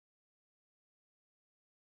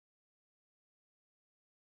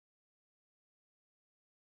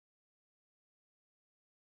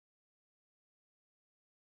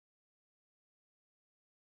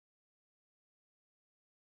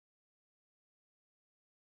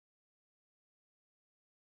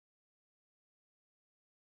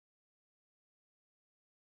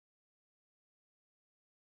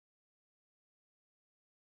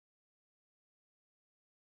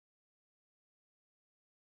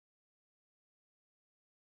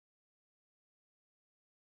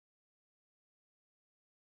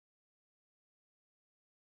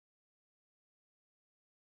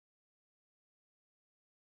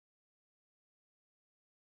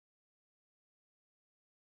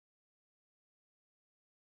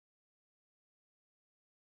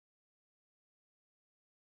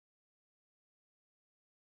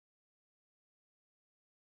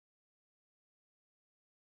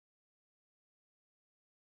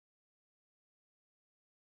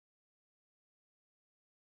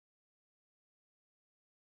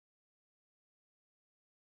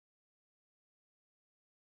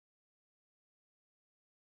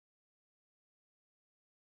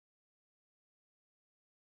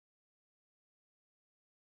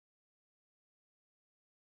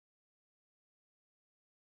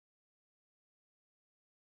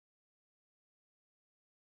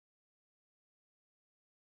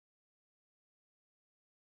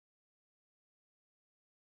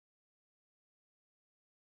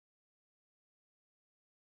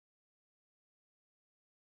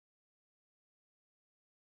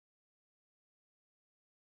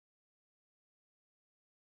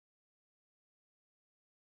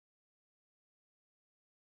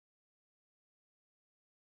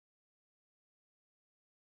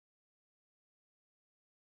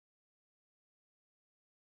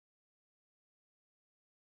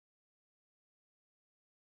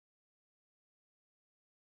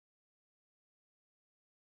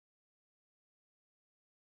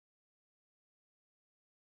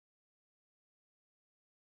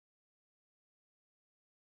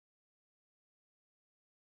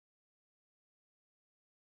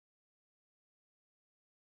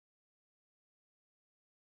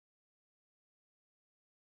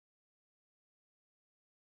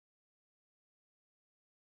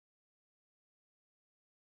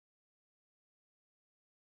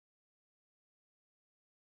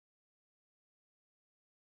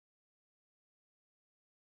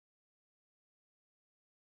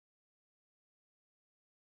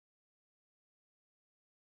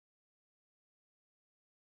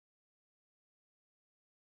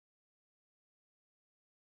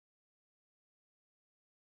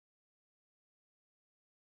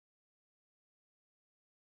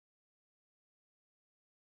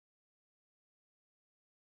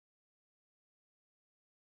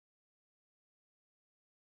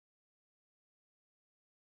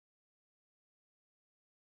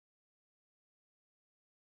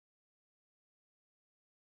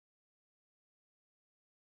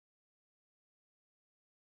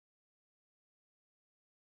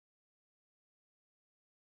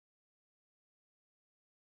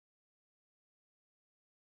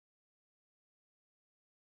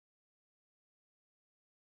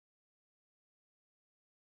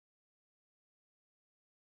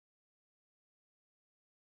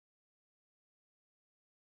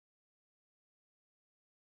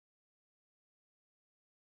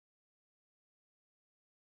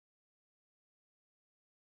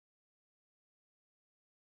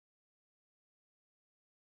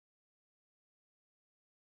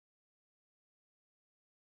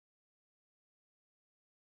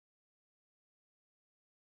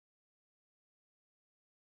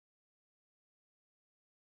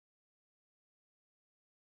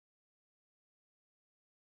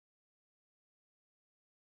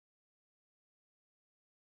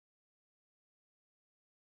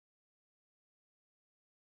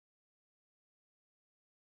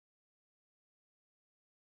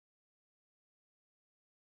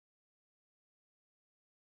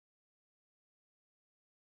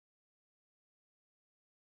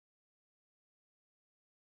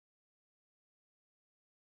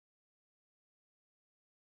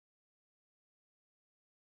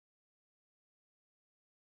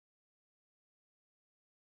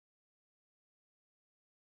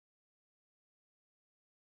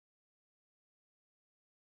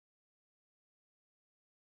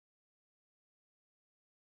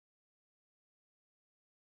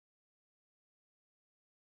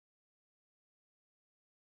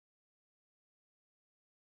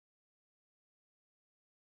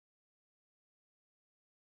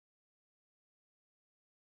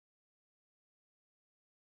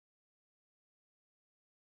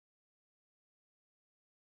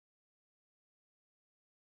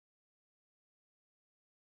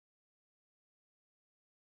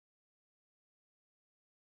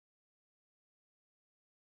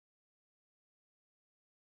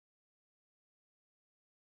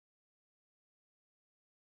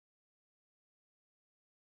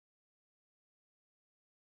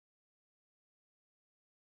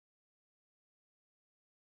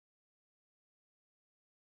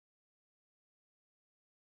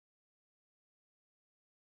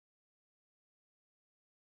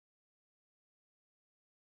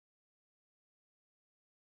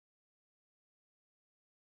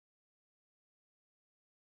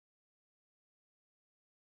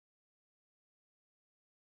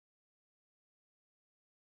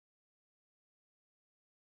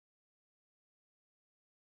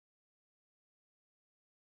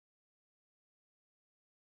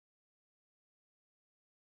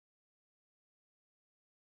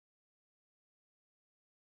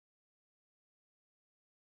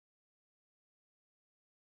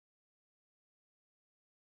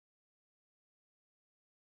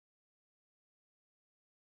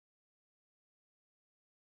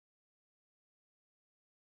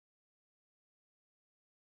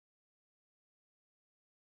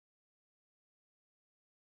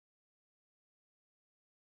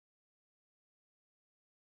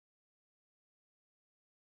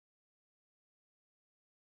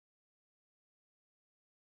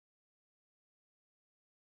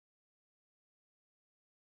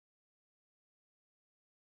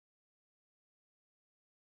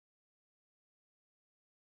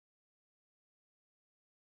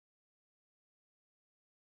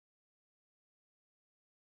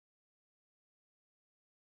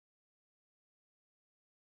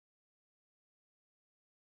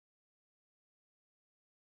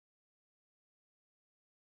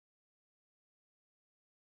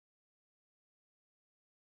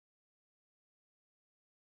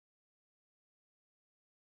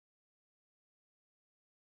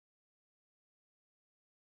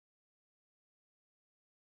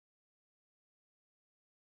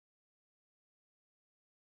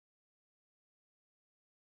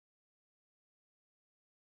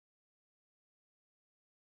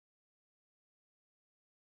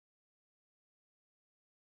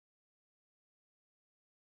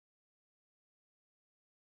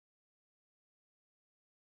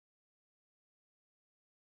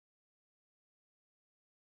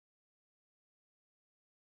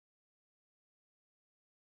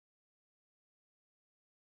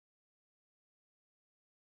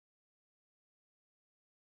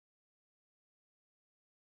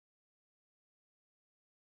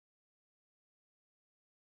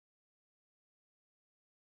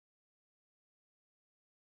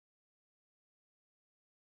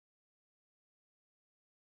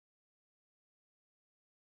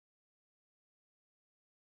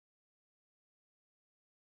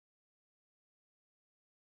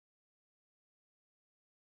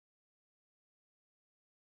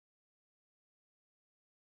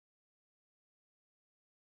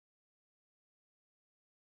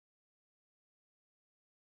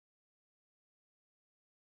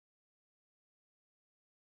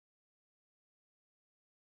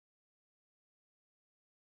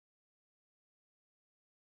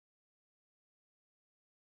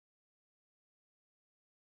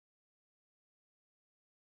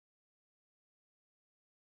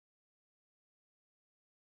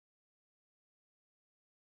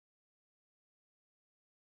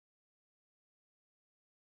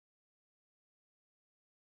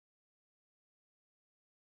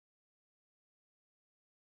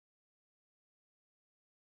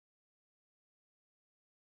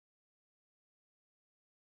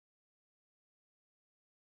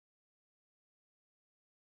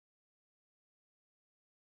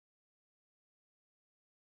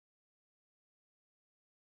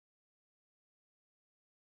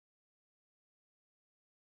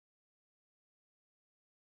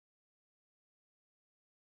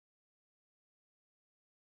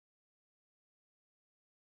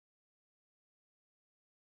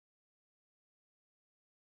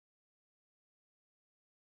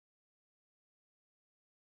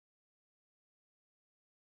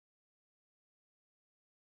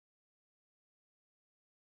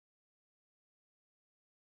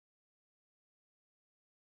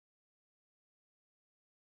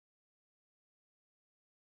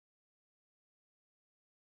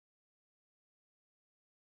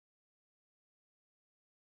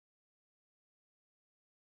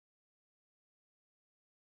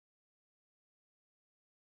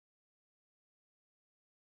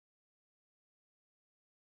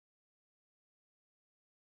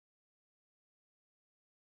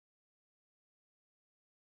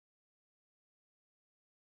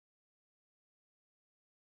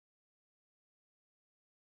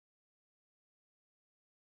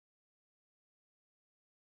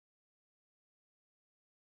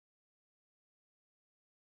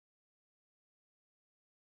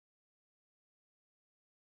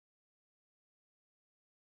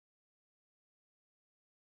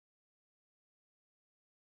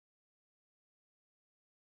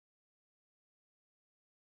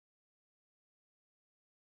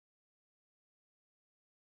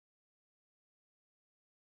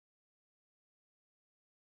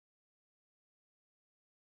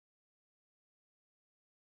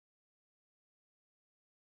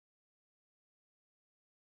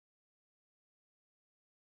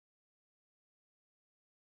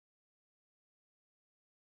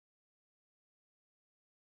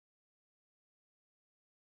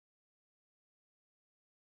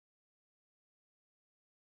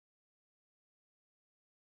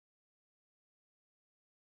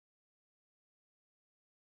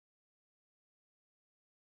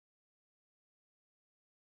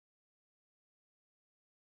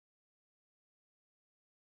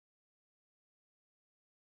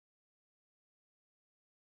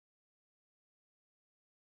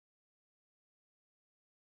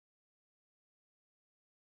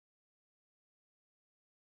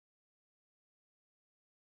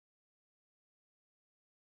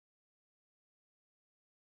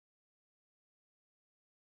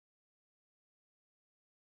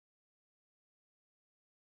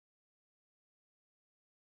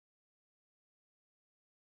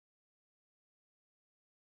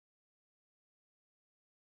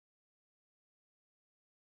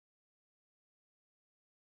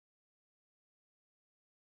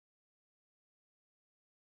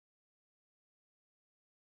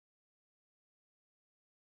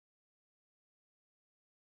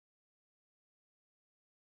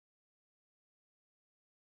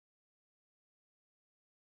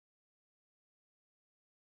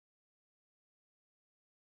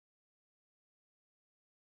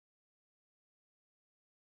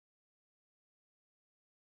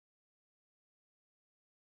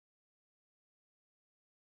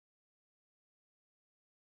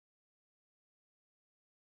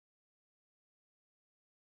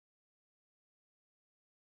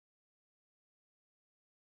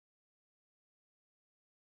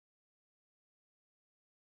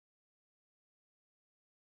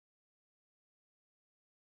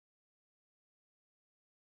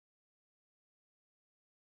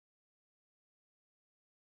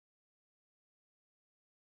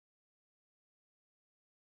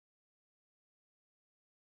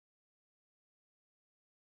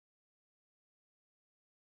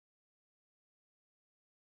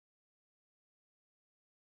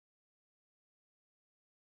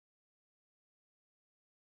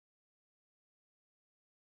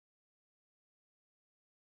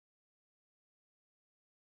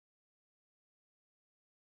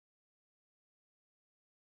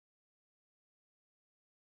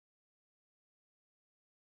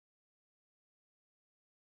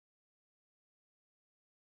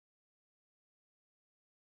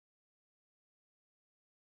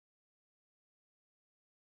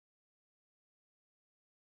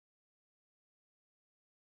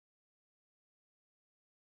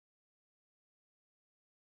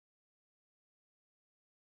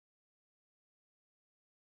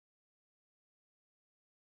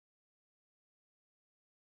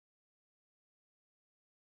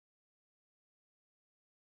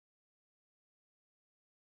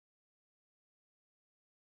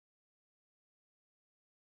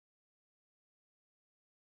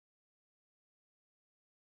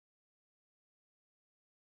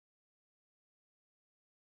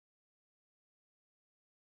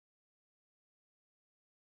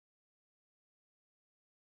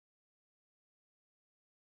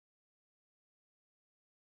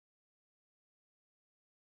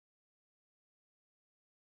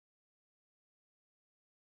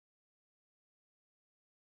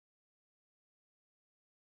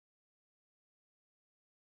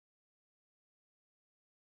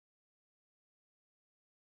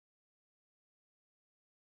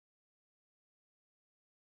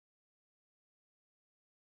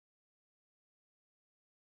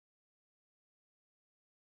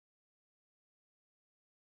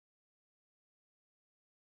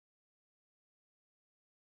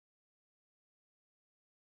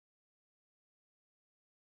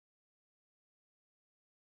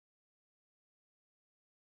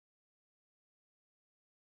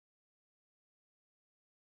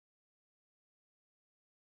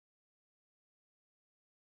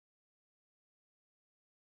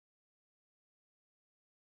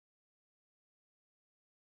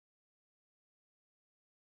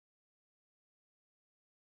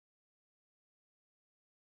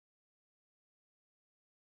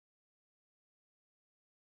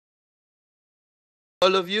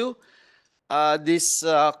all of you. This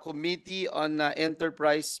Committee on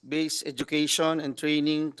Enterprise-Based Education and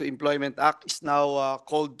Training to Employment Act is now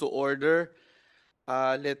called to order.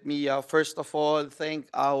 Let me first of all thank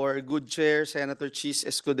our good chair, Senator Chis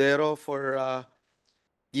Escudero, for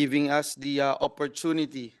giving us the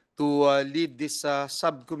opportunity to lead this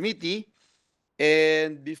subcommittee.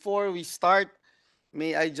 And before we start,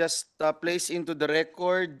 may I just place into the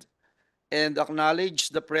record and acknowledge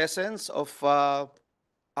the presence of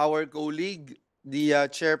our colleague, the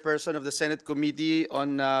chairperson of the Senate Committee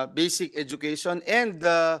on Basic Education and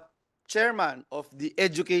the chairman of the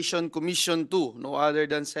Education Commission 2, no other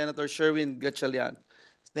than Senator Sherwin Gatchalian.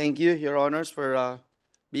 Thank you, Your Honors, for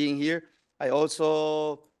being here. I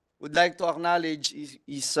also would like to acknowledge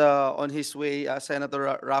is on his way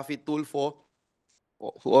Senator Rafi Tulfo,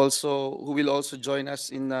 who will also join us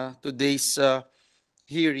in today's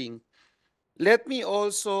hearing. Let me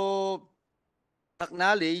also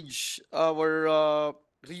acknowledge our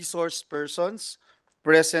resource persons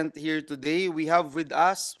present here today. We have with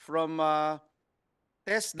us from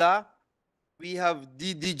TESDA, we have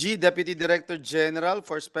DDG, Deputy Director General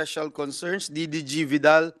for Special Concerns, DDG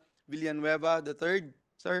Villanueva III,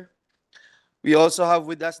 sir. We also have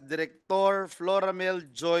with us Director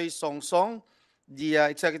Floramel Joy Songsong, the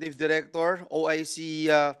Executive Director,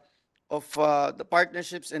 OIC of the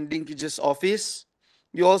Partnerships and Linkages Office.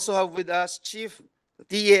 We also have with us Chief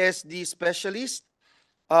TASD Specialist,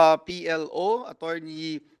 PLO,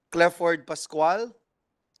 Attorney Clifford Pascual.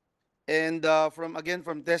 And from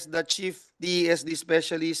TESDA, Chief TASD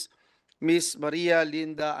Specialist, Miss Maria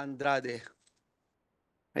Linda Andrade.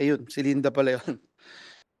 Ayun, si Linda pala yun.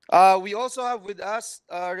 We also have with us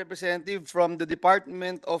a representative from the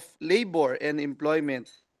Department of Labor and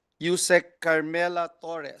Employment, Yusek Carmela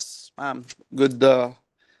Torres. Ma'am, good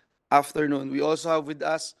afternoon. We also have with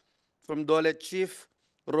us from DOLE Chief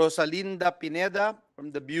Rosalinda Pineda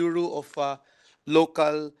from the Bureau of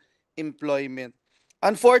Local Employment.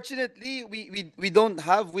 Unfortunately, we don't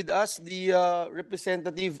have with us the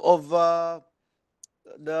representative of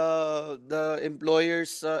the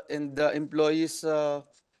employers and the employees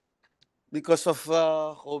because of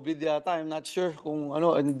COVID yata. I'm not sure kung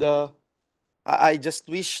ano, and I just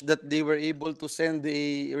wish that they were able to send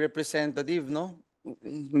a representative, no?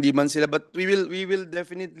 Hindi man sila, but we will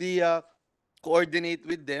definitely coordinate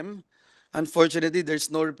with them. Unfortunately,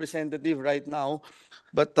 there's no representative right now,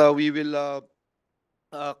 but we will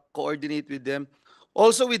coordinate with them.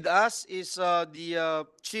 Also with us is the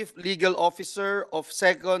Chief Legal Officer of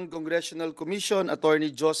Second Congressional Commission,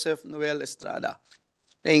 Attorney Joseph Noel Estrada.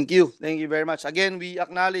 Thank you. Thank you very much. Again, we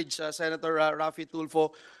acknowledge Senator Rafi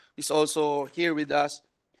Tulfo is also here with us.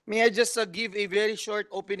 May I just give a very short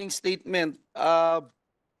opening statement?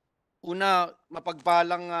 Una,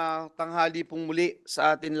 mapagpalang tanghali pong muli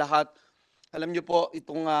sa atin lahat. Alam niyo po,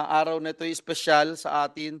 itong araw na ito ay espesyal sa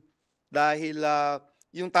atin dahil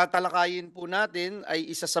yung tatalakayin po natin ay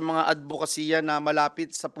isa sa mga advokasya na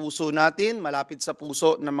malapit sa puso natin, malapit sa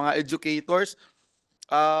puso ng mga educators.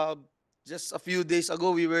 Just a few days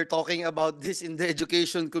ago, we were talking about this in the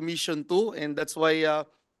Education Commission too, and that's why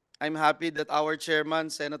I'm happy that our chairman,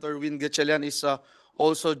 Senator Win Gatchalian, is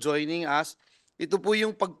also joining us. Ito po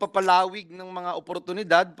yung pagpapalawig ng mga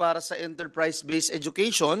oportunidad para sa enterprise-based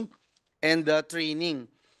education and training.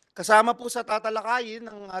 Kasama po sa tatalakayin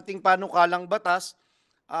ng ating panukalang batas,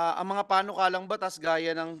 ang mga panukalang batas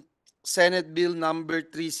gaya ng Senate Bill number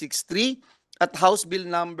 363 at House Bill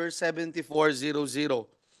number 7400.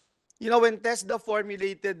 You know, when TESDA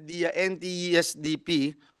formulated the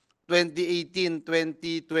NTESDP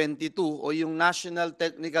 2018-2022 o yung National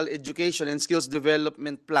Technical Education and Skills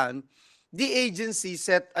Development Plan, the agency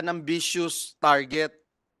set an ambitious target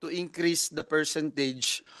to increase the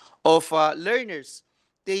percentage of learners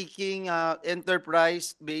taking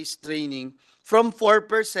enterprise-based training from 4%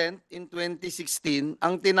 in 2016,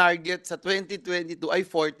 ang tinarget sa 2022 ay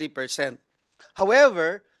 40%.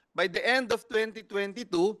 However, by the end of 2022,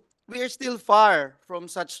 we are still far from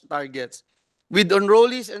such targets, with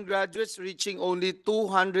enrollees and graduates reaching only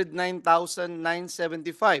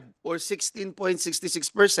 209,975 or 16.66%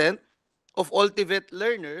 of all TVET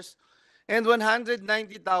learners and 190,979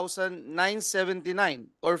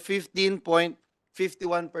 or 15.51%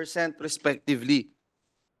 respectively.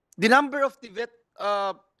 The number of TVET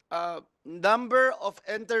number of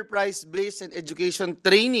enterprise-based and education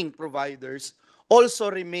training providers also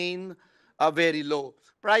remain very low.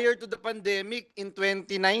 Prior to the pandemic in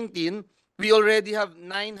 2019, we already have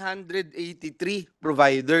 983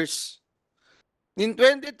 providers. In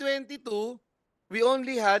 2022, we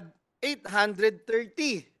only had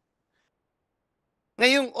 830.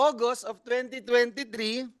 Ngayong August of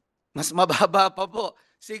 2023, mas mababa pa po,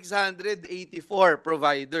 684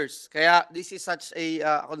 providers. Kaya this is such a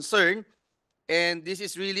concern. And this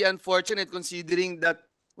is really unfortunate considering that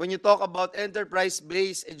when you talk about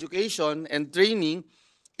enterprise-based education and training,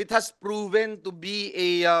 it has proven to be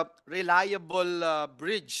a reliable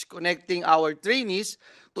bridge connecting our trainees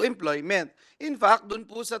to employment. In fact, dun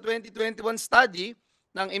po sa 2021 study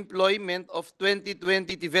ng employment of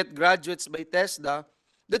 2020 TVET graduates by TESDA,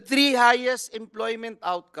 the three highest employment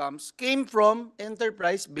outcomes came from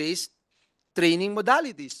enterprise-based training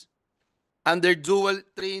modalities. Under dual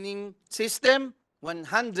training system,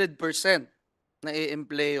 100% na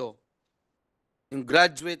i-empleyo yung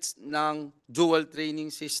graduates ng dual training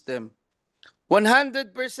system.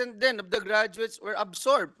 100% then of the graduates were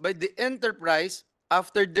absorbed by the enterprise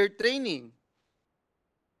after their training.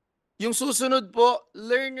 Yung susunod po,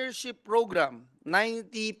 learnership program,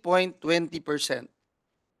 90.20%.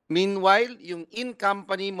 Meanwhile, yung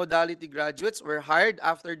in-company modality graduates were hired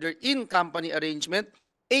after their in-company arrangement,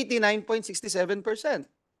 89.67%.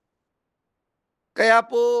 Kaya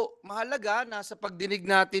po mahalaga na sa pagdinig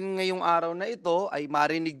natin ngayong araw na ito ay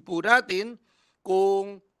marinig po natin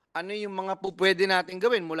kung ano yung mga po pwede natin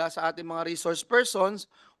gawin mula sa ating mga resource persons,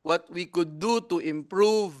 what we could do to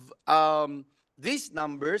improve these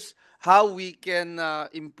numbers, how we can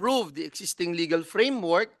improve the existing legal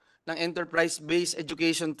framework ng enterprise-based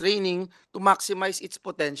education training to maximize its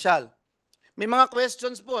potential. May mga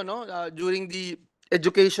questions po no during the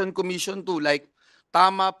Education Commission 2, like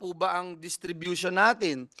tama po ba ang distribution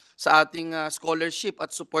natin sa ating scholarship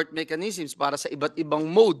at support mechanisms para sa iba't ibang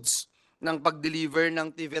modes ng pag-deliver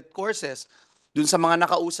ng TVET courses? Dun sa mga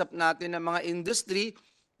nakausap natin ng mga industry,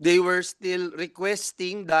 they were still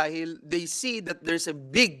requesting dahil they see that there's a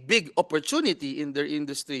big opportunity in their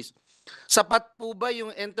industries. Sapat po ba yung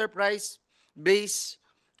enterprise-based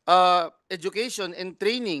education and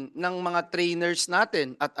training ng mga trainers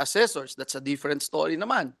natin at assessors? That's a different story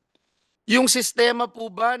naman. Yung sistema po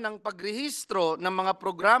ba ng pagrehistro ng mga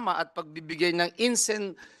programa at pagbibigay ng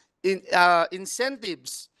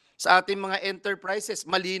incentives sa ating mga enterprises,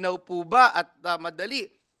 malinaw po ba at madali?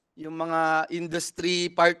 Yung mga industry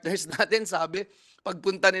partners natin, sabi,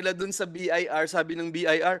 pagpunta nila dun sa BIR, sabi ng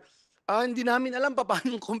BIR, hindi namin alam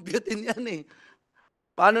paano computein yan eh.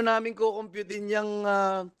 Paano namin kukumputin yung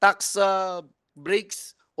tax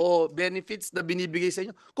breaks o benefits na binibigay sa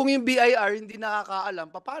inyo? Kung yung BIR hindi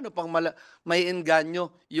nakakaalam, paano pang may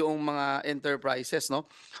engganyo yung mga enterprises,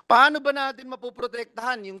 no? Paano ba natin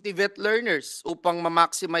mapoprotektahan yung TVET learners upang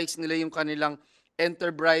ma-maximize nila yung kanilang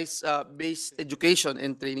enterprise-based education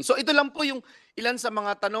and training? So ito lang po yung ilan sa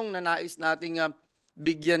mga tanong na nais nating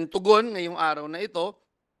bigyan tugon ngayong araw na ito.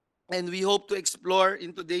 And we hope to explore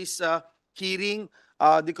in today's hearing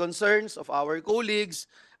the concerns of our colleagues,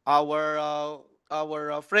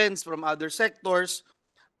 our friends from other sectors,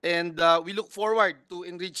 and we look forward to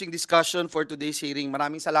enriching discussion for today's hearing.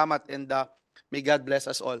 Maraming salamat and may God bless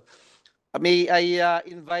us all. May I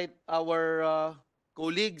invite our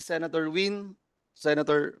colleague, Senator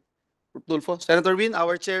Tulfo. Senator Win,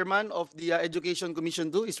 our chairman of the Education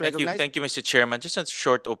Commission 2 is recognized. Thank you, Mr. Chairman. Just a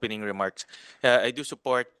short opening remarks. I do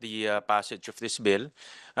support the passage of this bill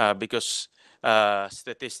because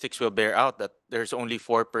statistics will bear out that there's only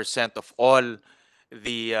 4% of all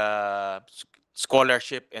the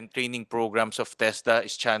scholarship and training programs of TESDA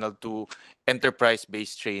is channeled to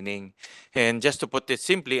enterprise-based training. And just to put it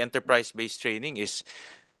simply, enterprise-based training is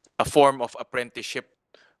a form of apprenticeship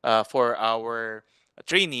for our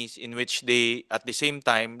trainees in which they at the same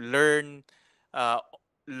time learn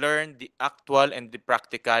the actual and the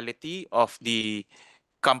practicality of the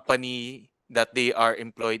company that they are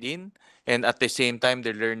employed in, and at the same time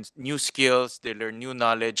they learn new skills, they learn new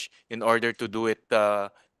knowledge in order to do it to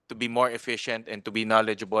be more efficient and to be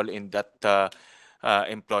knowledgeable in that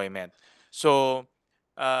employment. So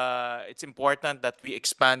it's important that we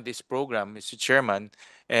expand this program, Mr. Chairman,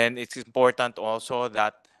 and it's important also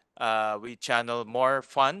that we channel more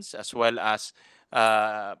funds as well as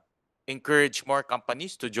encourage more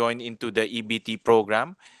companies to join into the EBT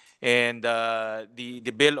program. And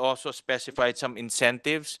the bill also specified some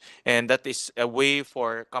incentives, and that is a way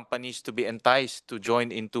for companies to be enticed to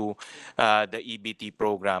join into the EBT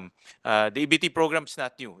program. The EBT program is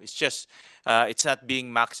not new. It's just it's not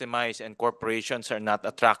being maximized, and corporations are not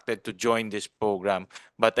attracted to join this program.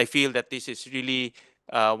 But I feel that this is really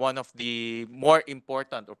one of the more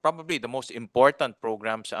important, or probably the most important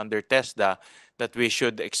programs under TESDA that we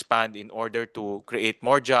should expand in order to create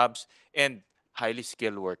more jobs and highly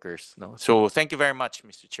skilled workers. No? So thank you very much,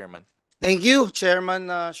 Mr. Chairman. Thank you,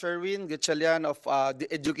 Chairman Sherwin Gatchalian of the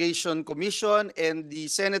Education Commission and the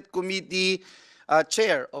Senate Committee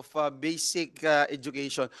Chair of Basic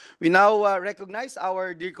Education. We now recognize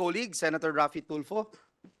our dear colleague, Senator Rafi Tulfo.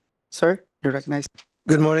 Sir, you recognize.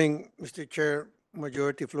 Good morning, Mr. Chair,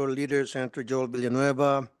 Majority Floor Leader, Senator Joel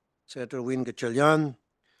Villanueva, Senator Win Gatchalian.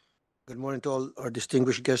 Good morning to all our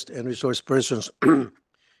distinguished guests and resource persons.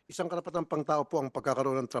 Isang karapatang pangtao po ang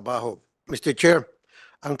pagkakaroon ng trabaho. Mr. Chair,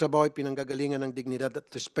 ang trabaho ay pinanggagalingan ng dignidad at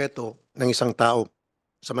respeto ng isang tao.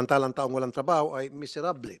 Samantalang taong walang trabaho ay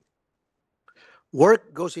miserable.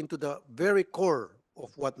 Work goes into the very core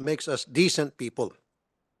of what makes us decent people.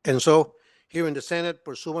 And so, here in the Senate,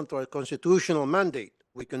 pursuant to our constitutional mandate,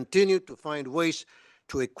 we continue to find ways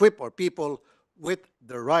to equip our people with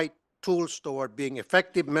the right tools toward being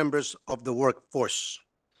effective members of the workforce.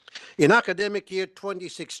 In academic year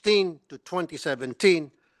 2016 to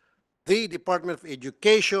 2017, the Department of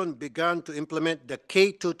Education began to implement the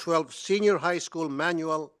K-12 Senior High School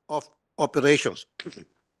Manual of Operations.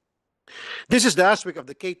 This is the aspect of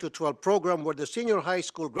the K-12 program where the senior high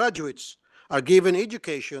school graduates are given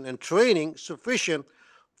education and training sufficient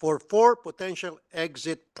for 4 potential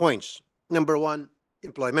exit points. Number 1,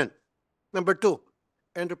 employment. Number 2,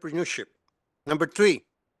 entrepreneurship. Number 3,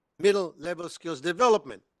 middle level skills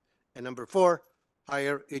development. And number 4,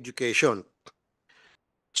 higher education.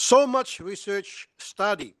 So much research,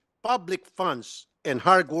 study, public funds, and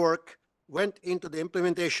hard work went into the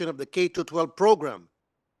implementation of the K-12 program.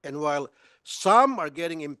 And while some are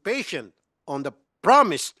getting impatient on the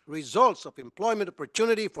promised results of employment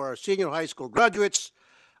opportunity for our senior high school graduates,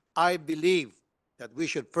 I believe that we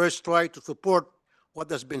should first try to support what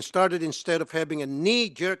has been started instead of having a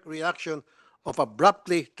knee-jerk reaction of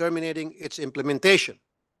abruptly terminating its implementation.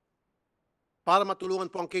 Para matulungan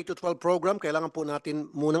po ang K-12 program, kailangan po natin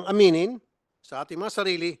munang aminin sa ating mga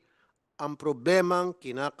sarili ang problemang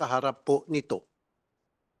kinakaharap po nito.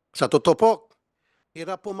 Sa totoo po,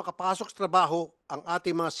 hirap po makapasok sa trabaho ang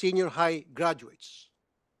ating mga senior high graduates.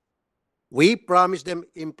 We promise them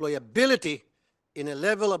employability in a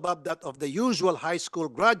level above that of the usual high school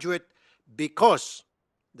graduate because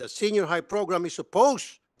the senior high program is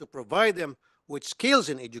supposed to provide them with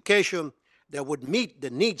skills and education that would meet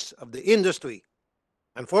the needs of the industry.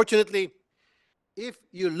 Unfortunately, if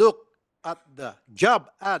you look at the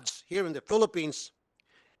job ads here in the Philippines,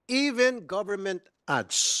 even government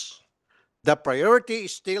ads, the priority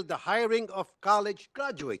is still the hiring of college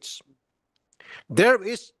graduates. There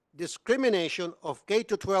is discrimination of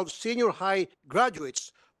K-12 senior high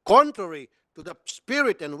graduates contrary to the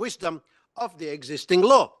spirit and wisdom of the existing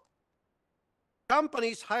law.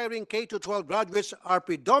 Companies hiring K-12 graduates are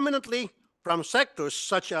predominantly from sectors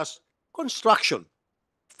such as construction,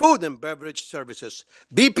 food and beverage services,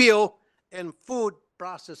 BPO, and food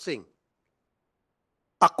processing.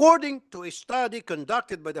 According to a study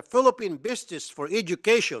conducted by the Philippine Business for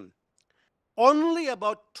Education, only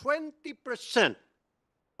about 20%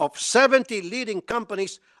 of 70 leading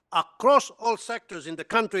companies across all sectors in the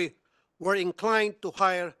country were inclined to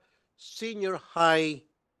hire senior high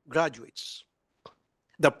graduates.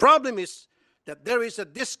 The problem is that there is a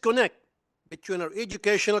disconnect between our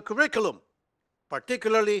educational curriculum,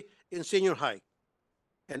 particularly in senior high,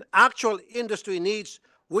 and actual industry needs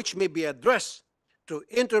which may be addressed through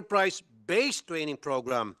enterprise-based training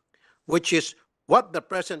program, which is what the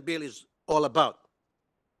present bill is all about.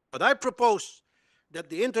 But I propose that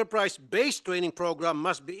the enterprise-based training program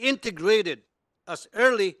must be integrated as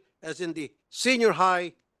early as in the senior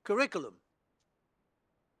high curriculum.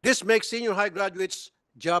 This makes senior high graduates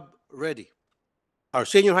job ready. Our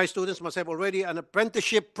senior high students must have already an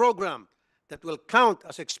apprenticeship program that will count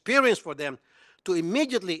as experience for them to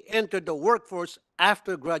immediately enter the workforce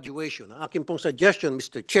after graduation. Ang aking pong suggestion,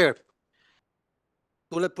 Mr. Chair,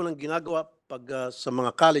 tulad po ng ginagawa pag sa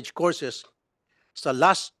mga college courses, sa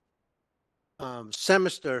last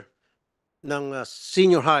semester ng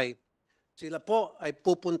senior high, sila po ay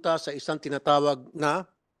pupunta sa isang tinatawag na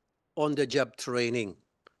on-the-job training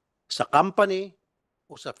sa company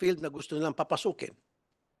o sa field na gusto nilang papasukin.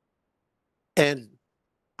 And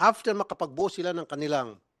after makapagbuo sila ng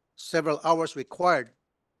kanilang several hours required,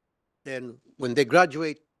 then when they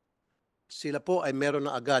graduate, sila po ay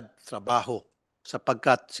meron na agad trabaho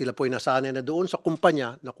sapagkat sila po ay nasanay na doon sa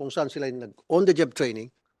kumpanya na kung saan sila nag-on-the-job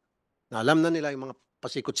training, na alam na nila yung mga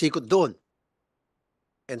pasikot-sikot doon.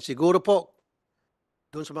 And siguro po,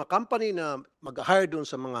 doon sa mga company na mag-hire doon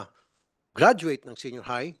sa mga graduate ng senior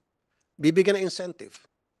high, bibigyan ng incentive.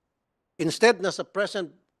 Instead na sa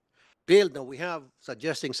present bill na we have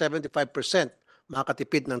suggesting 75%,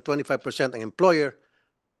 makakatipid ng 25% ang employer,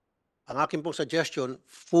 ang aking pong suggestion,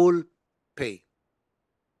 full pay.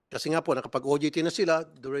 Kasi nga po, nakapag-OJT na sila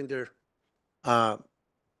during their uh,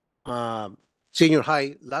 uh, senior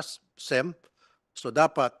high last SEM. So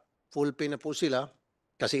dapat full pay na po sila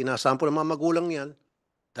kasi inaasahan po ng mga magulang yan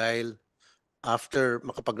dahil after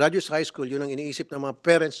makapag-graduate sa high school, yun ang iniisip ng mga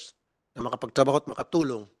parents na makapagtrabaho at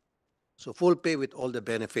makatulong. So full pay with all the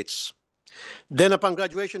benefits. Then upon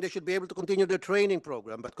graduation, they should be able to continue their training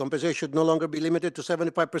program, but compensation should no longer be limited to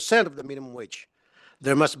 75% of the minimum wage.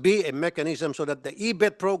 There must be a mechanism so that the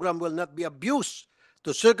EBET program will not be abused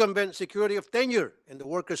to circumvent security of tenure and the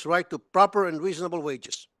workers' right to proper and reasonable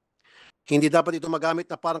wages. Hindi dapat ito magamit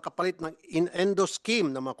na parang kapalit ng in-endo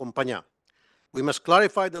scheme ng mga kumpanya. We must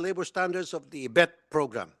clarify the labor standards of the EBET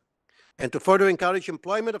program. And to further encourage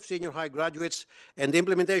employment of senior high graduates and the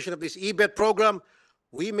implementation of this EBET program,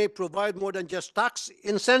 we may provide more than just tax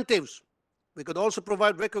incentives. We could also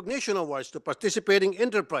provide recognition awards to participating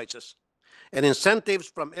enterprises and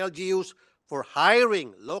incentives from LGUs for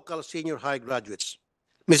hiring local senior high graduates.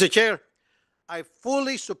 Mr. Chair, I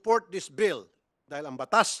fully support this bill dahil ang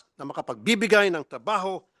batas na makapagbibigay ng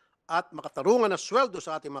trabaho at makatarungan na sweldo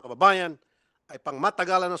sa ating mga kababayan ay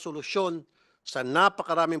pangmatagalan na solusyon sa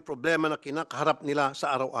napakaraming problema na kinakaharap nila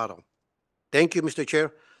sa araw-araw. Thank you, Mr.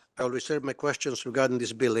 Chair. I will reserve my questions regarding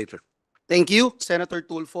this bill later. Thank you, Senator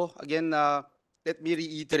Tulfo. Again, let me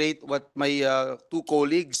reiterate what my two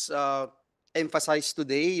colleagues emphasized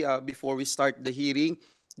today before we start the hearing.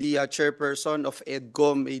 The chairperson of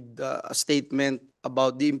EDCO made a statement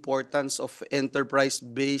about the importance of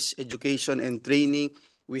enterprise-based education and training.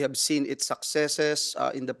 We have seen its successes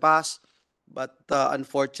in the past, but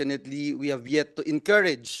unfortunately, we have yet to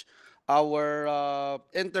encourage our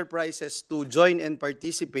enterprises to join and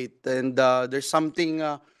participate. And there's something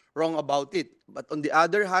wrong about it. But on the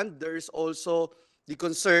other hand, there is also the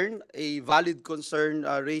concern, a valid concern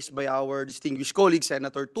raised by our distinguished colleague,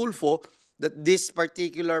 Senator Tulfo, that this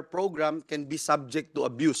particular program can be subject to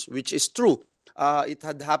abuse, which is true. It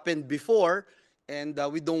had happened before, and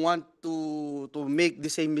we don't want to make the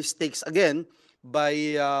same mistakes again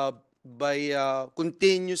by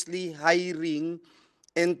continuously hiring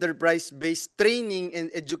enterprise-based training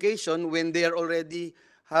and education when they are already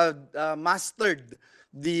have mastered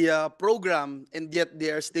the program, and yet they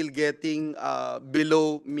are still getting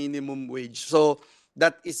below minimum wage. So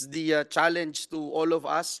that is the challenge to all of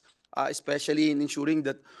us, especially in ensuring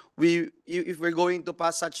that if we're going to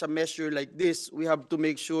pass such a measure like this, we have to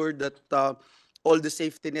make sure that all the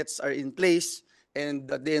safety nets are in place,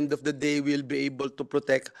 and at the end of the day, we'll be able to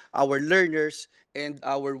protect our learners and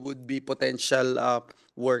our would-be potential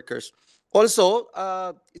workers. Also,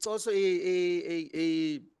 it's also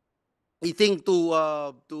a thing to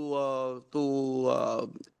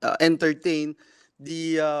entertain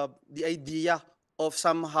the idea of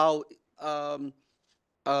somehow um,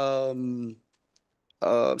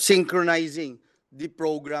 synchronizing the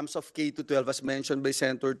programs of K to 12, as mentioned by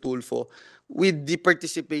Senator Tulfo, with the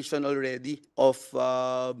participation already of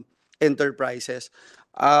enterprises.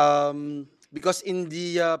 Because in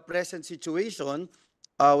the present situation,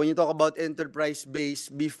 when you talk about enterprise base,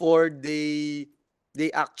 before they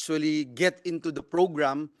actually get into the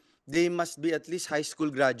program, they must be at least high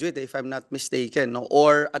school graduate, if I'm not mistaken, no?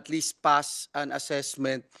 Or at least pass an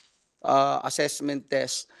assessment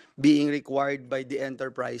test being required by the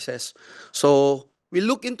enterprises. So we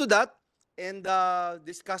look into that and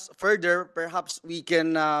discuss further. Perhaps we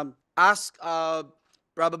can ask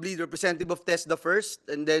probably the representative of TESDA first,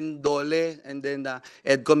 and then Dole, and then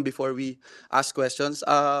EDCOM before we ask questions.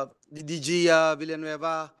 The DG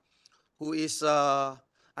Villanueva, who is,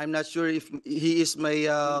 I'm not sure if he is my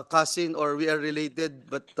cousin or we are related,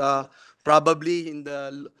 but probably in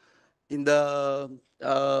the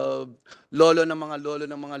lolo ng mga lolo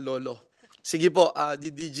ng mga lolo. Sige po,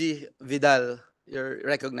 DDG Vidal, you're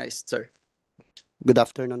recognized, sir. Good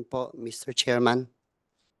afternoon po, Mr. Chairman.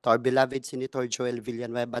 To our beloved Senator Joel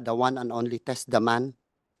Villanueva, the one and only TESDA man.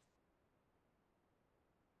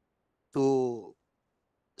 To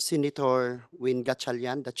Senator Win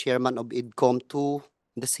Gatchalian, the chairman of IDCOM, to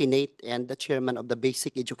the Senate and the chairman of the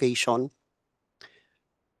Basic Education.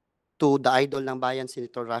 To the idol ng bayan,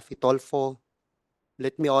 Senator Raffy Tulfo.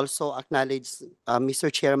 Let me also acknowledge,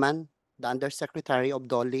 Mr. Chairman, the Undersecretary of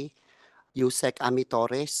DOLE, Yusek Ami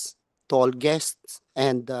Torres, to all guests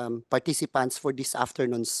and participants for this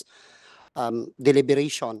afternoon's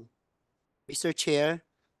deliberation. Mr. Chair,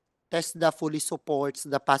 TESDA fully supports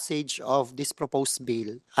the passage of this proposed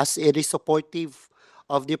bill as it is supportive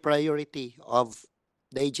of the priority of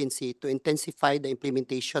the agency to intensify the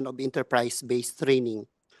implementation of enterprise-based training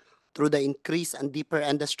through the increased and deeper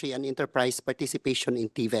industry and enterprise participation in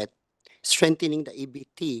TVET. Strengthening the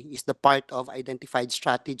EBT is the part of identified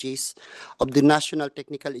strategies of the National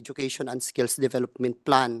Technical Education and Skills Development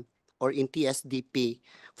Plan, or in TSDP,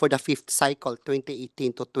 for the fifth cycle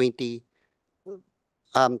 2018 to 2022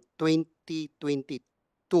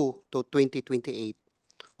 to 2028.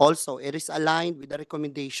 Also, it is aligned with the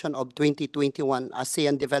recommendation of 2021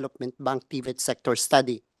 ASEAN Development Bank TVET sector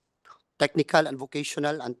study, technical and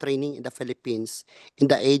vocational and training in the Philippines in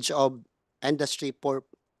the age of Industry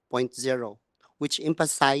 4.0, which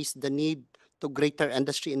emphasized the need to greater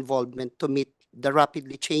industry involvement to meet the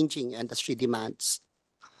rapidly changing industry demands.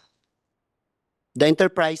 The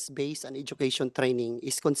enterprise-based and education training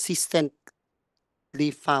is consistently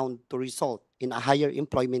found to result in a higher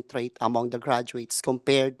employment rate among the graduates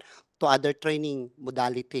compared to other training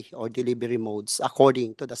modality or delivery modes,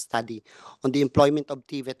 according to the study on the employment of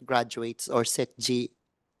TVET graduates, or SETG.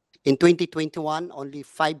 In 2021, only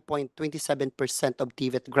 5.27% of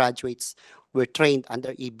TVET graduates were trained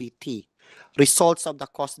under EBT. Results of the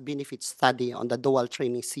cost-benefit study on the dual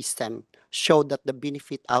training system showed that the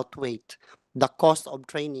benefit outweighed the cost of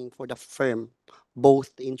training for the firm,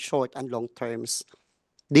 both in short and long terms.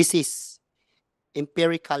 This is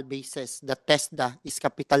empirical basis that TESDA is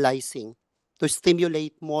capitalizing to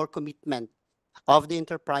stimulate more commitment of the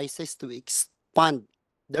enterprises to expand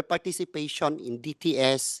their participation in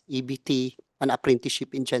DTS, EBT, and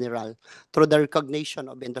apprenticeship in general through the recognition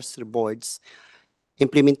of industry boards,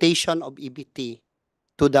 implementation of EBT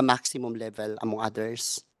to the maximum level, among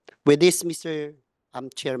others. With this, Mr.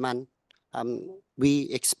 Chairman, we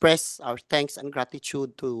express our thanks and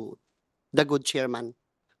gratitude to the good chairman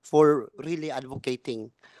for really advocating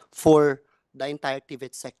for the entire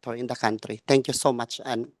TVET sector in the country. Thank you so much,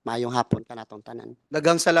 and maayong hapon kanatong tanan.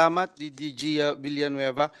 Dagang salamat, DDG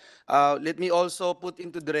Villanueva. Let me also put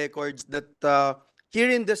into the records that here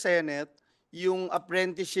in the Senate, yung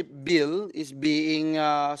apprenticeship bill is being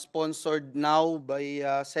sponsored now by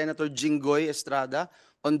Senator Jinggoy Estrada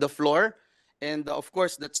on the floor. And of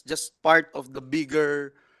course, that's just part of the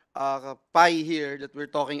bigger pie here that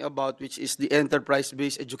we're talking about, which is the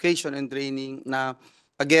enterprise-based education and training na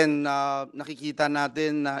again, nakikita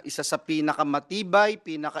natin na isa sa pinakamatibay,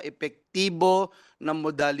 pinaka-epektibo na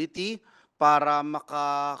modality para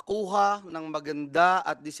makakuha ng maganda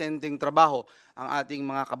at disenteng trabaho ang ating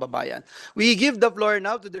mga kababayan. We give the floor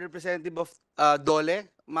now to the representative of DOLE.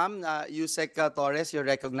 Ma'am, Yusek Torres, you're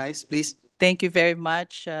recognized, please. Thank you very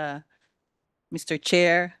much, Mr.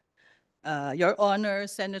 Chair. Your Honor,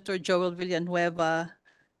 Senator Joel Villanueva,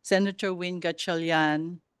 Senator Win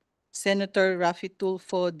Gatchalian, Senator Rafi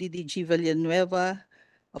Tulfo, DDG Villanueva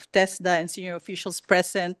of TESDA, and senior officials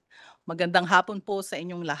present. Magandang hapon po sa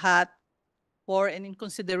inyong lahat. For and in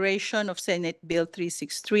consideration of Senate Bill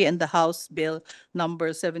 363 and the House Bill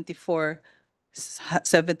number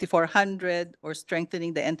 7400, or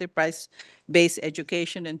strengthening the enterprise-based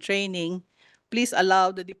education and training, please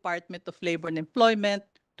allow the Department of Labor and Employment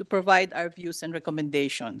to provide our views and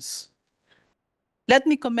recommendations. Let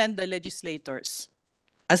me commend the legislators,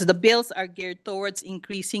 as the bills are geared towards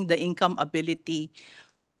increasing the income ability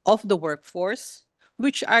of the workforce,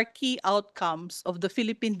 which are key outcomes of the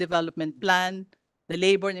Philippine Development Plan, the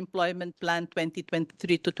Labor and Employment Plan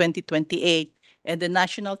 2023 to 2028, and the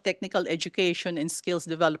National Technical Education and Skills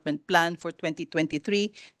Development Plan for 2023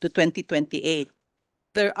 to 2028.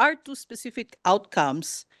 There are two specific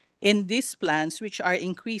outcomes in these plans which are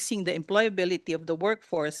increasing the employability of the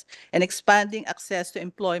workforce and expanding access to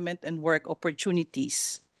employment and work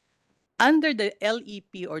opportunities. Under the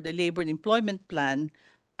LEP, or the Labor and Employment Plan,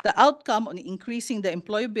 the outcome on increasing the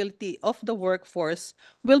employability of the workforce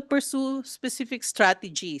will pursue specific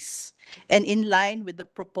strategies and in line with the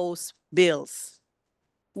proposed bills.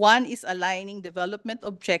 One is aligning development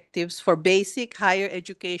objectives for basic higher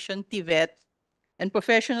education TVET and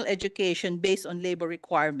professional education based on labor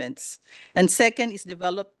requirements. And second is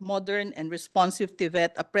develop modern and responsive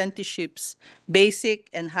TVET apprenticeships, basic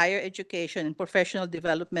and higher education and professional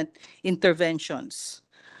development interventions.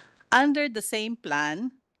 Under the same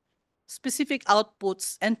plan, specific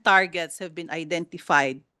outputs and targets have been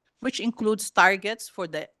identified, which includes targets for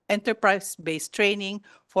the enterprise-based training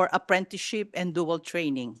for apprenticeship and dual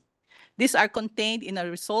training. These are contained in a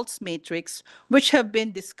results matrix, which have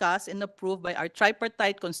been discussed and approved by our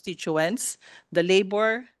tripartite constituents, the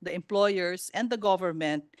labor, the employers, and the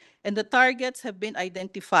government, and the targets have been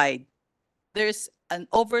identified. There's an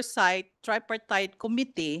oversight tripartite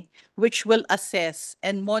committee which will assess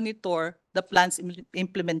and monitor the plan's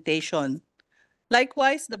implementation.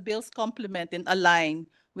 Likewise, the bills complement and align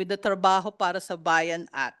with the Trabajo para sa Bayan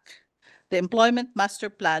Act, the Employment Master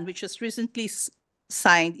Plan, which was recently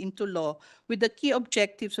signed into law with the key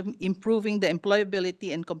objectives of improving the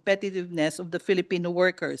employability and competitiveness of the Filipino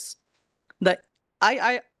workers. The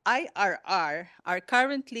IRR are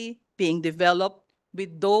currently being developed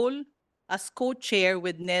with Dole as co-chair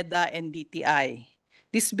with NEDA and DTI.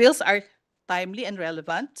 These bills are timely and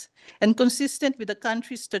relevant and consistent with the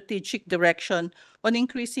country's strategic direction on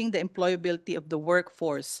increasing the employability of the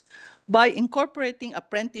workforce. By incorporating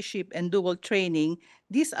apprenticeship and dual training,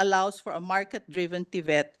 this allows for a market-driven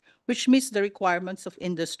TVET which meets the requirements of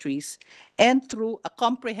industries and through a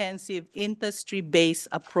comprehensive industry-based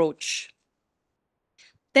approach.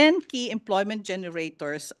 10 key employment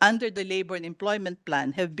generators under the Labor and Employment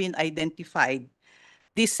Plan have been identified.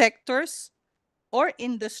 These sectors or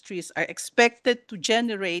industries are expected to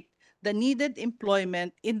generate the needed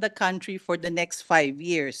employment in the country for the next 5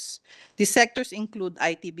 years. These sectors include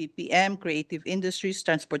IT BPM, creative industries,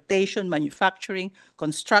 transportation, manufacturing,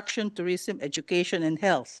 construction, tourism, education, and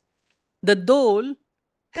health. The DOLE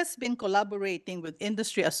has been collaborating with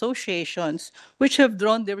industry associations which have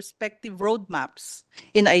drawn their respective roadmaps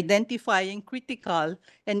in identifying critical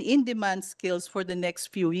and in-demand skills for the next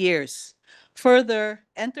few years. Further,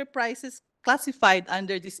 enterprises classified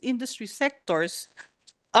under these industry sectors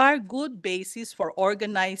are good basis for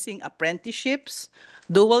organizing apprenticeships,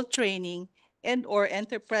 dual training, and/or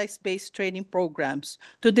enterprise-based training programs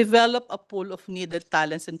to develop a pool of needed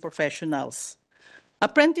talents and professionals.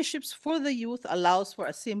 Apprenticeships for the youth allows for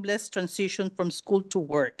a seamless transition from school to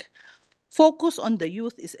work. Focus on the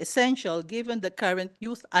youth is essential given the current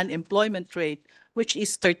youth unemployment rate, which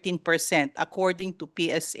is 13%, according to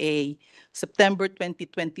PSA September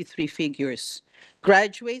 2023 figures.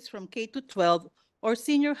 Graduates from K to 12 or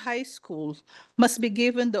senior high school must be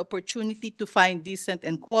given the opportunity to find decent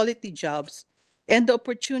and quality jobs and the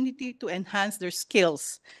opportunity to enhance their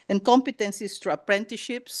skills and competencies through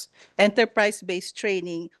apprenticeships, enterprise-based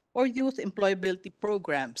training, or youth employability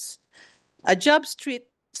programs. A job street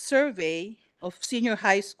survey of senior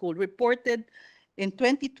high school reported in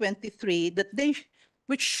 2023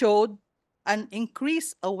 which showed an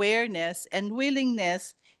increased awareness and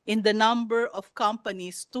willingness in the number of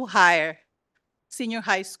companies to hire senior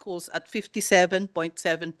high schools at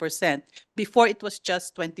 57.7%. Before it was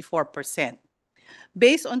just 24%.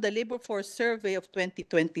 Based on the labor force survey of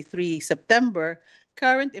 2023 September,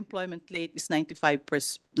 current employment rate is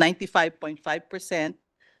 95.5%,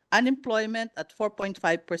 unemployment at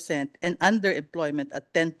 4.5%, and underemployment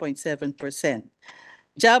at 10.7%.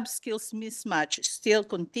 Job skills mismatch still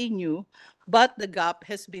continue, but the gap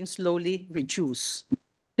has been slowly reduced.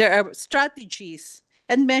 There are strategies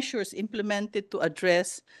and measures implemented to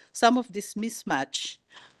address some of this mismatch.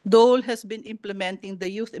 Dole has been implementing the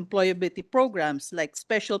youth employability programs like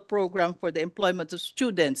special program for the employment of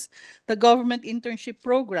students, the government internship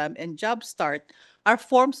program, and Job Start are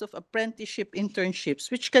forms of apprenticeship internships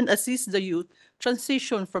which can assist the youth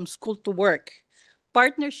transition from school to work.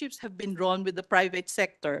 Partnerships have been drawn with the private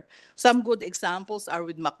sector. Some good examples are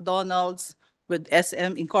with McDonald's, with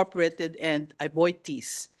SM Incorporated, and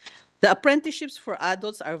Aboitiz. The apprenticeships for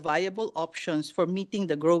adults are viable options for meeting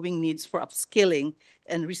the growing needs for upskilling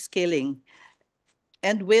and reskilling,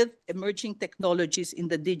 and with emerging technologies in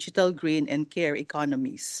the digital, green, and care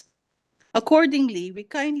economies. Accordingly, we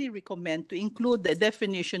kindly recommend to include the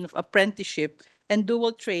definition of apprenticeship and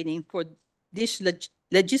dual training for this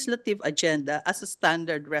legislative agenda as a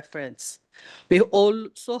standard reference. We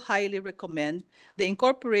also highly recommend the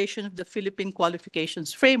incorporation of the Philippine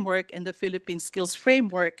Qualifications Framework and the Philippine Skills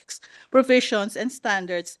Frameworks provisions and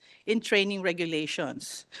standards in training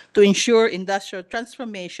regulations to ensure industrial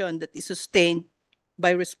transformation that is sustained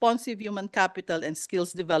by responsive human capital and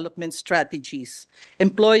skills development strategies.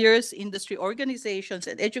 Employers, industry organizations,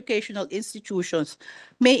 and educational institutions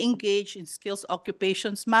may engage in skills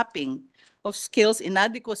occupations mapping of skills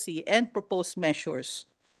inadequacy and propose measures.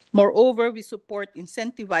 Moreover, we support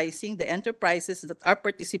incentivizing the enterprises that are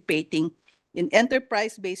participating in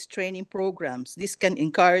enterprise-based training programs. This can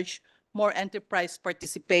encourage more enterprise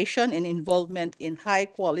participation and involvement in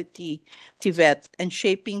high-quality TVET and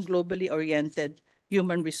shaping globally oriented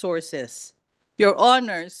human resources. Your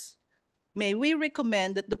Honors, may we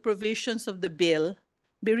recommend that the provisions of the bill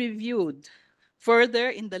be reviewed further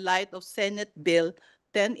in the light of Senate Bill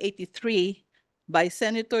 1083 by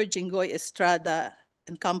Senator Jinggoy Estrada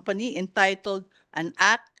and Company entitled An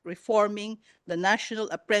Act Reforming the National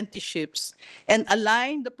Apprenticeships and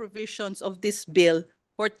align the provisions of this bill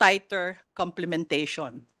for tighter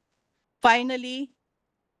complementation. Finally,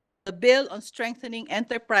 The bill on strengthening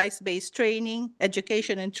enterprise-based training,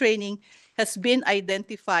 education, and training has been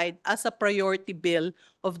identified as a priority bill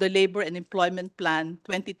of the Labor and Employment Plan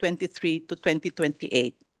 2023 to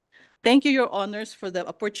 2028. Thank you, Your Honors, for the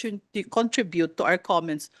opportunity to contribute to our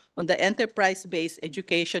comments on the enterprise-based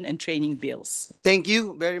education and training bills. Thank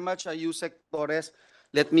you very much, Yusek Torres.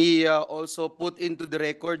 Let me also put into the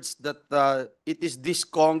records that it is this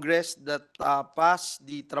Congress that passed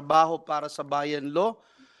the Trabaho para sa Bayan Law.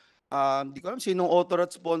 Di ko alam sinong author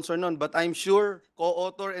at sponsor nun, but I'm sure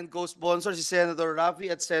co-author and co-sponsor si Senator Rafi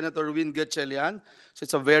at Senator Win Gatchalian. So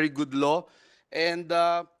it's a very good law. And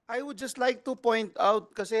I would just like to point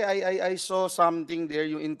out, kasi I saw something there,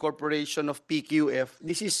 yung incorporation of PQF.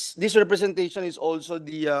 This representation is also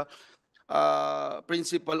the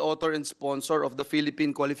principal author and sponsor of the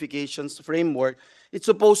Philippine Qualifications Framework. It's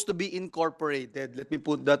supposed to be incorporated. Let me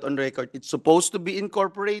put that on record. It's supposed to be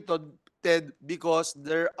incorporated because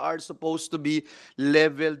there are supposed to be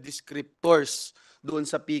level descriptors doon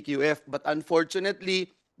sa PQF. But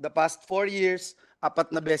unfortunately, the past 4 years,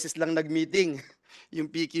 4 na beses lang nag-meeting yung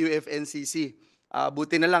PQF NCC.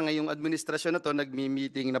 Buti na lang ngayong administrasyon na to,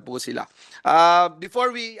 nagmi-meeting na po sila.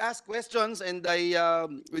 Before we ask questions, and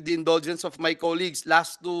with the indulgence of my colleagues,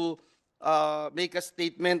 last to make a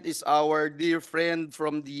statement is our dear friend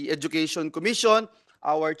from the Education Commission,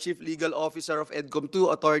 our Chief Legal Officer of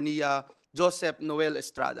EDCOM2, Attorney Joseph Noel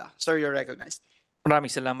Estrada. Sir, you're recognized. Maraming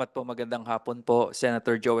salamat po. Magandang hapon po,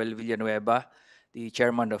 Senator Joel Villanueva, the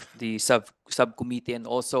chairman of the subcommittee and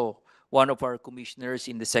also one of our commissioners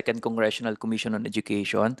in the Second Congressional Commission on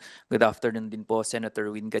Education. Good afternoon din po,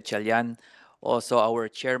 Senator Win Gatchalian, also our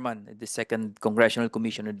chairman of the Second Congressional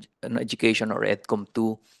Commission on Education or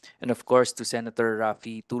EDCOM2, and of course to Senator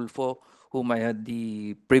Rafi Tulfo, whom I had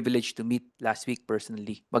the privilege to meet last week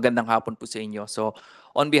personally. Magandang hapon po sa inyo. So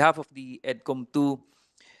on behalf of the EDCOM2,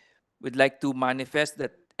 we'd like to manifest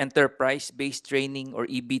that enterprise-based training or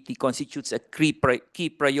EBT constitutes a key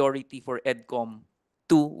priority for EDCOM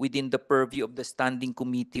 2 within the purview of the Standing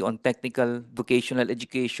Committee on Technical Vocational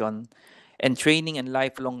Education and Training and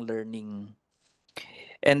Lifelong Learning.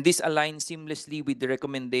 And this aligns seamlessly with the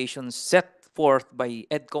recommendations set forth by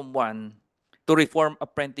EDCOM 1 to reform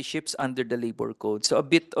apprenticeships under the Labor Code. So a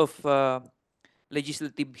bit of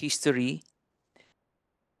legislative history.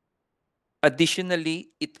 Additionally,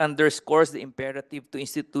 it underscores the imperative to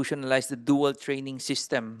institutionalize the dual training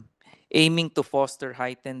system, aiming to foster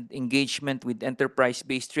heightened engagement with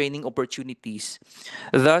enterprise-based training opportunities.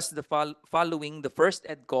 Thus, following the first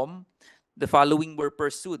EDCOM, the following were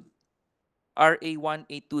pursued. RA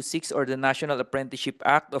 1826 or the National Apprenticeship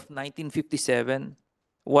Act of 1957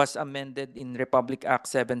 was amended in Republic Act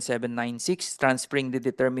 7796, transferring the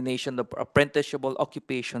determination of apprenticeshable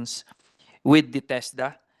occupations with the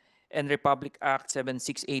TESDA, and Republic Act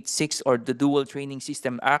 7686 or the Dual Training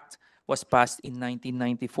System Act was passed in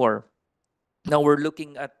 1994. Now we're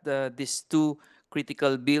looking at these two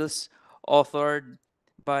critical bills authored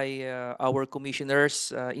by our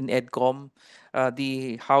commissioners in EDCOM.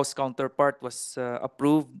 The House counterpart was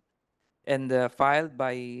approved and filed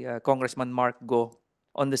by Congressman Mark Go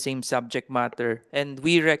on the same subject matter. And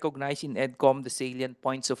we recognize in EDCOM the salient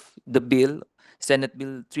points of the bill, Senate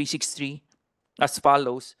Bill 363, as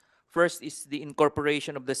follows. First is the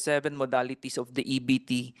incorporation of the 7 modalities of the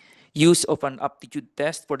EBT, use of an aptitude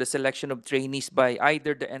test for the selection of trainees by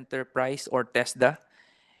either the enterprise or TESDA,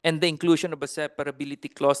 and the inclusion of a separability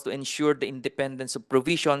clause to ensure the independence of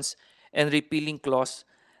provisions, and repealing clause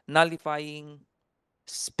nullifying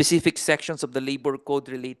specific sections of the labor code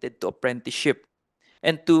related to apprenticeship.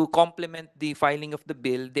 And to complement the filing of the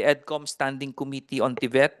bill, the EDCOM Standing Committee on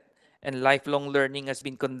TVET and Lifelong Learning has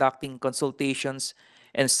been conducting consultations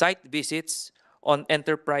and site visits on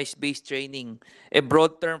enterprise-based training, a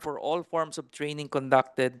broad term for all forms of training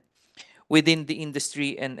conducted within the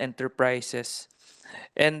industry and enterprises.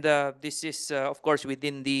 And this is, of course,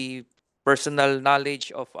 within the personal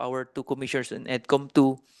knowledge of our two commissioners in EDCOM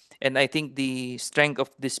 2. And I think the strength of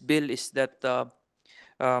this bill is that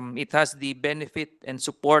it has the benefit and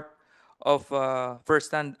support of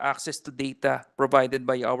first-hand access to data provided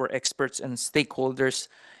by our experts and stakeholders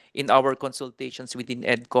in our consultations within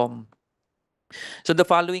EDCOM. So the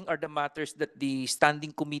following are the matters that the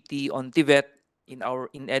Standing Committee on TVET in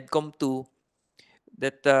EDCOM 2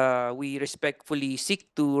 that we respectfully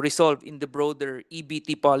seek to resolve in the broader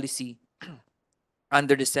EBT policy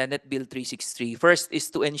under the Senate Bill 363. First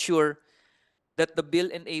is to ensure that the bill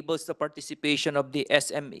enables the participation of the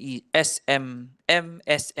MSMEs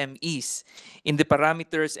in the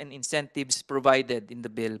parameters and incentives provided in the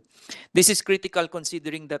bill. This is critical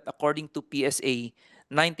considering that according to PSA,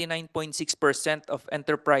 99.6% of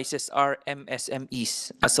enterprises are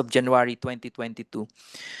MSMEs as of January 2022.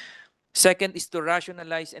 Second is to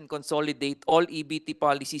rationalize and consolidate all EBT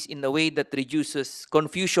policies in a way that reduces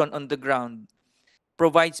confusion on the ground,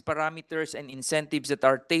 provides parameters and incentives that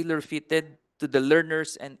are tailor-fitted to the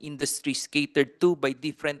learners and industries catered to by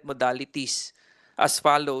different modalities as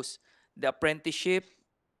follows: the apprenticeship,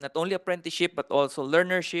 not only apprenticeship but also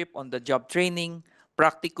learnership on the job training,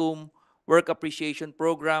 practicum, work appreciation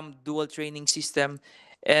program, dual training system,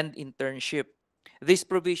 and internship. These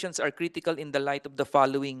provisions are critical in the light of the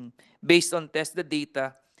following. Based on test the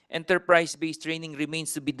data, enterprise-based training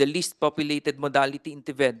remains to be the least populated modality in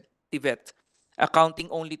TVET, accounting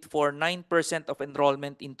only for 9% of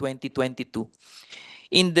enrollment in 2022.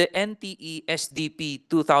 In the NTE SDP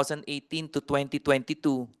 2018 to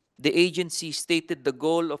 2022, the agency stated the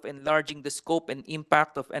goal of enlarging the scope and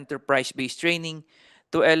impact of enterprise-based training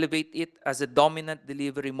to elevate it as a dominant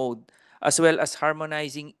delivery mode, as well as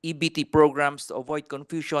harmonizing EBT programs to avoid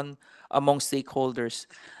confusion among stakeholders.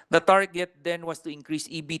 The target then was to increase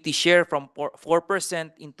EBT share from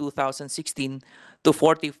 4% in 2016 to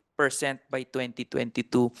 40% by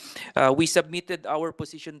 2022. We submitted our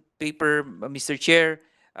position paper, Mr. Chair,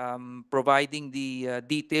 providing the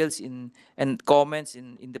details and comments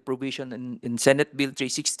in the provision in Senate Bill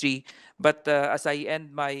 363. But as I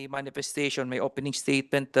end my manifestation, my opening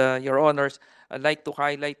statement, Your Honors, I'd like to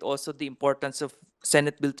highlight also the importance of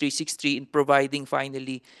Senate Bill 363 in providing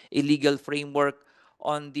finally a legal framework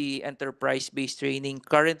on the enterprise-based training.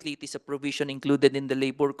 Currently, it is a provision included in the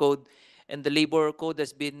Labor Code, and the Labor Code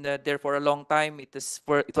has been there for a long time. It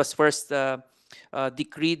was first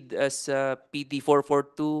decreed as PD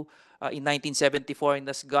 442 in 1974 and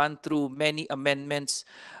has gone through many amendments,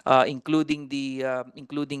 including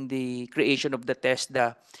the creation of the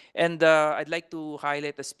TESDA. And I'd like to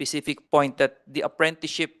highlight a specific point that the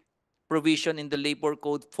apprenticeship provision in the Labor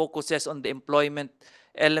Code focuses on the employment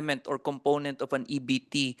element or component of an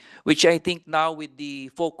EBT, which I think now with the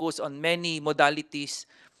focus on many modalities,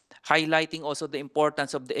 highlighting also the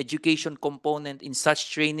importance of the education component in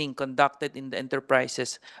such training conducted in the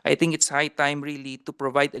enterprises, I think it's high time really to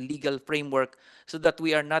provide a legal framework so that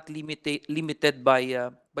we are not limited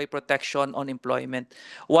by protection on employment.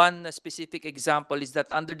 One specific example is that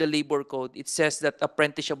under the Labor Code, it says that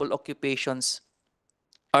apprenticeshable occupations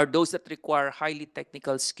are those that require highly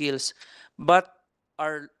technical skills, but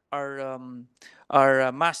are are um,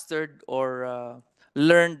 are mastered or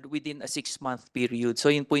learned within a 6-month period. So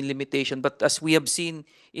yun po yung limitation. But as we have seen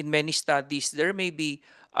in many studies, there may be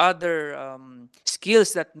other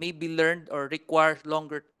skills that may be learned or require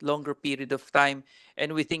longer period of time.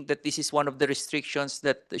 And we think that this is one of the restrictions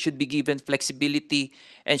that should be given flexibility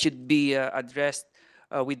and should be addressed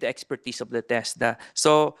with the expertise of the TESDA.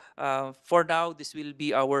 So for now, this will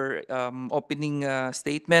be our opening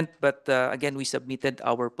statement. But again, we submitted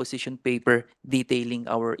our position paper detailing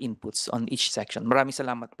our inputs on each section. Maraming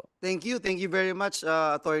salamat po. Thank you. Thank you very much,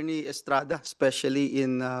 Attorney Estrada, especially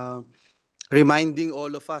in reminding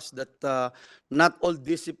all of us that not all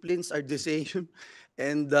disciplines are the same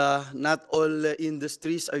and not all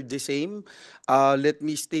industries are the same. Let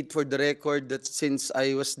me state for the record that since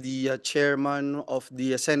I was the chairman of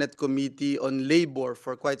the Senate Committee on Labor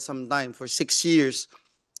for quite some time, for 6 years,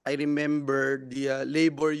 I remember the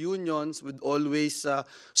labor unions would always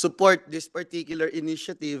support this particular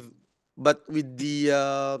initiative, but with the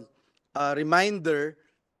reminder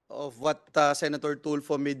of what Senator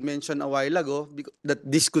Tulfo made mention a while ago, that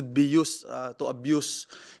this could be used to abuse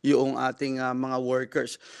yung ating mga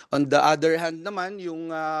workers. On the other hand naman,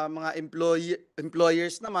 yung mga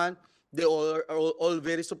employers naman, they are all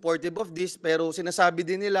very supportive of this, pero sinasabi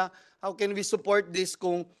din nila, how can we support this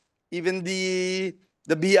kung even the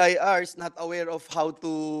BIR is not aware of how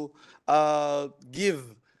to give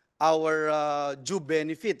our due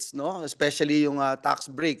benefits, no? Especially yung tax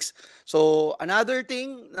breaks. So another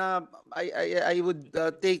thing I would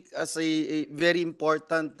take as a very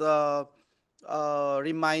important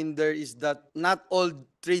reminder is that not all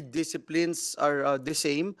trade disciplines are the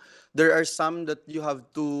same. There are some that you have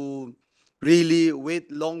to really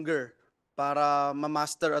wait longer para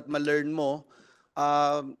ma-master at ma-learn mo.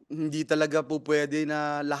 Hindi talaga po pwede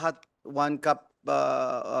na lahat one cup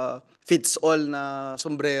fits all na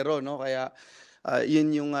sombrero, no? Kaya yun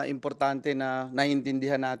yung importante na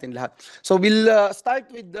naiintindihan natin lahat. So we'll start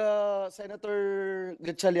with Senator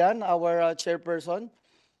Gatchalian, our chairperson.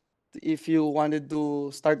 If you wanted to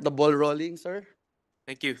start the ball rolling, sir.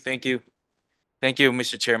 Thank you. Thank you. Thank you,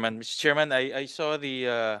 Mr. Chairman. Mr. Chairman, I saw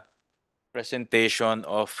the presentation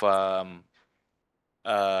of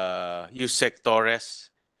Yusek Torres,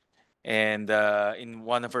 And in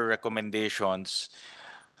one of her recommendations,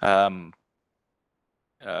 um,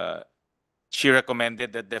 uh, she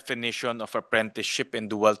recommended the definition of apprenticeship and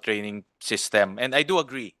dual training system. And I do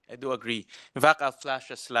agree. I do agree. In fact, I'll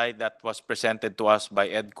flash a slide that was presented to us by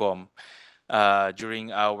EDCOM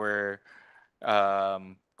during our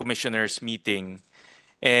commissioners meeting.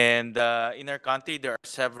 And in our country, there are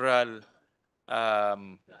several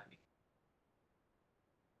um,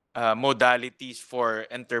 modalities for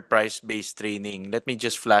enterprise-based training. Let me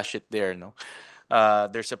just flash it there. No,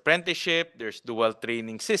 there's apprenticeship, there's dual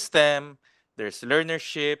training system, there's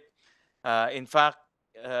learnership. In fact,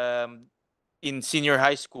 um, in senior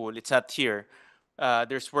high school, it's not here.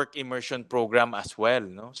 There's work immersion program as well.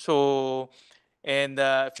 No, so and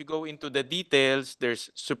if you go into the details, there's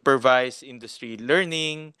supervised industry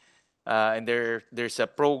learning, and there's a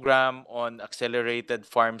program on accelerated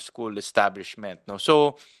farm school establishment. No,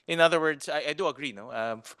 so in other words, I do agree.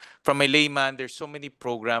 No, from a layman, there's so many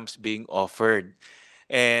programs being offered,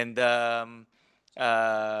 and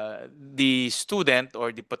the student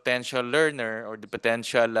or the potential learner or the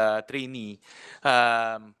potential trainee.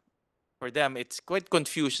 For them, it's quite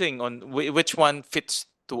confusing on which one fits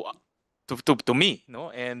to me, no,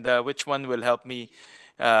 and which one will help me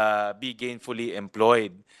be gainfully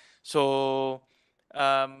employed. So,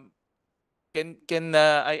 um, can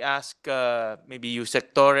I ask maybe you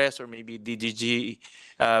Torres or maybe DGG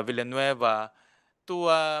Villanueva to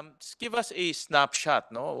give us a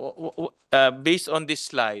snapshot, no, based on this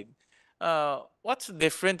slide. What's the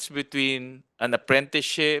difference between an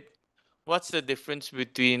apprenticeship? What's the difference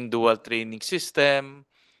between dual training system?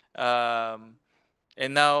 Um,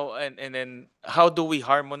 and now, and then how do we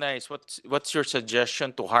harmonize? What's your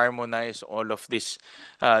suggestion to harmonize all of these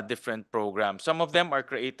different programs? Some of them are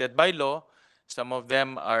created by law. Some of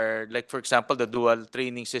them are, like, for example, the dual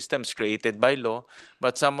training systems created by law,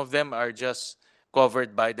 but some of them are just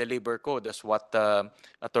covered by the labor code, as what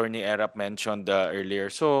Attorney Erap mentioned earlier.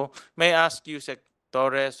 So may I ask you, Sec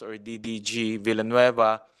Torres or DDG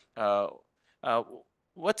Villanueva, uh, uh,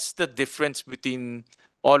 what's the difference between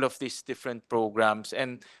all of these different programs,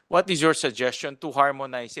 and what is your suggestion to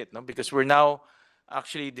harmonize it? No, because we're now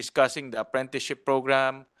actually discussing the apprenticeship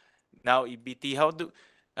program, now EBT. How do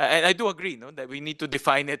and I do agree, no, that we need to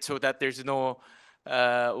define it so that there's no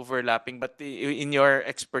overlapping. But in your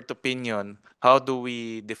expert opinion, how do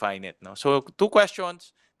we define it? No, so two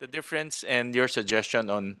questions: the difference and your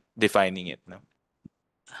suggestion on defining it. No.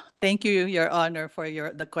 Thank you, Your Honor, for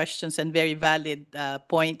the questions and very valid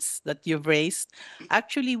points that you've raised.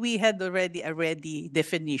 Actually, we had already a ready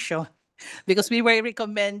definition because we were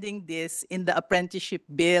recommending this in the apprenticeship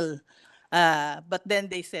bill. But then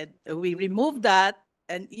they said we removed that,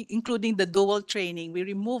 and including the dual training, we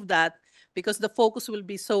removed that because the focus will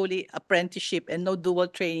be solely apprenticeship and no dual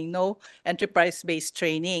training, no enterprise-based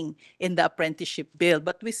training in the apprenticeship bill.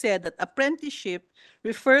 But we said that apprenticeship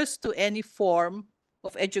refers to any form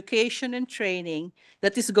of education and training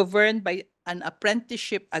that is governed by an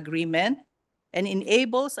apprenticeship agreement and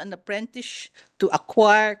enables an apprentice to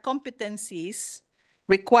acquire competencies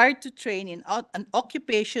required to train in an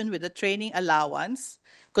occupation with a training allowance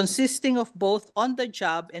consisting of both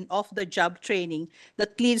on-the-job and off-the-job training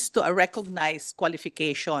that leads to a recognized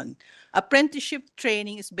qualification. Apprenticeship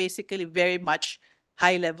training is basically very much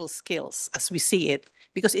high-level skills as we see it,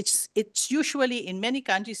 because it's usually in many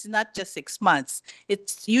countries not just 6 months.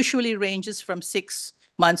 It usually ranges from 6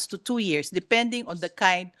 months to 2 years, depending on the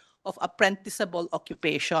kind of apprenticeable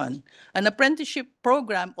occupation. An apprenticeship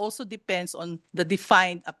program also depends on the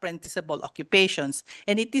defined apprenticeable occupations,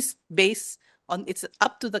 and it is based on, it's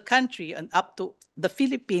up to the country and up to the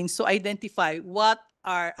Philippines to identify what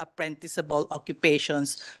are apprenticeable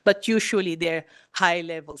occupations, but usually they're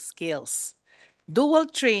high-level skills. Dual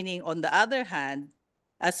training, on the other hand,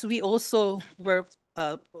 as we also were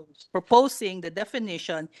proposing the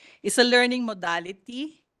definition, is a learning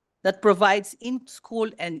modality that provides in-school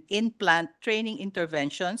and in-plant training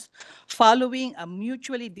interventions following a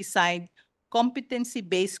mutually designed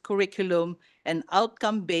competency-based curriculum and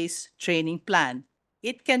outcome-based training plan.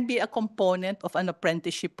 It can be a component of an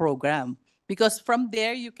apprenticeship program because from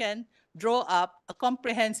there you can draw up a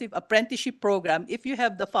comprehensive apprenticeship program if you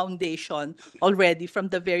have the foundation already from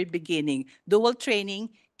the very beginning. Dual training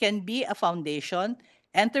can be a foundation.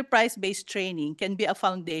 Enterprise-based training can be a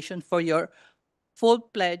foundation for your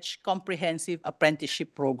full-fledged comprehensive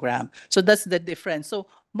apprenticeship program. So that's the difference. So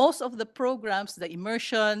most of the programs, the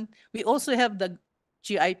immersion, we also have the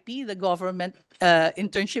GIP, the government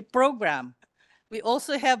internship program. We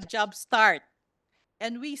also have Job Start.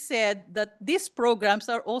 And we said that these programs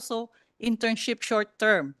are also internship short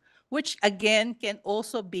term. which again can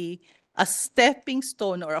also be a stepping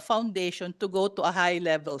stone or a foundation to go to a high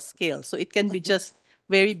level skill. So it can be just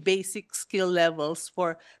very basic skill levels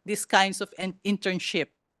for these kinds of internship,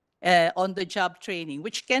 on the job training,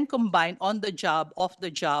 which can combine on the job, off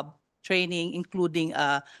the job training, including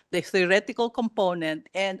the theoretical component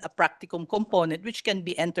and a practicum component, which can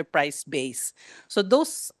be enterprise based. So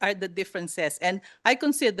those are the differences. And I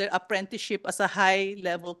consider apprenticeship as a high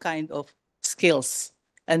level kind of skills,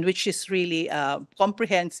 and which is really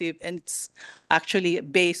comprehensive, and it's actually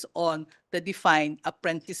based on the defined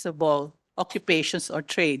apprenticeable occupations or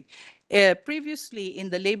trade. Previously in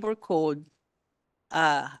the labor code,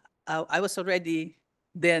 uh, I was already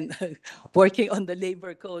then working on the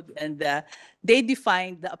labor code, and they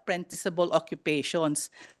defined the apprenticeable occupations.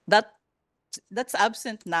 That's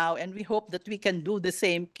absent now, and we hope that we can do the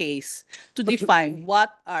same case to define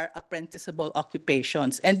what are apprenticeable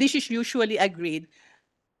occupations. And this is usually agreed.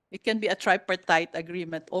 It can be a tripartite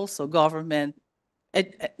agreement also, government,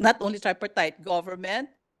 not only tripartite, government,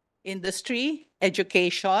 industry,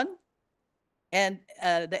 education, and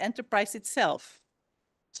the enterprise itself.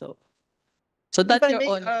 So, so If that's I your may,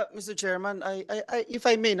 own. Mr. Chairman, if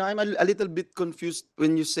I may, no, I'm a little bit confused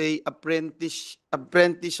when you say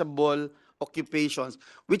apprenticeable occupations,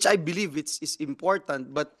 which I believe is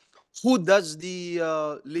important. But who does the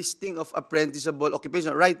listing of apprenticeable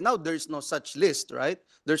occupation? Right now, there's no such list, right?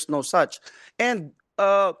 There's no such. And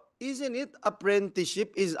isn't it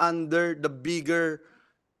apprenticeship is under the bigger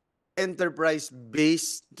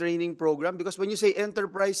enterprise-based training program? Because when you say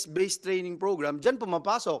enterprise-based training program, dyan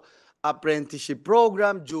pumapasok apprenticeship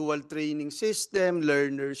program, dual training system,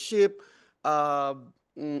 learnership, uh,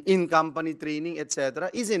 in-company training, etc.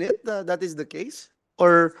 Isn't it that is the case?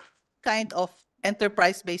 Or Kind of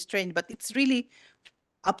enterprise-based training, but it's really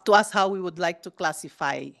up to us how we would like to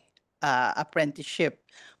classify apprenticeship.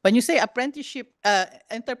 When you say apprenticeship,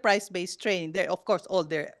 enterprise-based training, there of course all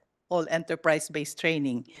enterprise-based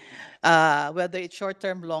training, whether it's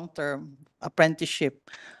short-term, long-term apprenticeship.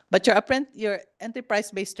 But your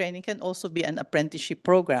enterprise-based training can also be an apprenticeship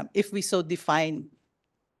program if we so define.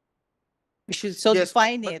 We should so yes,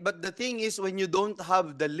 define it. but the thing is when you don't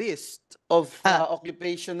have the list of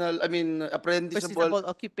occupational, I mean apprenticeable Apprenticeable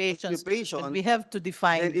occupations, and we occupations, have to then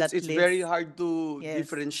define that it's very list. hard to Yes.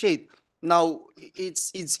 differentiate. Now,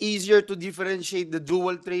 it's easier to differentiate the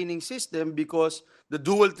dual training system because the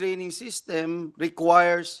dual training system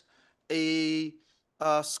requires a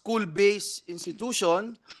school-based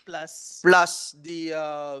institution Plus plus the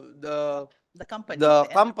company, the the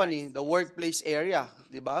company, enterprise. the workplace area,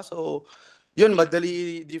 'di ba? So, yun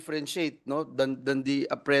madali differentiate, no, than the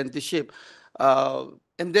apprenticeship.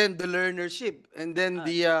 And then the learnership, and then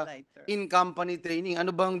the Lighter. in-company training.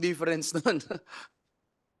 Ano bang difference nun?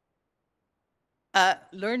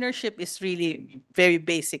 Learnership is really very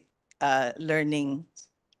basic learning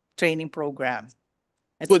training program.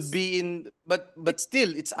 Could It's be in, but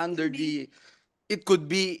still, it's under be the, it could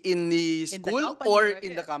be in the in the school company or or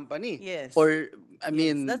in the here. company. Yes. Or, I Yes,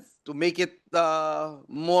 mean, that's to make it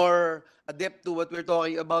more adept to what we're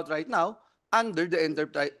talking about right now, under the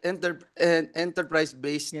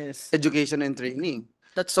enterprise-based yes. education and training.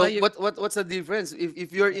 That's So why you what's the difference?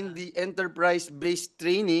 If you're in the enterprise-based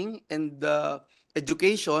training and the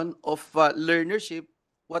education of learnership,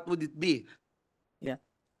 what would it be? yeah.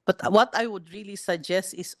 But what I would really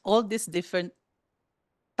suggest is all these different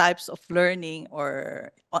types of learning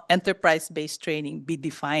or enterprise-based training be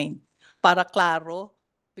defined para klaro,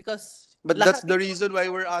 because But that's lahat the ito reason why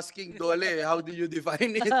we're asking Dole, how do you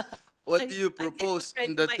define it? What do you I gave propose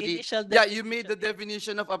in already the my three? initial Yeah, you made the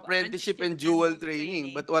definition definition of apprenticeship apprenticeship and and dual dual training.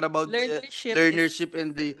 training. But what about the Learnership is learnership and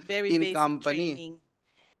the very basic in-company? training,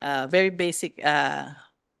 very basic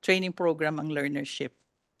training program ang learnership.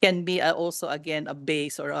 Can be also again a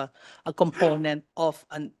base or a component of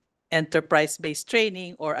an enterprise-based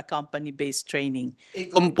training or a company-based training. A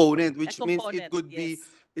component, A which means it component, could be, yes.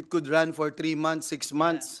 it could run for 3 months, 6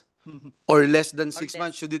 months, Mhm. or less than Or 6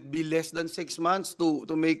 months. less. Should it be less than 6 months to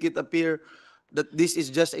make it appear that this is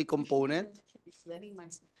just a component?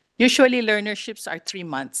 Usually learnerships are 3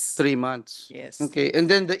 months. 3 months. Yes. Okay, and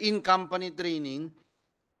then the in-company training.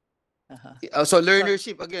 Uh-huh. So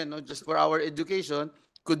learnership again, no, just for our education,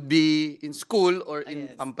 could be in school or in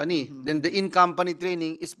Yes. company. Mhm. Then the in-company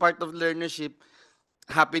training is part of learnership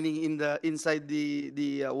happening in the inside the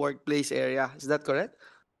workplace area. Is that correct?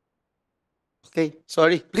 Okay,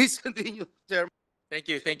 sorry. Please continue, Chairman.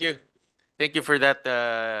 Thank you. Thank you. Thank you for that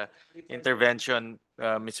intervention,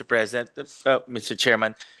 Mr. President, Mr.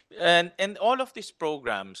 Chairman. And all of these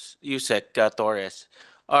programs, USEC Torres,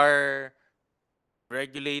 are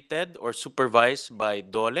regulated or supervised by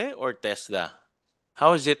DOLE or TESDA?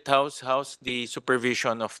 How is it? How's the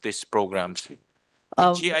supervision of these programs?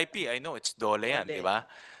 Um, GIP, I know it's DOLE yan, di ba?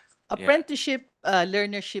 Apprenticeship,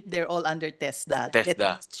 learnership, they're all under TESDA. It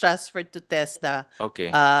TESDA. was transferred to TESDA. Okay.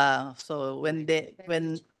 So when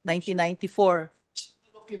 1994,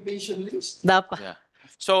 dapat, Yeah.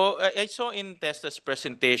 So I saw in TESDA's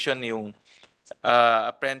presentation yung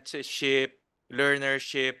apprenticeship,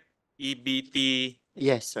 learnership, EBT,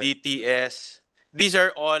 Yes, sir. DTS. These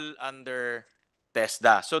are all under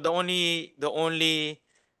TESDA. So the only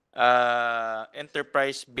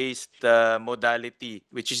enterprise-based modality,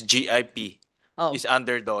 which is GIP, oh, is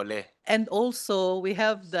under DOLE. and also we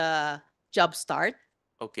have the Job Start.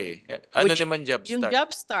 Okay. Ano Which- naman job Yung start?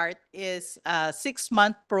 Job Start is a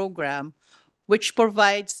 6-month program which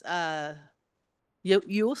provides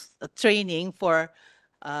youth training for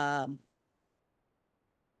um,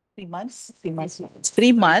 3 months.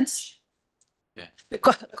 3 months. Yeah.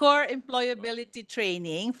 Core employability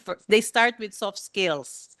training. They start with soft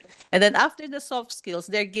skills, and then after the soft skills,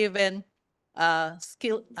 they're given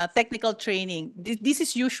technical training. This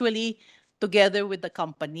is usually together with the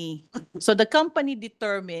company. So the company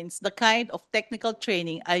determines the kind of technical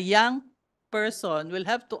training a young person will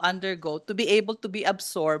have to undergo to be able to be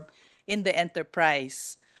absorbed in the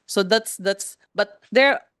enterprise. So but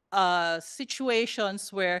there are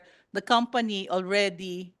situations where the company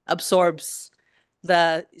already absorbs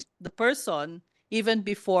the person even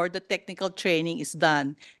before the technical training is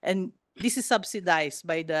done. And this is subsidized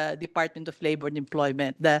by the Department of Labor and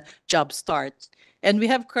Employment, the Job Start. And we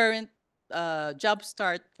have current Job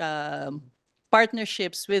Start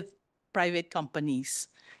partnerships with private companies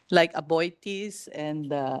like Aboitiz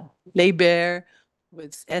and Labor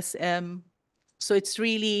with SM. So it's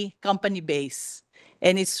really company based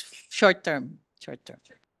and it's short term.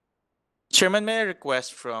 Chairman, may I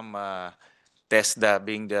request from TESDA,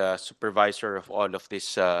 being the supervisor of all of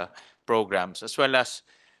these programs, as well as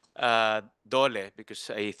DOLE, because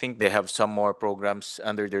I think they have some more programs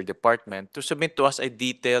under their department, to submit to us a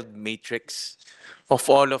detailed matrix of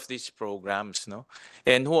all of these programs, no?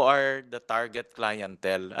 And who are the target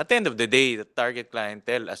clientele. At the end of the day, the target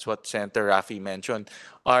clientele, as what Senator Rafi mentioned,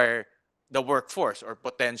 are the workforce or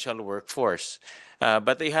potential workforce.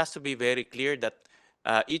 But it has to be very clear that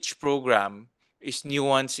each program is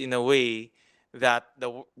nuanced in a way that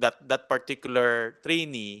that particular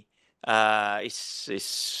trainee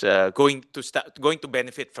is going to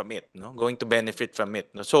benefit from it, no? Going to benefit from it.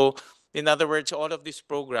 No? So, in other words, all of these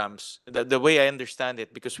programs, the way I understand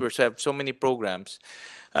it, because we have so many programs,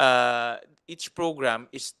 uh, each program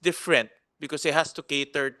is different because it has to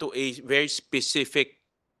cater to a very specific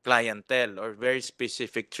clientele or very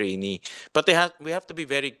specific trainee. But we have to be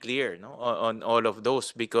very clear, no, on all of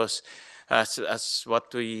those, because as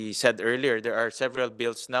what we said earlier, there are several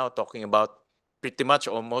bills now talking about pretty much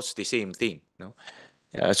almost the same thing, no?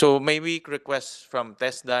 Yeah, so maybe request from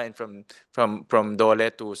TESDA and from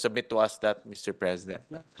DOLE to submit to us that, Mr. President.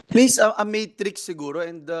 Please, a matrix siguro,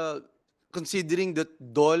 and considering that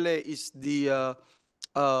Dole is the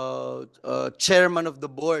chairman of the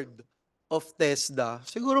board of TESDA,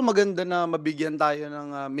 siguro maganda na mabigyan tayo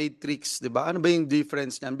ng matrix, di ba? Ano ba yung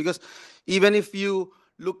difference niyan? Because even if you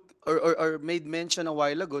look or made mention a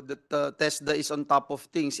while ago that TESDA is on top of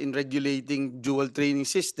things in regulating dual training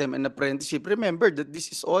system and apprenticeship, remember that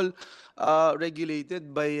this is all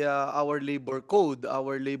regulated by our labor code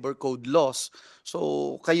laws.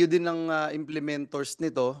 So kayo din ang implementors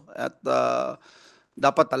nito at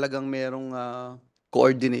dapat talagang merong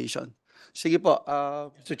coordination. Sige po.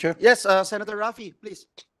 Mr. Chair, Yes, Senator Rafi, please.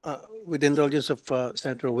 with the indulgence of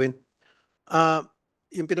Senator Win,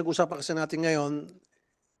 yung pinag-usapan kasi natin ngayon,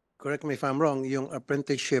 correct me if I'm wrong, yung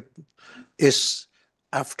apprenticeship is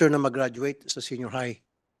after na mag-graduate sa senior high.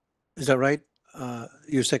 Is that right,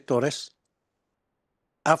 Yusek Torres?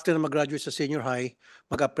 After na mag-graduate sa senior high,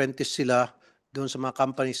 mag-apprentice sila doon sa mga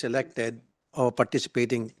company selected o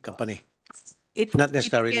participating company. Not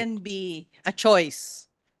necessarily. It can be a choice.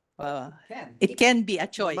 It can be a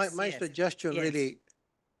choice. My yes. suggestion Yes. really,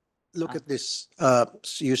 look at this,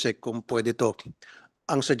 Yusek, kung pwede to.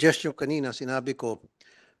 Ang suggestion kanina, sinabi ko,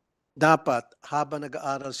 dapat habang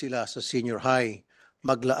nag-aaral sila sa senior high,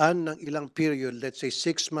 maglaan ng ilang period, let's say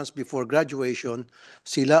 6 months before graduation,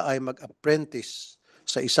 sila ay mag-apprentice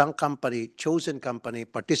sa isang company, chosen company,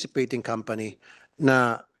 participating company,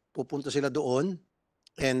 na pupunta sila doon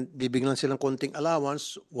and bibigyan silang konting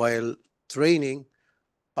allowance while training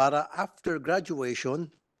para after graduation,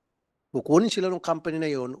 kukunin sila ng company na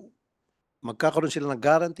yon, magkakaroon sila ng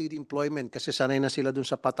guaranteed employment kasi sanay na sila dun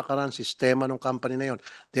sa patakaran, sistema ng company na yon.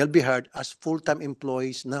 They'll be hired as full-time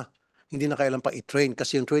employees na. Hindi na kailan pa i-train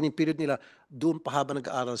kasi yung training period nila doon pa habang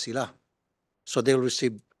nag-aaral sila. So they'll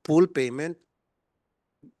receive full payment,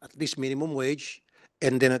 at least minimum wage,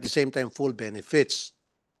 and then at the same time full benefits.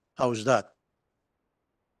 How's that?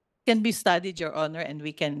 Can be studied, Your Honor, and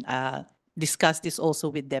we can discuss this also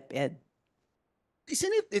with DepEd.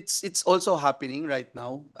 Isn't it? It's also happening right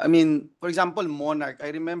now. I mean, for example, Monarch.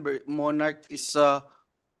 I remember Monarch is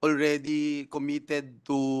already committed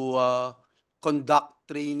to conduct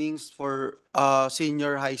trainings for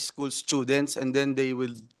senior high school students, and then they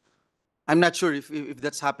will. I'm not sure if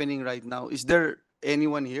that's happening right now. Is there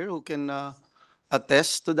anyone here who can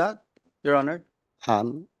attest to that, Your Honor?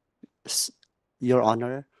 Um, s- Your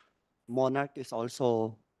Honor, Monarch is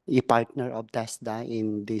also a partner of TESDA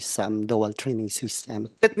in this dual training system.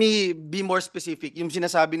 Let me be more specific. Yung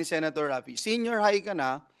sinasabi ni Senator Rafi, senior high ka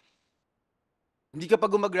na, hindi ka pa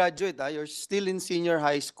gumraduate, you're still in senior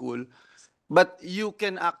high school, but you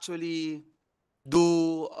can actually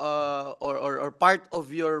do or part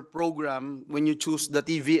of your program when you choose the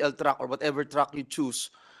TVL track or whatever track you choose,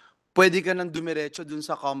 pwede ka nang dumiretso dun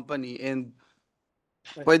sa company and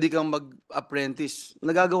pwede kang mag-apprentice.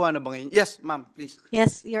 Nagagawa na ba ngayon? Yes, ma'am, please.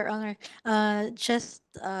 Yes, Your Honor. Just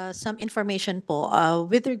some information po.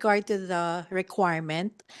 With regard to the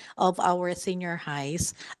requirement of our senior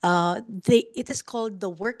highs, it is called the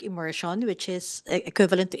work immersion, which is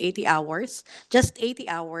equivalent to 80 hours. Just 80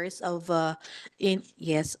 hours of of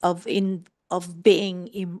being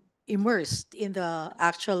immersed in the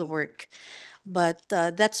actual work. But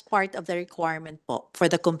that's part of the requirement po for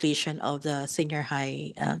the completion of the senior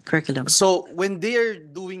high curriculum. So, when they're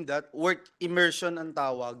doing that, work immersion ang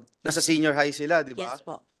tawag, nasa senior high sila, di ba? Yes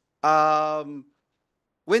po.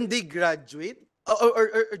 When they graduate,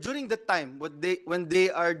 or during the time when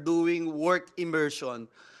they are doing work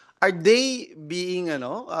immersion, are they being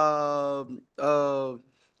are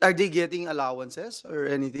they getting allowances or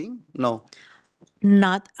anything? No.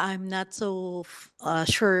 I'm not so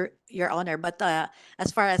sure, Your Honor, but as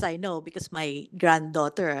far as I know, because my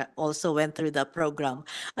granddaughter also went through the program,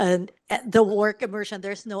 and the work immersion,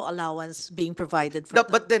 there's no allowance being provided for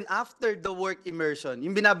But then after the work immersion,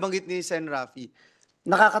 yung binabanggit ni Sen Rafi,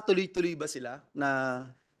 nakakatuloy-tuloy ba sila na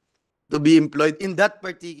to be employed in that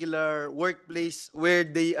particular workplace where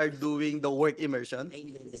they are doing the work immersion?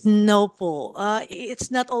 No po. It's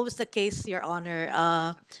not always the case, Your Honor.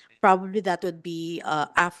 Probably that would be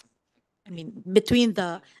between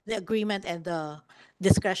the agreement and the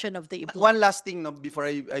discretion of the employer. One last thing no, before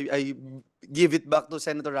I give it back to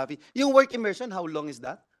Senator Rafi. Yung work immersion, how long is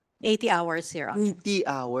that? 80 hours, Your Honor. 80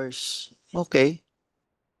 hours. Okay.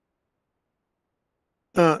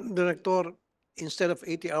 Director, instead of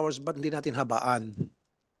 80 hours, ba't hindi natin habaan?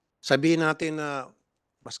 Sabihin natin na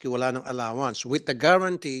maski wala ng allowance, with the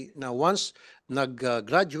guarantee na once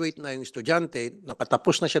nag-graduate na yung estudyante,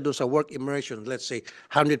 nakatapos na siya doon sa work immersion, let's say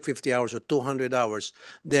 150 hours or 200 hours,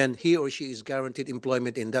 then he or she is guaranteed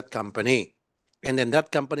employment in that company. And then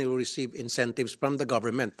that company will receive incentives from the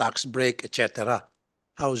government, tax break, etc.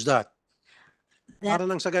 How's that? Para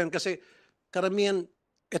lang sa gayon, kasi karamihan,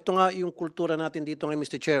 ito nga yung kultura natin dito ngayon,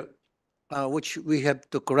 Mr. Chair, which we have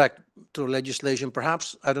to correct through legislation,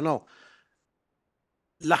 perhaps, I don't know.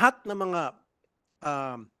 Lahat ng mga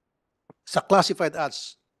sa classified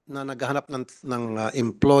ads na naghahanap ng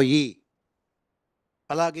employee,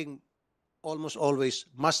 palaging almost always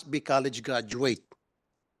must be college graduate.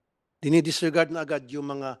 Dinidisregard na agad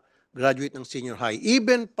yung mga graduate ng senior high.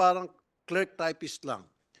 Even parang clerk typist lang,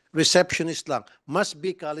 receptionist lang, must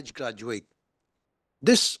be college graduate.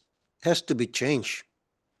 This has to be changed.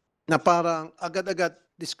 Na parang agad-agad,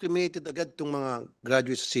 discriminated agad itong mga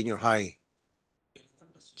graduates sa senior high.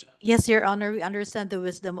 Yes, Your Honor, we understand the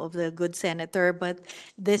wisdom of the good senator, but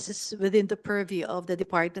this is within the purview of the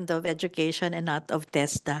Department of Education and not of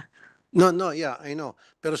TESDA. No, yeah, I know.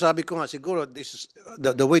 Pero sabi ko nga, siguro, this is,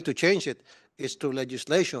 the way to change it is through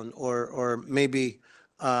legislation or maybe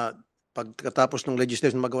pagkatapos ng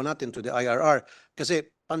legislation magawa natin to the IRR. Kasi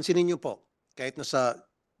pansinin niyo po, kahit nasa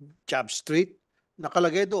Job Street,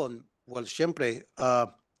 nakalagay doon, well, syempre,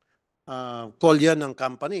 call yan ng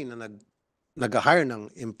company na nag-hire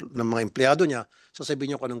ng mga empleyado niya,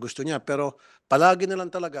 sasabihin niyo kung anong gusto niya. Pero palagi na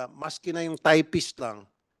lang talaga, maski na yung typist lang,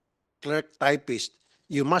 clerk typist,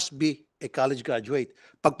 you must be a college graduate.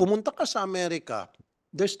 Pag pumunta ka sa Amerika,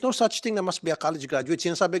 There's no such thing na must be a college graduate.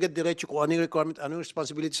 Sinasabi agad diretso kung ano yung requirement, ano yung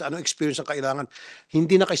responsibilities, ano yung experience ang kailangan.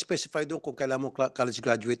 Hindi naka-specify doon kung kailangan mo college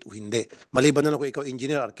graduate o hindi. Maliban na lang kung ikaw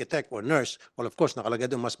engineer, architect, or nurse. Well, of course,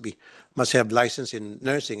 nakalagay doon must have license in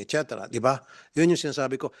nursing, etc. Di ba? Yun yung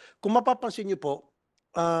sinasabi ko. Kung mapapansin niyo po,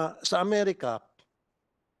 sa Amerika,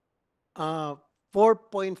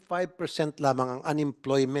 4.5% lamang ang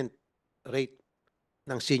unemployment rate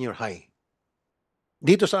ng senior high.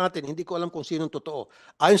 Dito sa atin, hindi ko alam kung sinong totoo.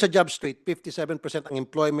 Ayon sa JobStreet, 57% ang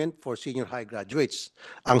employment for senior high graduates.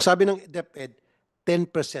 Ang sabi ng DepEd,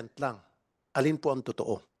 10% lang. Alin po ang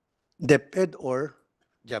totoo? DepEd or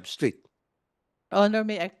JobStreet? Honor,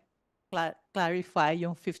 may I clarify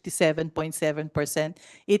yung 57.7%?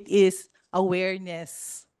 It is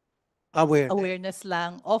awareness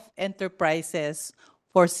lang of enterprises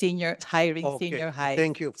for hiring Okay, senior high.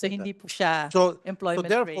 thank you So for hindi that. po siya So employment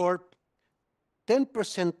rate. therefore,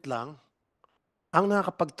 10% lang ang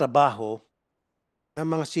nakakapagtrabaho ng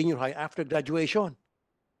mga senior high after graduation.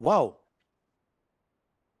 Wow!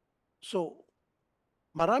 So,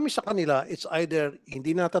 marami sa kanila, it's either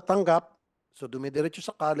hindi natatanggap, so dumidiretso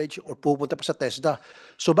sa college or pupunta pa sa TESDA.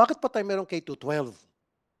 So, bakit pa tayo merong K-12?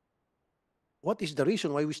 What is the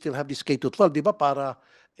reason why we still have this K-12? Di ba para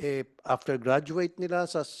after graduate nila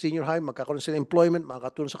sa senior high, magkakaroon sila employment,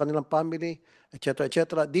 makakatulong sa kanilang family, etc.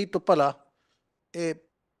 etc. Dito pala,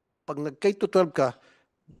 pag nag-K-12 ka,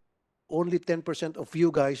 only 10% of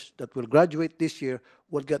you guys that will graduate this year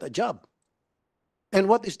will get a job.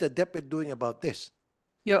 And what is the DepEd doing about this?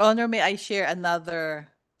 Your Honor, may I share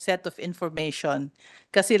another set of information?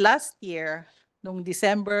 Kasi last year, nung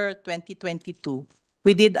December 2022,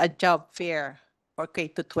 we did a job fair for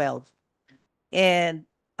K-12. And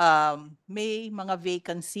may mga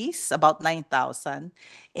vacancies, about 9,000.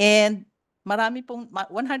 And marami pong,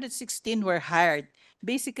 116 were hired.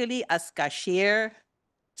 Basically as cashier,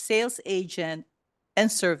 sales agent, and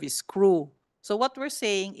service crew. So what we're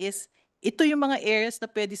saying is, ito yung mga areas na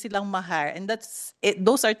pwede silang ma-hire, and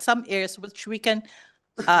those are some areas which we can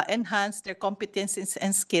enhance their competencies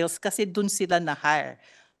and skills kasi dun sila na-hire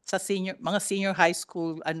sa mga senior high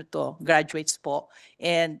school graduates po,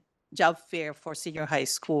 and job fair for senior high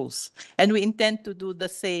schools. And we intend to do the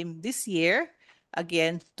same this year,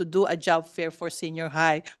 again, to do a job fair for senior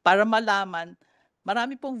high para malaman,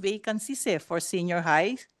 marami pong vacancies for senior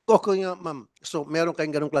high. Okay nga, ma'am. So, meron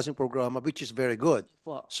kayong ganong klaseng programa, which is very good.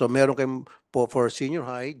 Po. So, meron kayong for senior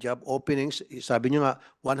high, job openings, sabi nyo nga,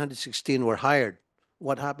 116 were hired.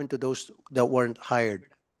 What happened to those that weren't hired?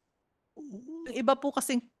 Yung iba po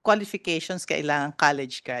kasing qualifications kailangan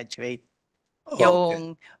college graduate. Okay.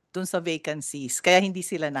 Yung dun sa vacancies, kaya hindi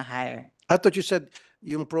sila na-hire. I thought you said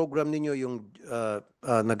yung program ninyo, yung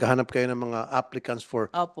naghahanap kayo ng mga applicants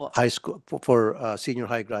for Opo. high school, for senior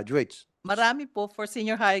high graduates. Marami po for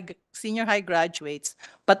senior high graduates,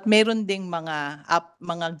 but meron ding mga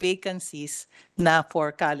vacancies na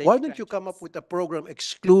for college Why don't you come up graduates. with a program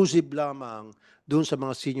exclusive lamang dun sa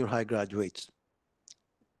mga senior high graduates?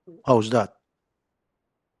 How's that?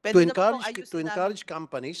 Pwede na po pong To ayusin encourage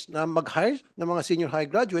companies na mag-hire ng mga senior high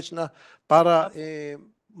graduates na para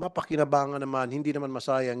mapakinabangan naman, hindi naman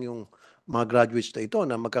masayang yung mga graduates na ito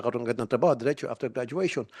na magkakaroon agad ng trabaho diretso after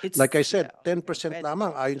graduation. Like I said, 10% pwede.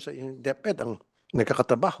 lamang ayon sa yung DepEd ang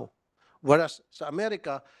nagkakatrabaho. Whereas sa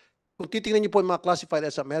Amerika, kung titingnan niyo po yung mga classified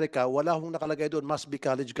as America, wala hong nakalagay doon must be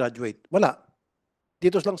college graduate. Wala.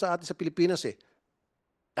 Dito lang sa atin sa Pilipinas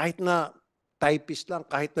kahit na typist lang,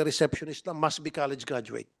 kahit na receptionist lang, must be college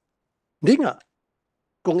graduate. Hindi nga.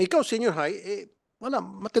 Kung ikaw senior high, wala,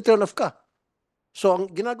 matiturn off ka. So, ang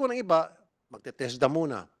ginagawa ng iba, magte-TESDA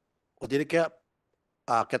muna. O dili kaya,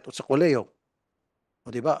 aakyat sa koleyo.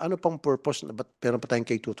 O di ba? Ano pang purpose na ba't meron pa tayong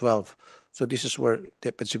K-12? So, this is where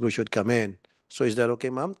DepEd siguro should come in. So, is that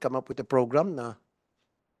okay, ma'am? Come up with a program na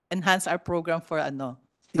Enhance our program for for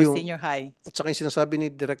Yung- senior high. at saka yung sinasabi ni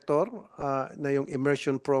Director na yung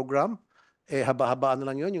immersion program, haba-habaan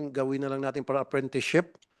na lang yun, yung gawin na lang natin para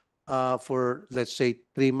apprenticeship for let's say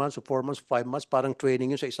 3 months or 4 months, 5 months, parang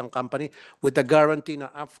training yun sa isang company with the guarantee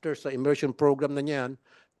na after sa immersion program na niyan,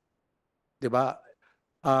 di ba,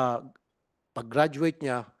 pag-graduate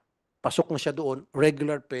niya, pasok na siya doon,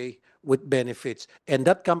 regular pay with benefits. And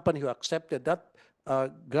that company who accepted that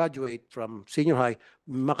graduate from senior high,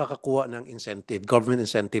 makakakuha ng incentive, government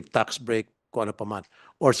incentive, tax break, kung ano pa man.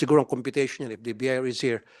 Or siguro ang computation niya, if the BIR is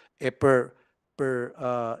here, per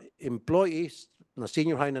employee na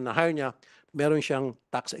senior high na na-hire niya, meron siyang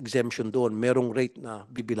tax exemption doon, merong rate na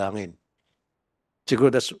bibilangin. Siguro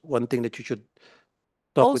that's one thing that you should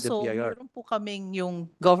talk with the Also, BIR. meron po kaming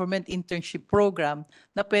yung government internship program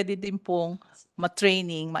na pwede din pong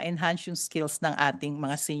ma-training, ma-enhance yung skills ng ating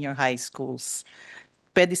mga senior high schools.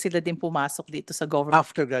 Pwede sila din pumasok dito sa government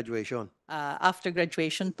After graduation. after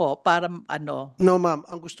graduation po para ano. No, ma'am.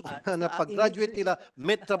 Ang gusto ko na sa pag-graduate nila,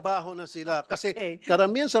 may trabaho na sila. Kasi Okay.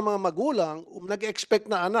 karamihan sa mga magulang, nag-expect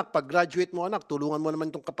na anak, pag-graduate mo anak, tulungan mo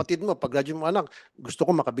naman itong kapatid mo, pag-graduate mo anak, gusto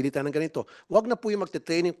ko makabili tayo ng ganito. Huwag na po yung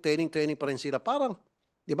training pa rin sila. Parang,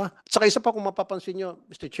 di ba? At saka isa pa kung mapapansin nyo,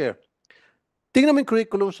 Mr. Chair, tingnan mo yung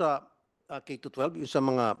curriculum sa K-12, yung sa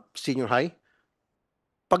mga senior high.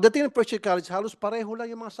 Pagdating ng first year college, halos pareho lang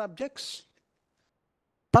yung mga subjects.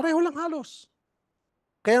 Pareho lang halos.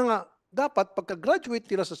 Kaya nga, dapat pagka-graduate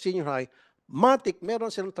nila sa senior high, matik, meron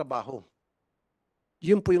silang trabaho.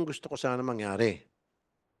 Yun po yung gusto ko sana mangyari.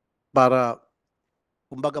 Para,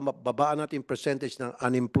 kumbaga, babaan natin yung percentage ng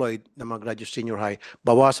unemployed na mga graduate senior high,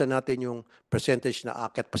 bawasan natin yung percentage na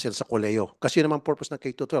aakyat pa sila sa koleyo. Kasi yun naman purpose ng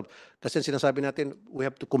K-12. Kasi sinasabi natin, we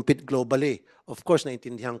have to compete globally. Of course,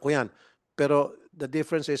 naintindihan ko yan. Pero the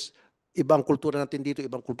difference is, ibang kultura natin dito,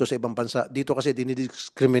 ibang kultura sa ibang bansa. Dito kasi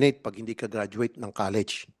dinidiscriminate pag hindi ka graduate ng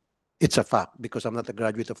college. It's a fact because I'm not a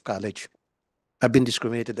graduate of college. I've been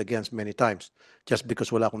discriminated against many times just because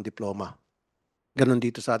wala akong diploma. Ganon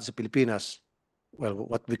dito sa atin sa Pilipinas. Well,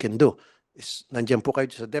 what we can do is nandiyan po kayo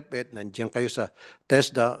sa DepEd, nandiyan kayo sa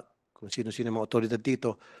TESDA, kung sino-sino mga otoridad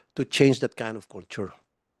dito, to change that kind of culture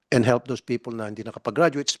and help those people na hindi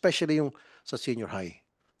nakapag-graduate, especially yung sa senior high.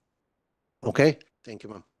 Okay? Thank you,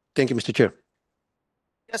 ma'am. Thank you, Mr. Chair.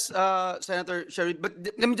 Yes, Senator Sherry, but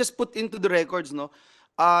let me just put into the records, no?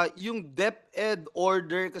 Yung DepEd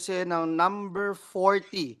order kasi ng number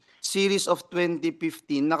 40 series of 2015,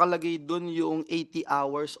 nakalagay dun yung 80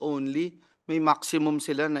 hours only. May maximum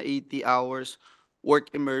sila na 80 hours work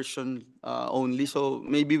immersion only. So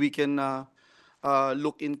maybe we can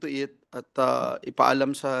look into it at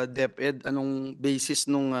ipaalam sa DepEd anong basis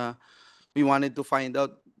nung we wanted to find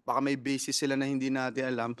out. Baka may basis sila na hindi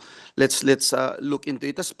natin alam. Let's look into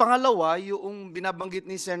it. Tapos pangalawa, yung binabanggit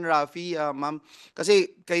ni Sen. Rafi, ma'am,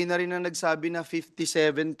 kasi kayo na rin na nagsabi na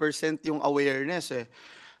 57% yung awareness eh.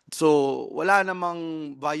 So, wala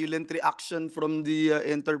namang violent reaction from the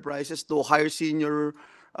enterprises to hire senior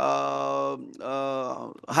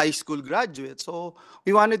high school graduates. So,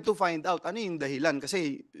 we wanted to find out ano yung dahilan.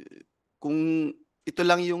 Kasi kung ito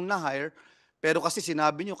lang yung na-hire, pero kasi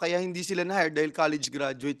sinabi nyo, kaya hindi sila na-hire dahil college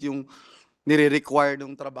graduate yung nire-require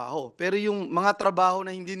ng trabaho. Pero yung mga trabaho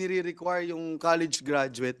na hindi nire-require yung college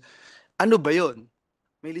graduate, ano ba yon?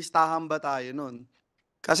 May listahan ba tayo nun?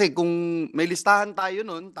 Kasi kung may listahan tayo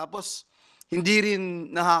nun, tapos hindi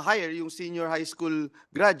rin na-hire yung senior high school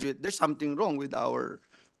graduate, there's something wrong with our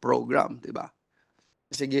program, di ba?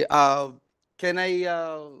 Sige, can I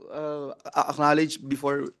acknowledge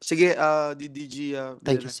before? Sige, DDG.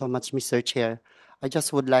 Thank you so much, Mr. Chair. I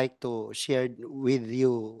just would like to share with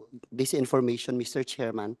you this information, Mr.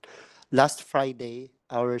 Chairman. Last Friday,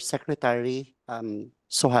 our Secretary,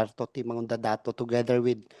 Suharto Timangundadato, together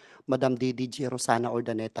with Madam DDG Rosana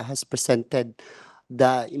Ordaneta, has presented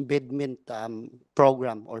the embedment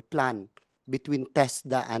program or plan between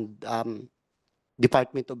TESDA and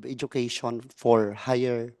Department of Education for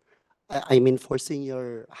higher, for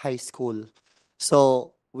senior high school.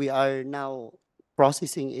 So we are now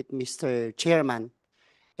processing it, Mr. Chairman.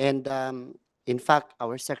 And in fact,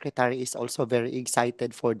 our secretary is also very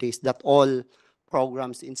excited for this, that all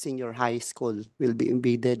programs in senior high school will be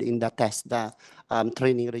embedded in the TESDA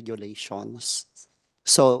training regulations.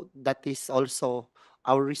 So that is also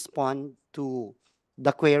our response to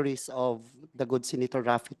the queries of the good Senator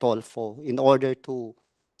Rafi Tolfo in order to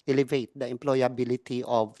elevate the employability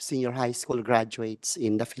of senior high school graduates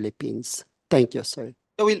in the Philippines. Thank you, sir.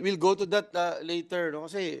 Yeah, we'll go to that later, no?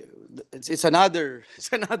 Kasi it's another it's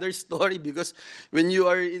another story because when you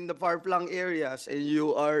are in the far-flung areas and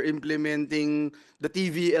you are implementing the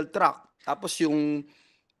TVL track, tapos yung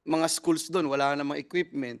mga schools doon wala namang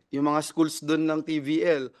equipment, yung mga schools doon ng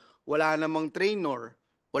TVL wala namang trainer,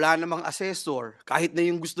 wala namang assessor, kahit na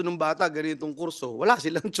yung gusto ng bata ganitong kurso, wala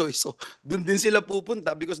silang choice. So doon din sila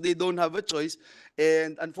pupunta because they don't have a choice,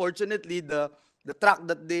 and unfortunately the track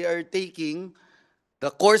that they are taking, the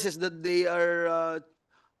courses that they are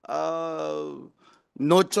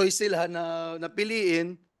no choice sila na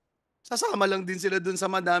napiliin, sasama lang din sila dun sa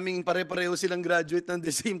madaming pare-pareho silang graduate ng the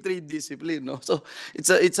same trade discipline, no? So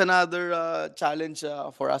it's another challenge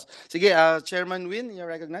for us. Sige, Chairman Win, you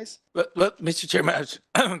recognize? Well, Mr. Chairman,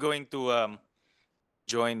 I'm going to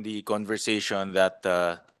join the conversation that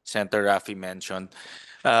Senator Rafi mentioned.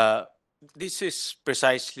 This is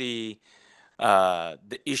precisely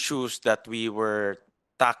the issues that we were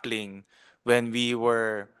tackling when we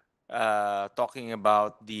were talking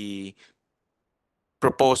about the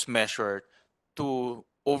proposed measure to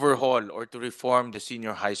overhaul or to reform the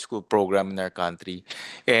senior high school program in our country.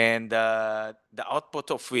 And the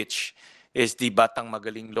output of which is the Batang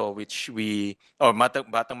Magaling Law, which we, or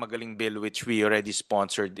Batang Magaling Bill, which we already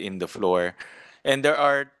sponsored in the floor. And there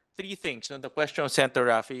are three things. No? The question of Senator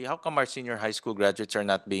Rafi, how come our senior high school graduates are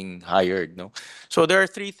not being hired? No? So there are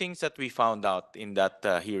three things that we found out in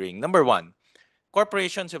that hearing. Number one,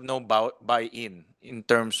 corporations have no buy-in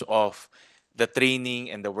terms of the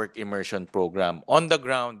training and the work immersion program. On the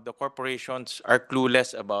ground, the corporations are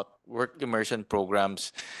clueless about work immersion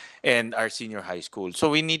programs and our senior high school. So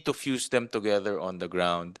we need to fuse them together on the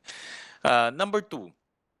ground. Number two,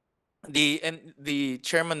 the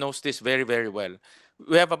chairman knows this very, very well.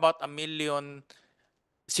 We have about 1 million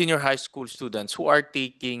senior high school students who are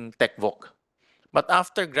taking TechVoc. But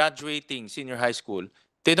after graduating senior high school,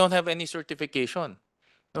 they don't have any certification.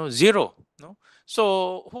 No, zero, no?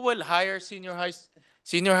 So, who will hire senior high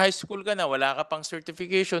school ka na, wala ka pang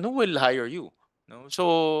certification, who will hire you? No?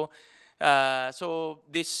 So,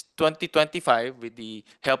 this 2025, with the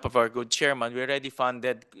help of our good chairman, we already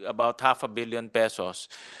funded about $500 million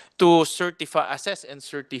to assess and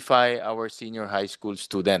certify our senior high school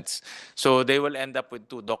students. So they will end up with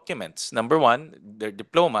two documents. Number one, their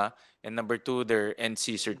diploma, and number two, their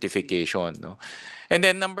NC certification. No? And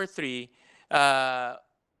then number three,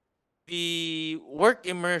 the work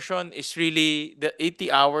immersion is really, the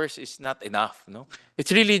 80 hours is not enough, no?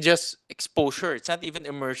 It's really just exposure. It's not even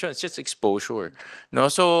immersion, it's just exposure. No,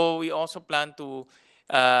 so we also plan to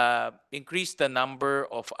increase the number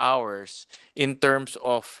of hours in terms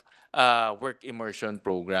of work immersion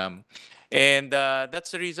program. And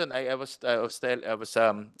that's the reason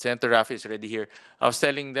Senator Rafi is already here. I was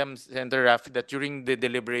telling them, Senator Rafi, that during the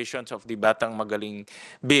deliberations of the Batang Magaling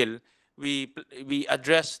bill, we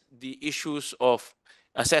addressed the issues of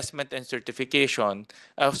assessment and certification,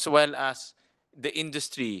 as well as the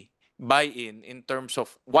industry buy-in terms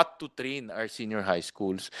of what to train our senior high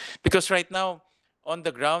schools. Because right now, on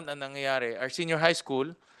the ground, ang nangyayari, our senior high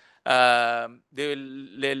school, the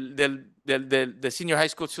senior high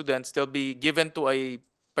school students, they'll be given to a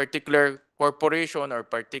particular corporation or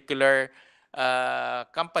particular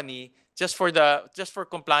company just for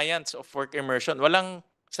compliance of work immersion. Walang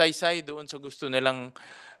saysay doon sa gusto nilang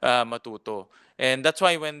matuto. And that's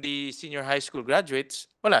why when the senior high school graduates,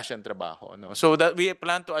 wala siyang trabaho. No? So that we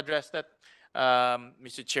plan to address that,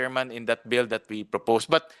 Mr. Chairman, in that bill that we proposed.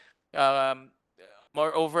 But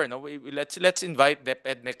moreover, no, let's invite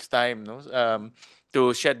DepEd next time, no,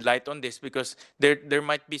 to shed light on this, because there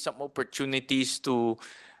might be some opportunities to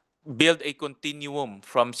build a continuum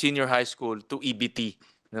from senior high school to EBT.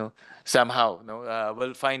 No, somehow, no,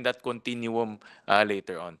 we'll find that continuum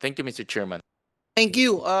later on. Thank you, Mr. Chairman. Thank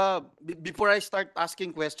you. Before I start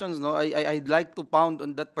asking questions, no, I'd like to pound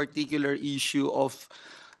on that particular issue of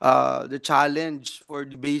the challenge for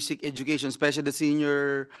the basic education, especially the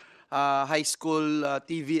senior high school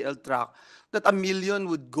TVL track, that 1 million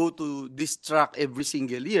would go to this track every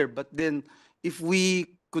single year. But then, if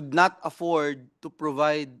we could not afford to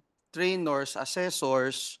provide trainers,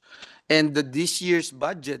 assessors, and this year's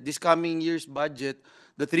budget, this coming year's budget,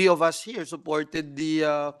 the three of us here supported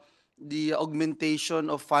the augmentation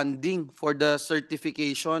of funding for the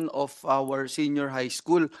certification of our senior high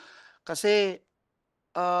school. Kasi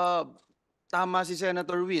tama si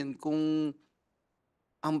Senator Win, kung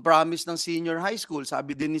ang promise ng senior high school,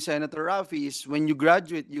 sabi din ni Senator Rafi, is when you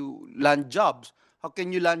graduate, you land jobs. How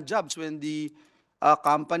can you land jobs when the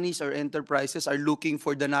companies or enterprises are looking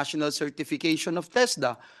for the national certification of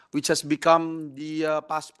TESDA, which has become the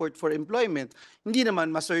passport for employment? Hindi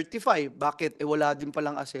naman ma-certify. Bakit? Wala din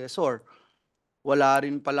palang assessor. Wala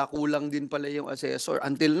rin pala, kulang din pala yung assessor.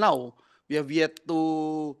 Until now, we have yet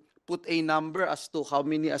to put a number as to how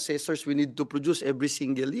many assessors we need to produce every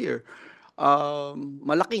single year.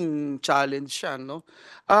 Malaking challenge siya, no?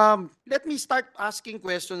 Let me start asking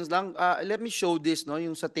questions lang. Let me show this, no,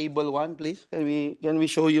 yung sa table 1, please. Can we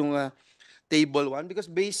show yung table 1? Because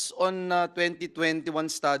based on 2021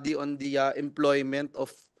 study on the employment of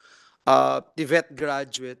TVET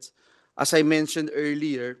graduates, as I mentioned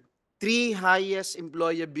earlier, 3 highest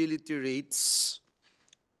employability rates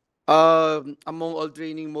among all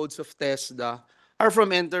training modes of TESDA are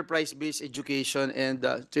from enterprise-based education and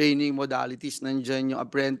training modalities. Nandiyan yung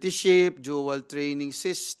apprenticeship, dual training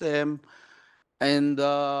system, and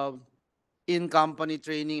in-company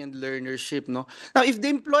training and learnership. No? Now, if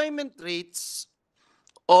the employment rates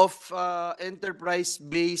of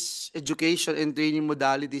enterprise-based education and training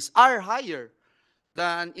modalities are higher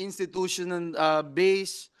than institutional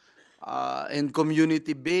based and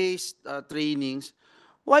community based trainings,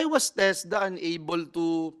 why was TESDA unable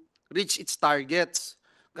to reach its targets?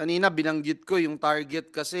 Kanina binanggit ko yung target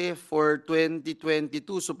kasi for 2022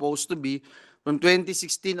 supposed to be from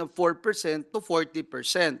 2016 of 4% to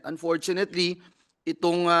 40%. Unfortunately,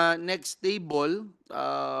 itong next table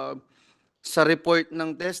sa report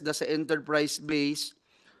ng TESDA sa enterprise base,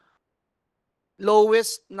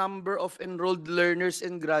 lowest number of enrolled learners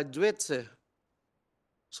and graduates eh.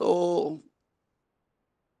 So,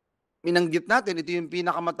 minanggit natin, ito yung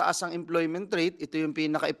pinakamataas ang employment rate, ito yung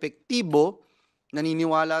pinaka-epektibo.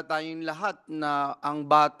 Naniniwala tayong lahat na ang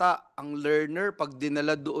bata, ang learner, pag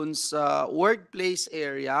dinala doon sa workplace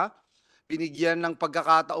area, binigyan ng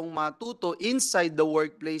pagkakataong matuto inside the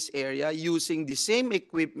workplace area using the same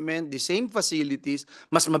equipment, the same facilities,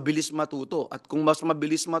 mas mabilis matuto. At kung mas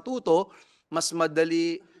mabilis matuto, mas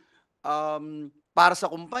madali para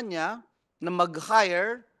sa kumpanya na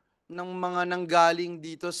mag-hire ng mga nanggaling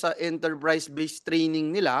dito sa enterprise-based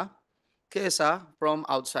training nila kesa from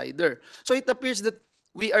outsider. So it appears that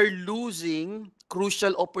we are losing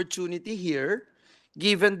crucial opportunity here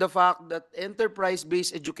given the fact that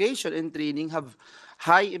enterprise-based education and training have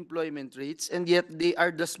high employment rates and yet they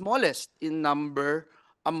are the smallest in number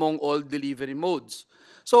among all delivery modes.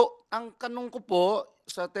 So, ang tanong ko po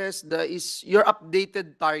sa TESDA is your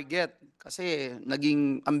updated target. Kasi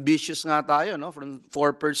naging ambitious nga tayo, no? From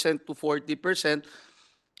 4% to 40%.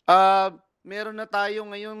 Meron na tayo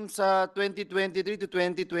ngayon sa 2023 to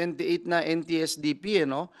 2028 na NTSDP,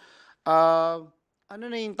 no? Ano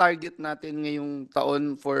na yung target natin ngayong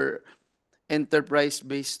taon for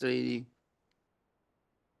enterprise-based trading?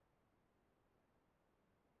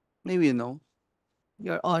 Maybe you know.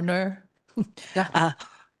 Your Honor. Yeah.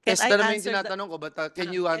 Can I TESDA naman yung answer the- tinatanong ko, but can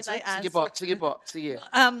you Can answer? I Sige po, answer? sige po, sige.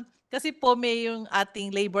 Kasi po may yung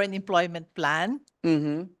ating labor and employment plan.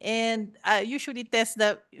 Mhm. And usually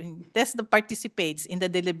TESDA participates in the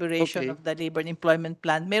deliberation Okay. of the labor and employment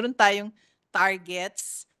plan. Meron tayong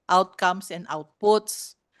targets, outcomes, and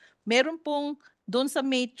outputs. Meron pong doon sa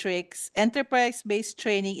matrix, enterprise-based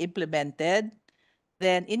training implemented.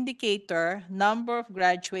 Then indicator, number of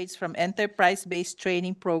graduates from enterprise-based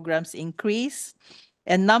training programs increase,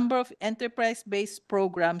 and number of enterprise-based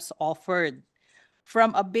programs offered.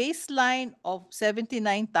 From a baseline of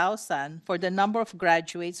 79,000 for the number of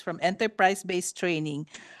graduates from enterprise-based training,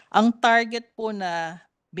 ang target po na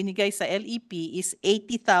binigay sa LEP is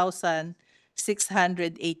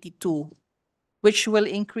 80,682, which will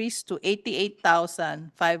increase to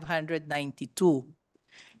 88,592.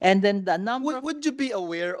 And then the number of Would you be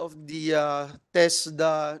aware of the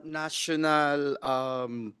TESDA National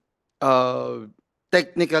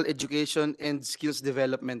Technical Education and Skills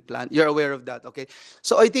Development Plan? You're aware of that, okay?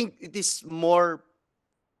 So I think it is more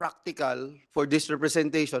practical for this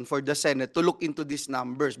representation, for the Senate, to look into these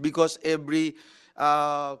numbers because every,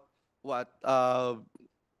 what, 5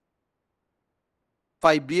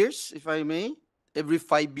 years, if I may, every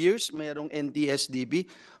 5 years, mayroong NTSDB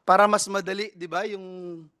para mas madali, di ba,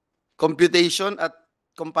 yung computation at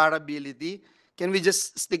comparability. Can we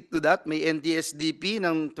just stick to that? May NTSDP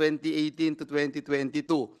ng 2018 to 2022.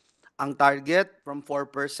 Ang target from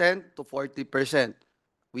 4% to 40%.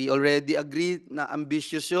 We already agreed na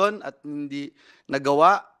ambitious yun at hindi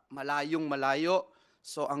nagawa, malayong malayo.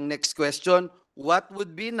 So ang next question, what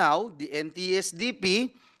would be now the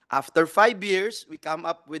NTSDP? After 5 years, we come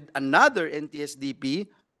up with another NTSDP.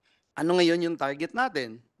 Ano ngayon yung target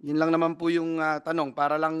natin? Yun lang naman po yung tanong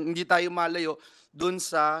para lang hindi tayo malayo dun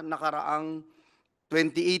sa nakaraang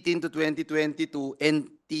 2018 to 2022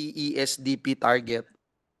 NTESDP target.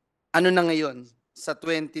 Ano na ngayon sa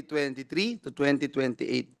 2023 to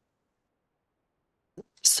 2028?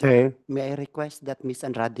 Sir, may I request that Ms.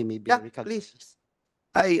 Andrade may be Yeah, recognized?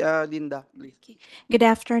 Ay, Linda, please. Good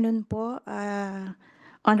afternoon po,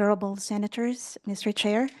 honorable senators, Mr.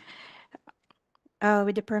 Chair.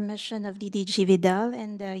 With the permission of DDG Vidal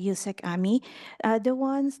and Yusek Ami, the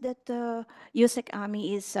ones that Yusek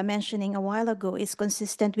Ami is mentioning a while ago is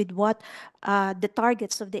consistent with what the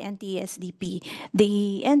targets of the NTSDP.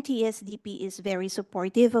 The NTSDP is very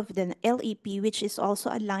supportive of the LEP, which is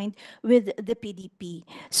also aligned with the PDP.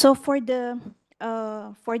 So for the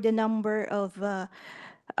number of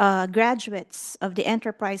graduates of the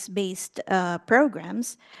enterprise-based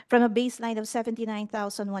programs from a baseline of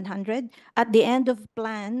 79,100. At the end of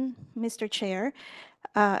plan, Mr. Chair,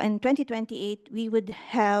 in 2028, we would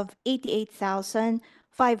have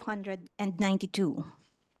 88,592.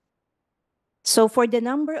 So for the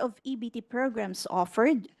number of EBT programs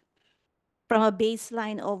offered, from a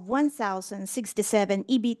baseline of 1,067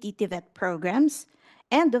 EBT TVET programs,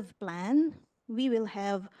 end of plan, we will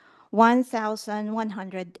have 1,193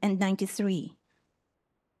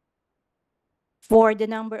 for the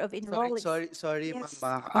number of enrollees. Sorry, Yes,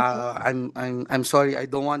 ma'am. opo. I'm sorry. I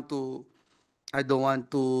don't want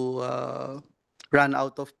to run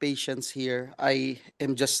out of patience here. I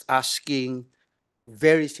am just asking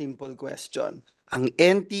very simple question. Ang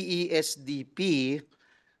NTESDP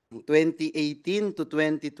 2018 to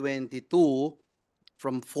 2022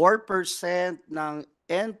 from 4% ng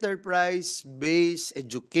enterprise-based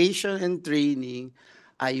education and training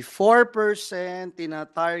ay 4%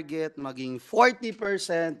 tina-target maging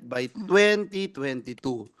 40% by 2022.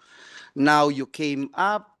 Now you came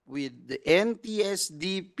up with the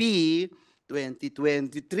NTSDP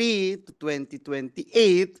 2023 to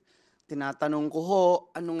 2028. Tinatanong ko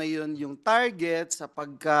ho, ano ngayon yung target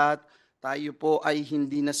sapagkat tayo po ay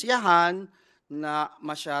hindi nasiyahan na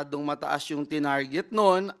masyadong mataas yung tinarget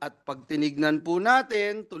nun at pag tinignan po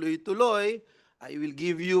natin, tuloy-tuloy, I will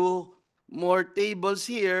give you more tables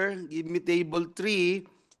here. Give me table 3,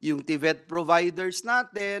 yung TVET providers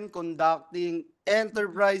natin conducting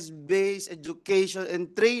enterprise-based education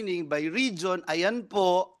and training by region. Ayan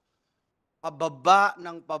po, pababa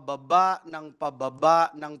ng pababa ng pababa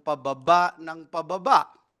ng pababa ng pababa.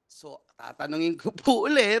 So, tatanungin ko po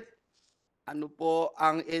ulit, ano po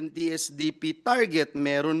ang NTSDP target?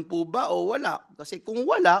 Meron po ba o wala? Kasi kung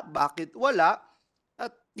wala, bakit wala? At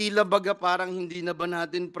tila baga parang hindi na ba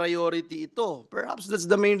natin priority ito? Perhaps that's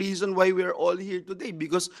the main reason why we're all here today,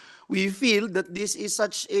 because we feel that this is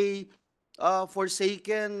such a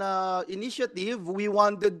forsaken initiative. We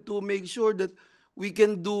wanted to make sure that we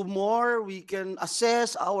can do more, we can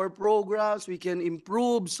assess our programs, we can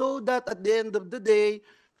improve so that at the end of the day,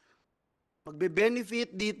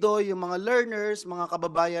 magbe-benefit dito yung mga learners, mga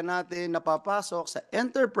kababayan natin na papasok sa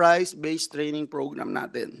enterprise-based training program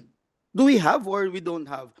natin. Do we have or we don't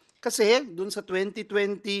have? Kasi dun sa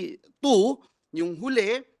 2022, yung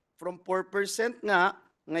huli, from 4% nga,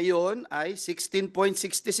 ngayon ay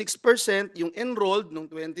 16.66%, yung enrolled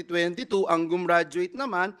nung 2022, ang gumraduate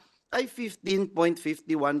naman ay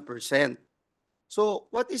 15.51%. So,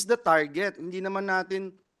 what is the target? Hindi naman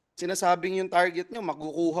natin sinasabing yung target nyo,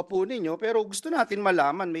 makukuha po ninyo, pero gusto natin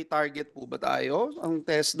malaman, may target po ba tayo, ang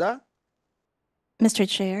TESDA? Mr.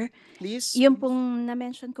 Chair, Please? yung pong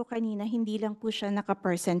na-mention ko kanina, hindi lang po siya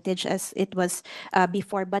naka-percentage as it was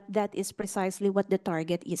before, but that is precisely what the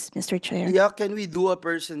target is, Mr. Chair. Yeah, can we do a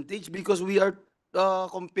percentage? Because we are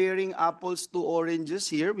comparing apples to oranges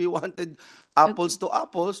here. We wanted apples to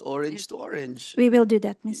apples, orange to orange. We will do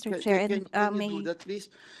that, Mr. Can, Chair. can, And can you may, do that,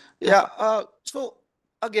 please? Yeah. So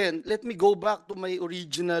again, let me go back to my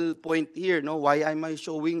original point here. No, why am I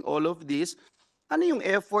showing all of this? Ano yung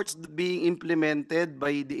efforts being implemented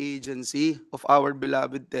by the agency of our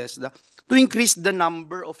beloved TESDA to increase the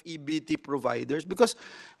number of EBT providers? Because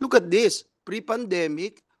look at this,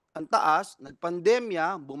 pre-pandemic, ang taas,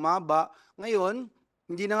 nagpandemya, bumaba. Ngayon,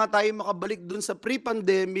 hindi na nga tayo makabalik dun sa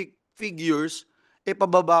pre-pandemic figures,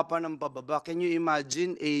 pababa pa ng pababa. Can you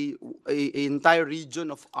imagine a entire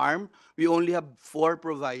region of ARM? We only have 4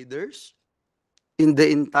 providers in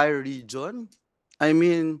the entire region. I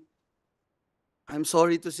mean, I'm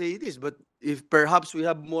sorry to say this, but if perhaps we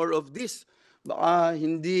have more of this, baka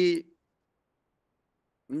hindi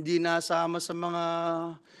nasama sa mga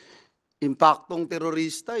impaktong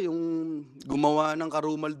terorista yung gumawa ng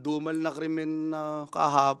karumal-dumal na krimen na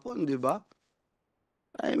kahapon, di ba?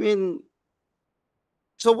 I mean,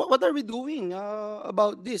 so what are we doing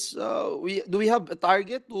about this? Do we have a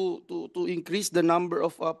target to increase the number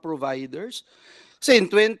of providers? Kasi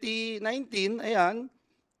in 2019, ayan,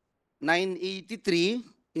 983,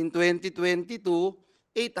 in 2022,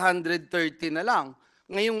 830 na lang.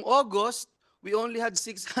 Ngayong August, we only had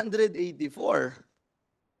 684.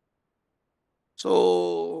 So,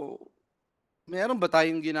 meron ba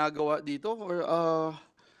tayong ginagawa dito? Or,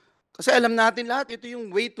 kasi alam natin lahat, ito yung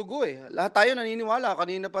way to go eh. Lahat tayo naniniwala.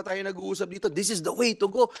 Kanina pa tayo nag-uusap dito, this is the way to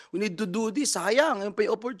go. We need to do this. Sayang, yung pay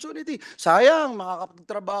opportunity. Sayang,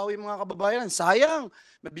 makakapagtrabaho yung mga kababayan. Sayang,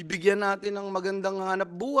 mabibigyan natin ng magandang hanap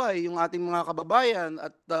buhay yung ating mga kababayan.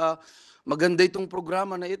 At maganda itong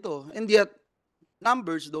programa na ito. And yet,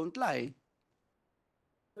 numbers don't lie.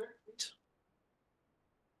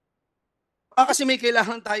 Kasi may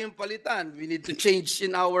kailangan tayong palitan. We need to change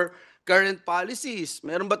in our current policies.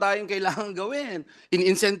 Meron ba tayong kailangan gawin in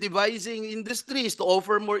incentivizing industries to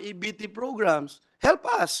offer more EBT programs? Help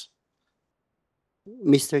us.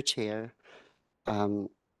 Mr. Chair,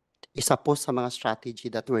 isa po sa mga strategy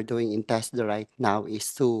that we're doing in TESDA right now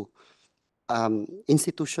is to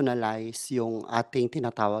institutionalize yung ating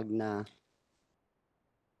tinatawag na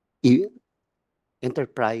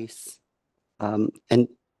enterprise, and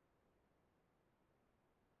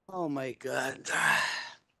Oh my God.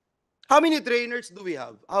 How many trainers do we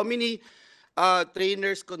have? How many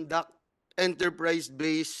trainers conduct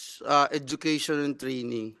enterprise-based education and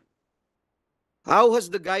training? How has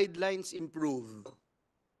the guidelines improved?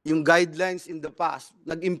 Yung guidelines in the past,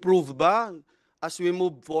 nag-improve ba as we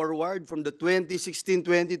move forward from the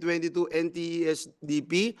 2016-2022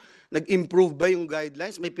 NTESDP? Nag-improve ba yung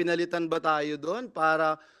guidelines? May pinalitan ba tayo doon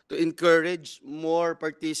para to encourage more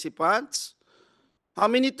participants? How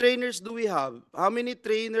many trainers do we have? How many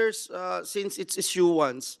trainers since its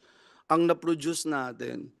issuance ang na-produce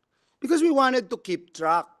natin? Because we wanted to keep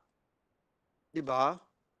track, di ba?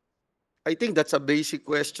 I think that's a basic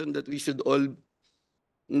question that we should all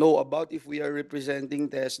know about if we are representing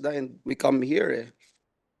TESDA and we come here.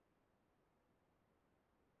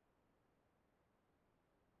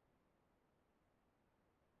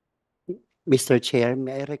 Eh. Mr. Chair,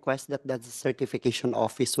 may I request that the certification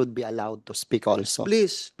office would be allowed to speak also?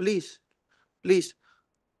 Please, please, please.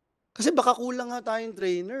 Kasi baka kulang nga tayong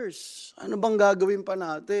trainers. Ano bang gagawin pa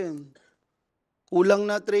natin? Kulang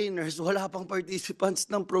na trainers, wala pang participants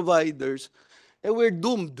ng providers. Eh, we're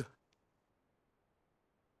doomed.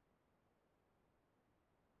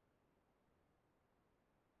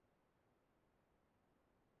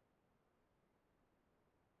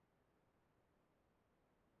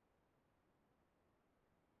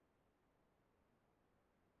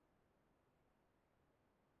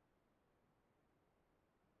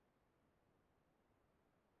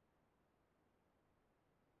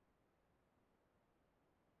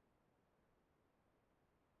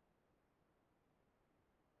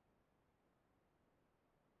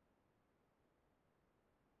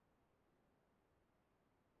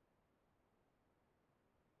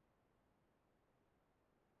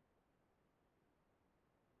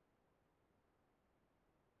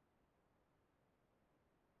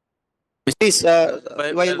 Please,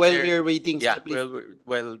 while They're we're waiting, yeah, sir, please.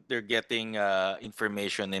 well, they're getting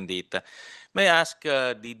information and data. May I ask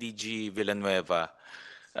DDG Villanueva,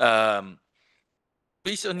 um,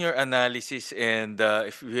 based on your analysis and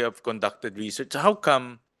if you have conducted research, how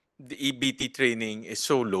come the EBT training is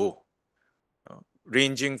so low,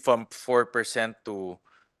 ranging from 4% to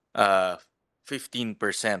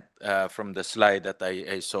 15% from the slide that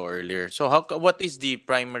I saw earlier? So what is the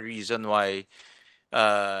primary reason why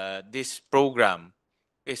this program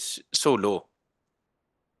is so low?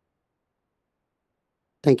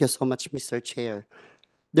 Thank you so much, Mr. Chair.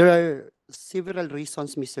 There are several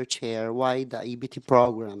reasons, Mr. Chair, why the EBT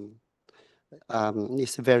program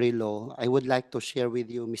is very low. I would like to share with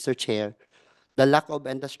you, Mr. Chair, the lack of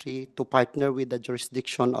industry to partner with the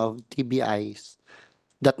jurisdiction of TBIs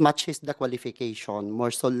that matches the qualification.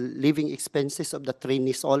 More so, living expenses of the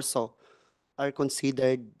trainees also are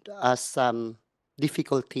considered as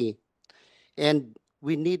difficulty. And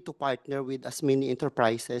we need to partner with as many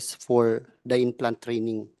enterprises for the in-plant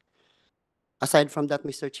training. Aside from that,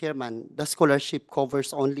 Mr. Chairman, the scholarship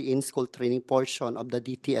covers only in-school training portion of the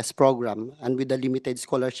DTS program, and with the limited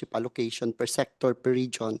scholarship allocation per sector per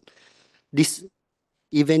region, this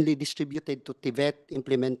evenly distributed to TVET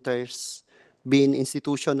implementers, being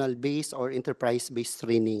institutional-based or enterprise-based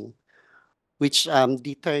training, which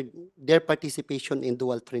deterred their participation in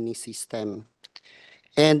dual training system.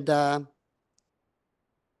 And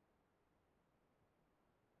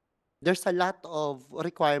there's a lot of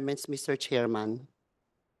requirements, Mr. Chairman,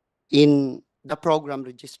 in the program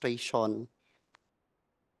registration.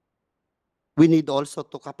 We need also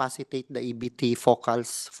to capacitate the EBT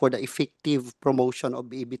focals for the effective promotion of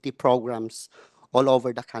EBT programs all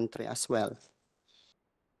over the country as well.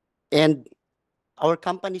 And our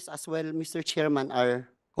companies as well, Mr. Chairman, are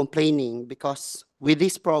complaining because with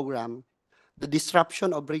this program, the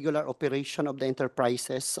disruption of regular operation of the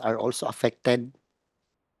enterprises are also affected.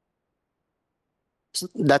 So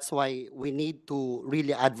that's why we need to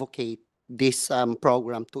really advocate this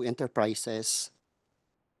program to enterprises.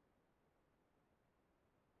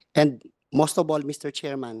 And most of all, Mr.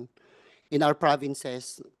 Chairman, in our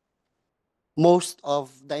provinces, most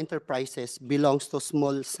of the enterprises belongs to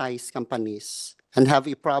small size companies and have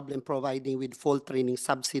a problem providing with full training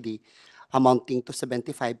subsidy amounting to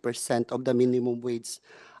 75% of the minimum wage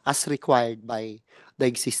as required by the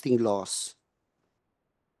existing laws.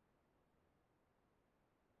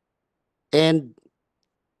 And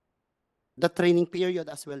the training period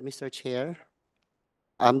as well, Mr. Chair,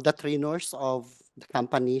 the trainers of the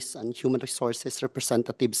companies and human resources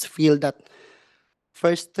representatives feel that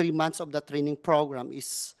first 3 months of the training program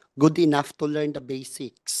is good enough to learn the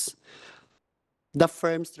basics. the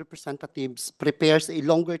firm's representatives prepares a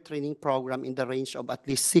longer training program in the range of at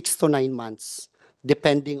least 6 to 9 months,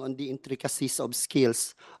 depending on the intricacies of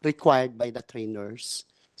skills required by the trainers.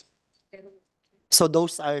 So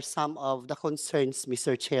those are some of the concerns,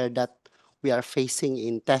 Mr. Chair, that we are facing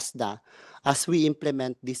in TESDA as we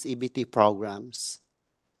implement these EBT programs.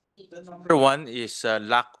 Number one is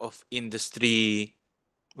lack of industry.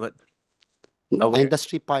 What? Aware.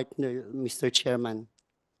 Industry partner, Mr. Chairman,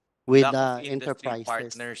 with Lack of the industry enterprises.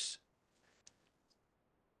 partners.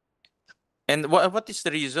 And what is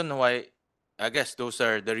the reason why? I guess those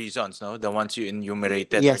are the reasons, no? The ones you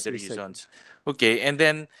enumerated Yes, are the Mr. reasons. Okay, and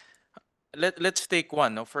then let's take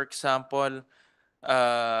one. No? For example,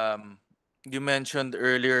 you mentioned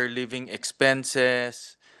earlier living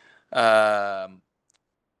expenses. Um,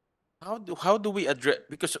 how do we address,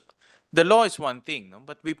 because the law is one thing, no?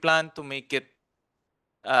 But we plan to make it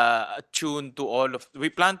attuned to we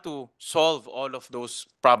plan to solve all of those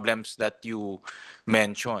problems that you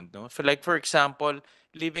mentioned, no? For example,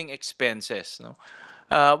 living expenses, no?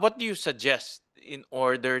 What do you suggest in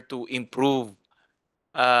order to improve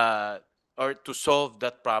or to solve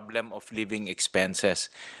that problem of living expenses?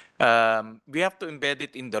 We have to embed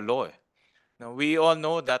it in the law. Now, we all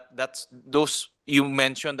know that those you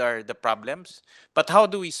mentioned are the problems, but how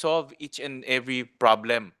do we solve each and every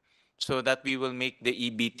problem so that we will make the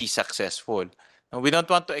EBT successful? Now, we don't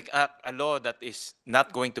want to enact a law that is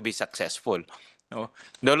not going to be successful. No?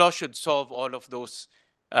 The law should solve all of those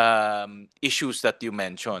issues that you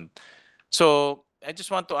mentioned. So I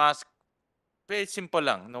just want to ask, very simple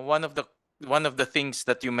lang. No? One of the things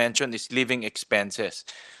that you mentioned is living expenses.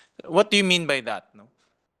 What do you mean by that? No?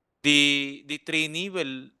 The trainee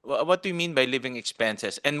will, what do you mean by living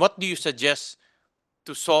expenses, and what do you suggest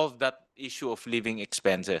to solve that issue of living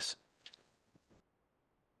expenses?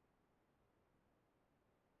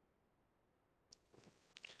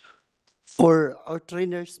 For our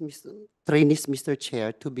trainees, Mr.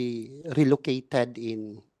 Chair, to be relocated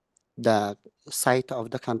in the site of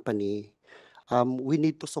the company, we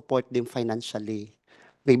need to support them financially.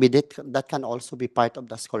 Maybe that can also be part of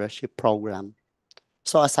the scholarship program.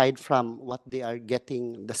 So aside from what they are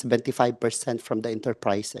getting, the 75% from the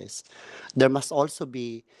enterprises, there must also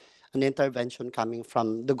be an intervention coming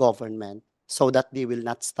from the government so that they will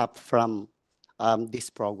not stop from this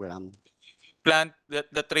program. Plan that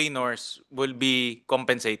the trainers will be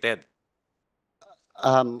compensated.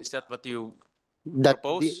 Um, Is that what you that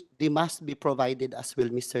propose? they must be provided as well,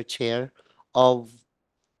 Mr. Chair, of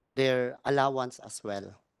their allowance as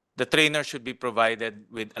well. The trainer should be provided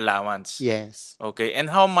with allowance. Yes. Okay, and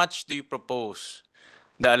how much do you propose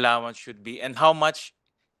the allowance should be, and how much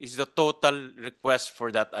is the total request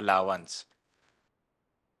for that allowance?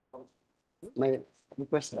 My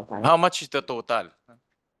request. How much is the total?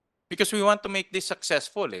 Because we want to make this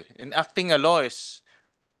successful. Enacting a law is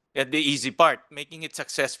the easy part. Making it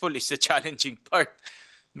successful is the challenging part.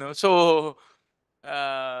 No, so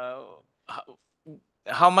how,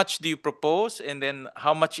 how much do you propose, and then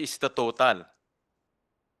how much is the total?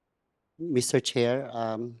 Mr. Chair,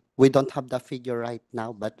 we don't have the figure right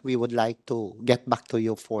now, but we would like to get back to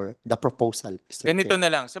you for the proposal, Mr. Ganito Chair. na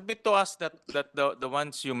lang. Submit to us that the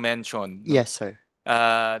ones you mentioned. No? Yes, sir.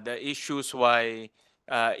 The issues why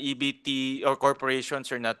EBT or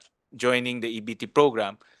corporations are not joining the EBT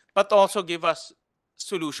program, but also give us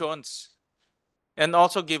solutions and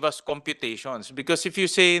also give us computations. Because if you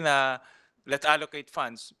say na let's allocate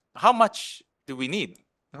funds, how much do we need?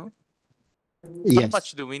 No? How Yes.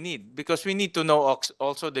 much do we need? Because we need to know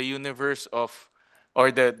also the universe of,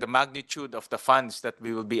 or the magnitude of the funds that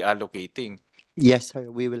we will be allocating. Yes,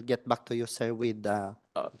 sir. We will get back to you, sir, with the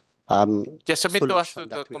Just submit to us solution to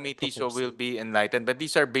the that we are committee so we'll proposing. be enlightened. But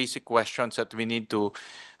these are basic questions that we need to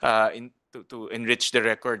to enrich the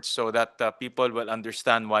records so that people will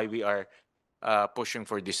understand why we are pushing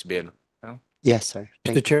for this bill. Mr. Yes, sir.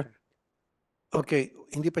 Thank you, Chair? sir. Okay,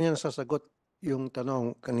 hindi pa niya nasasagot yung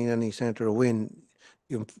tanong kanina ni Senator Win,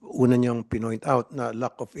 yung una niyang pinoint out na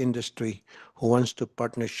lack of industry who wants to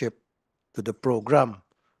partnership to the program.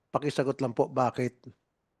 Pakisagot lang po bakit.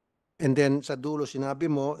 And then sa dulo sinabi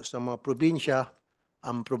mo sa mga probinsya,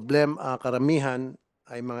 ang karamihan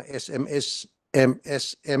ay mga SMEs.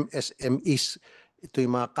 Ito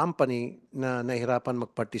yung mga company na nahirapan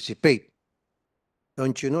mag-participate.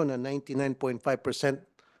 Don't you know na 99.5%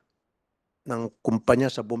 ng kumpanya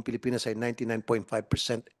sa buong Pilipinas ay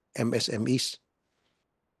 99.5% MSMEs?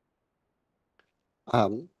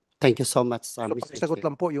 Thank you so much, So Mr. pakisagot Chair.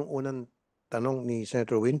 lang po yung unang tanong ni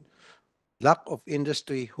Senator Win. Lack of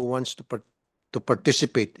industry who wants to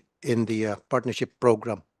participate in the partnership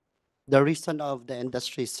program. the reason of the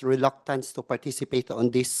industry's reluctance to participate on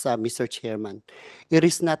this, Mr. Chairman. It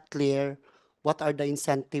is not clear what are the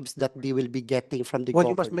incentives that they will be getting from the Well,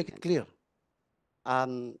 you must make it government. clear.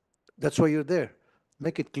 Um, That's why you're there.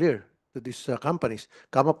 Make it clear to these companies.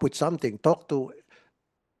 Come up with something. Talk to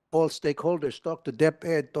all stakeholders. Talk to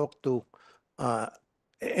DepEd. Talk to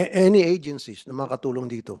any agencies na makatulong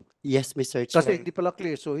dito. yes, Mr. Kasi Chair. hindi pala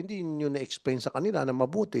clear. So hindi nyo na-explain sa kanila na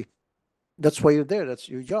mabuti. That's why you're there. That's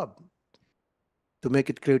your job. To make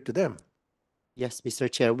it clear to them. Yes, Mr.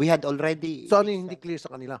 Chair. We had already So ano yung hindi clear sa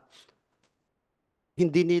kanila?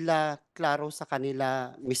 hindi nila klaro sa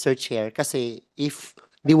kanila, Mr. Chair, kasi if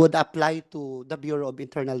they would apply to the Bureau of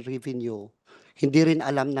Internal Revenue, hindi rin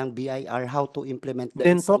alam ng BIR how to implement the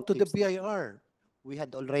Then talk to the incentives. BIR. We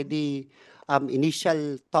had already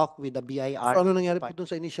initial talk with the BIR. So ano nangyari po dun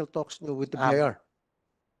sa initial talks nyo with the Um, BIR?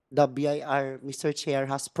 The BIR, Mr. Chair,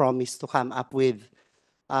 has promised to come up with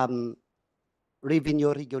revenue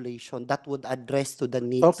regulation that would address to the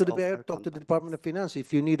needs Talk to the of BIR, our talk to the companies. Department of Finance. If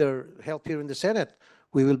you need our help here in the Senate,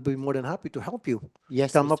 we will be more than happy to help you.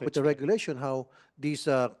 Yes, Come up Mr. with a Chair. regulation how these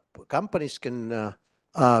companies can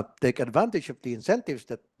take advantage of the incentives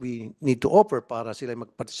that we need to offer para sila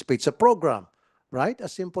mag-participate sa program. Right?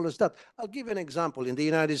 As simple as that. I'll give you an example. In the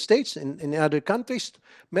United States, in other countries,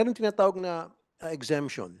 meron tinatawag na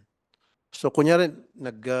exemption. So kunyari,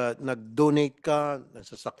 nag-donate ka ng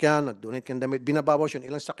sasakyan, nag-donate ka ng damit, binabawas yun.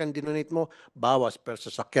 Ilang sakyan dinonate mo, bawas per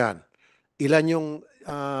sasakyan. Ilan yung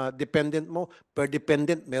dependent mo, per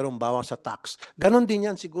dependent, merong bawas sa tax. Ganon din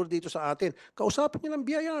yan siguro dito sa atin. Kausapin nyo ng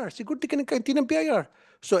BIR. Siguro di ka nagkainti ng BIR.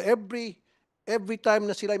 So every time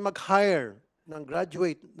na sila ay mag-hire ng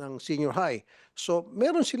graduate ng senior high, so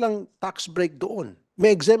meron silang tax break doon.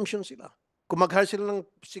 May exemption sila. Kung mag-hire sila ng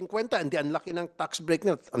 50, hindi ang laki ng tax break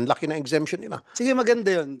nila, ang laki ng exemption nila. Sige,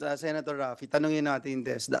 maganda yun, Senator Raffy. Tanungin natin yung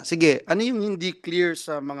TESDA. Sige, ano yung hindi clear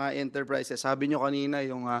sa mga enterprises? Sabi nyo kanina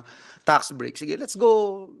yung tax break. Sige, let's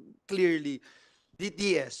go clearly.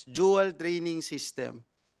 DTS, Dual Training System.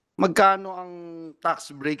 Magkano ang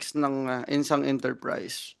tax breaks ng isang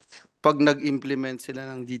enterprise pag nag-implement sila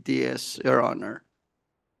ng DTS, Your Honor?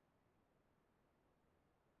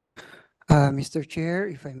 Mr. Chair,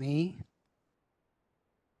 if I may.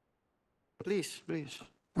 Please, please.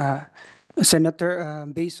 Senator,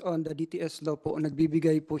 based on the DTS law po,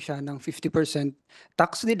 nagbibigay po siya ng 50%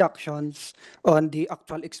 tax deductions on the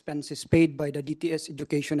actual expenses paid by the DTS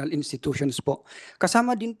educational institutions po.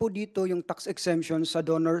 Kasama din po dito yung tax exemption sa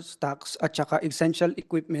donors tax at saka essential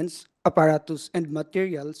equipments, apparatus, and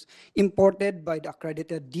materials imported by the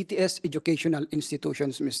accredited DTS educational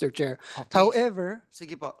institutions, Mr. Chair. However,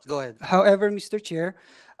 Sige po, go ahead. However, Mr. Chair,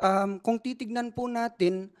 kung titignan po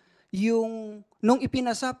natin yung nung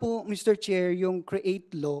ipinasa po, Mr. Chair, yung create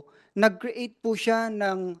law, nag-create po siya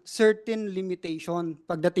ng certain limitation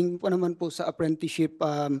pagdating po naman po sa apprenticeship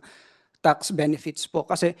tax benefits po.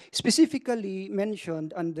 Kasi specifically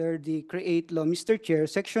mentioned under the create law, Mr. Chair,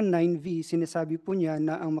 Section 9V, sinasabi po niya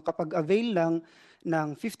na ang makapag-avail lang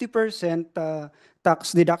ng 50%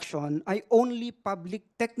 tax deduction ay only public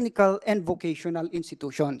technical and vocational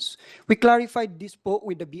institutions. We clarified this po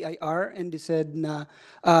with the BIR and they said na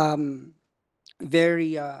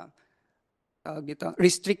very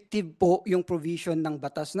restrictive po yung provision ng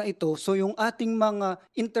batas na ito. So yung ating mga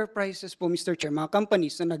enterprises po, Mr. Chair, mga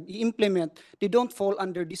companies na nag-i-implement, they don't fall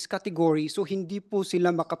under this category. So hindi po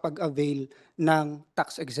sila makapag-avail ng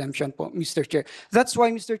tax exemption po, Mr. Chair. That's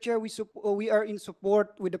why, Mr. Chair, we are in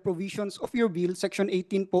support with the provisions of your bill, Section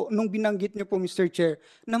 18 po, nung binanggit niyo po, Mr. Chair,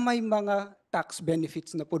 na may mga tax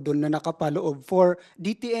benefits na po doon na nakapaloob for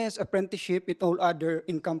DTS, apprenticeship, and all other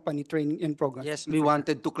in-company training and programs. Yes, we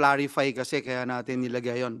wanted to clarify kasi kaya natin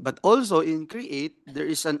nilagay yon. But also in CREATE, there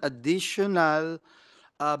is an additional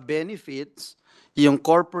benefits, yung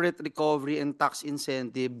corporate recovery and tax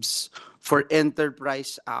incentives for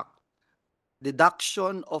Enterprise Act.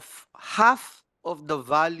 Deduction of half of the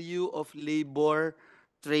value of labor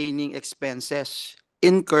training expenses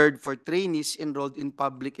incurred for trainees enrolled in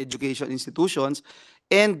public education institutions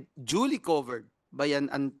and duly covered by an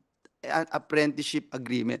apprenticeship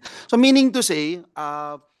agreement. So meaning to say,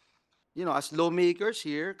 as lawmakers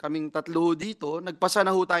here, kaming tatlo dito, nagpasa na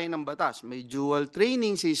ho tayo ng batas. May dual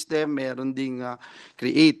training system, meron ding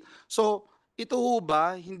create. So ito ho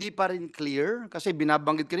ba, hindi pa rin clear? Kasi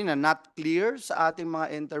binabanggit kanina, not clear sa ating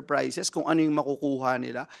mga enterprises kung ano yung makukuha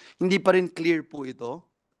nila. Hindi pa rin clear po ito?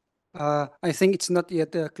 I think it's not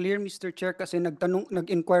yet clear, Mr. Chair, kasi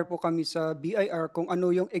nag-inquire po kami sa BIR kung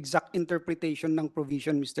ano yung exact interpretation ng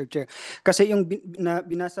provision, Mr. Chair. Kasi yung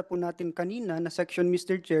binasa po natin kanina na section,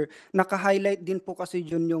 Mr. Chair, naka-highlight din po kasi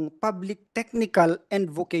yun yung public, technical, and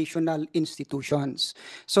vocational institutions.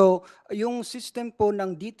 So, yung system po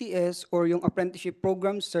ng DTS or yung apprenticeship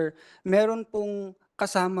program, sir, meron pong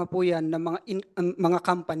kasama po yan ng mga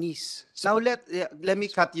companies. Now let me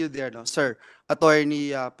cut you there, no, sir, Attorney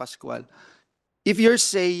Pascual. If you're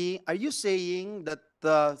saying, are you saying that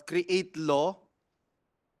the create law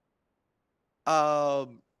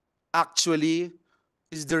actually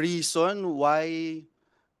is the reason why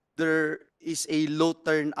there is a low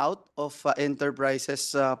turnout of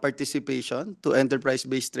enterprises participation to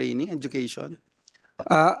enterprise-based training education?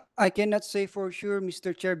 I cannot say for sure,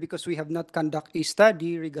 Mr. Chair, because we have not conducted a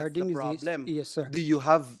study That's the regarding this. problem. Yes, sir. Do you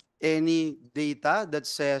have any data that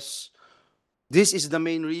says this is the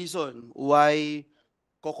main reason why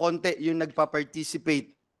kokonti yung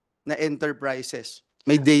nagpa-participate na enterprises?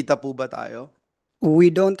 May data po ba tayo? We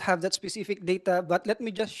don't have that specific data, but let me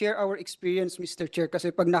just share our experience, Mr. Chair, kasi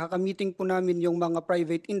pag nakaka-meeting po namin yung mga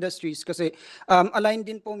private industries, kasi aligned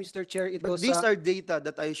din po, Mr. Chair, ito But these sa... are data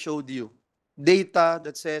that I showed you. Data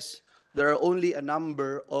that says there are only a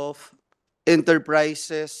number of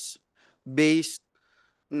enterprises based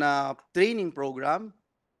na training program,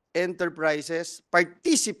 enterprises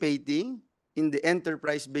participating in the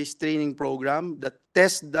enterprise-based training program that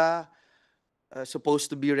TESDA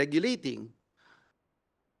supposed to be regulating.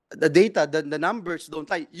 The data, the numbers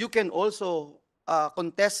don't lie. You can also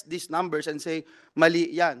contest these numbers and say,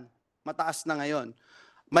 mali yan, mataas na ngayon.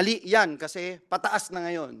 Mali yan kasi pataas na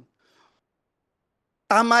ngayon.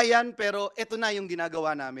 Tama yan, pero ito na yung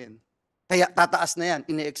ginagawa namin. Kaya tataas na yan.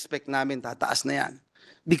 Ine-expect namin tataas na yan.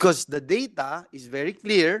 Because the data is very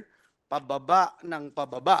clear, pababa ng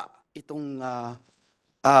pababa itong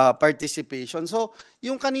participation. So,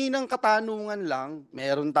 yung kaninang katanungan lang,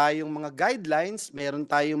 meron tayong mga guidelines, meron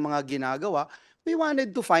tayong mga ginagawa. We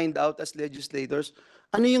wanted to find out as legislators,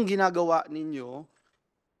 ano yung ginagawa ninyo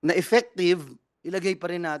na effective, ilagay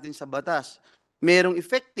pa rin natin sa batas. Merong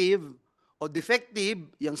effective o defective,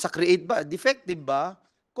 yung sa create ba, defective ba,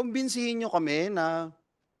 kumbinsihin nyo kami na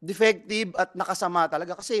defective at nakasama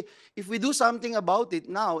talaga. Kasi if we do something about it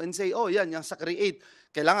now and say, oh yan, yung sa create,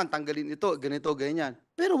 kailangan tanggalin ito, ganito, ganyan.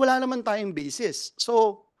 Pero wala naman tayong basis.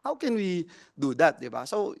 So, how can we do that, di ba?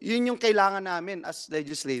 So, yun yung kailangan namin as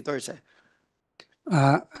legislators.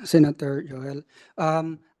 Senator Joel,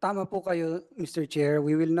 tama po kayo, Mr. Chair.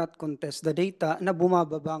 We will not contest the data na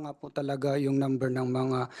bumababa nga po talaga yung number ng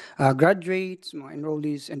mga graduates, mga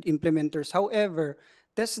enrollees, and implementers. However,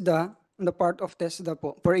 TESDA, on the part of TESDA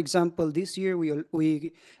po, for example, this year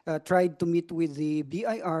we tried to meet with the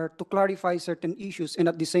BIR to clarify certain issues, and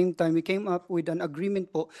at the same time, we came up with an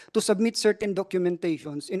agreement po to submit certain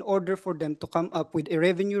documentations in order for them to come up with a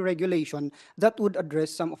revenue regulation that would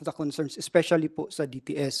address some of the concerns, especially po sa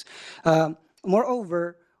DTS.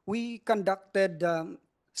 Moreover, we conducted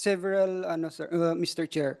several, Mr.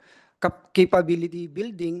 Chair, capability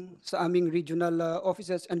building sa aming regional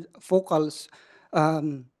offices and focals,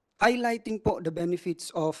 highlighting po the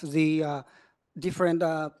benefits of the different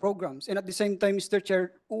programs. And at the same time, Mr.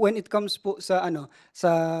 Chair, when it comes po sa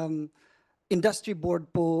industry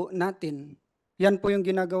board po natin, yan po yung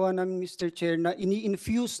ginagawa namin, Mr. Chair, na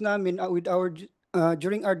ini-infuse namin with our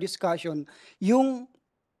during our discussion yung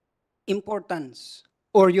importance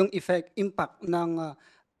or yung impact ng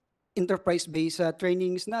enterprise-based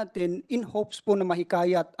trainings natin in hopes po na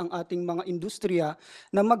mahikayat ang ating mga industriya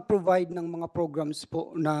na mag-provide ng mga programs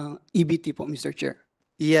po na EBT po, Mr. Chair.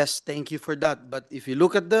 Yes, thank you for that. But if you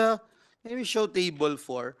look at can we show table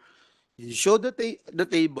 4? You show the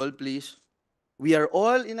table, please. We are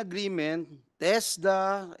all in agreement,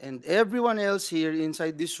 TESDA and everyone else here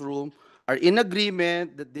inside this room are in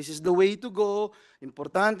agreement that this is the way to go.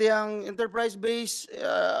 Importante ang enterprise-based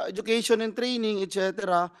education and training,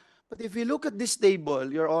 etc. But if you look at this table,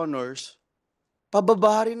 Your Honors,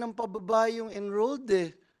 pababa rin ng pababa yung enrolled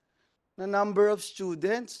na number of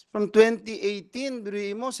students. From 2018,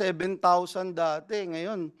 biruin mo, 7,000 dati.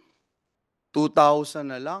 Ngayon,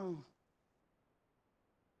 2,000 na lang.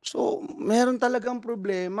 So, meron talagang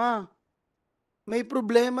problema. May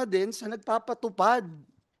problema din sa nagpapatupad.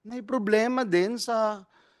 May problema din sa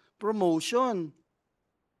promotion.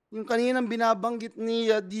 Yung kaninang binabanggit ni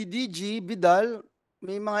DDG Vidal,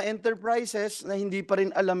 may mga enterprises na hindi pa rin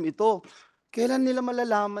alam ito. Kailan nila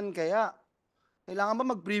malalaman kaya? Kailangan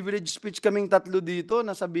ba mag-privilege speech kaming tatlo dito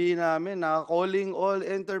na sabihin namin na calling all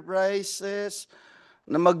enterprises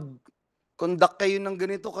na conduct kayo ng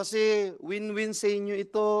ganito kasi win-win sa inyo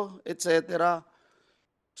ito, etc.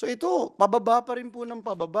 So ito, pababa pa rin po ng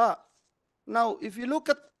pababa. Now, if you look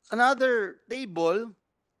at another table,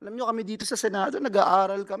 alam nyo kami dito sa Senado,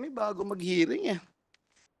 nag-aaral kami bago mag-hearing eh.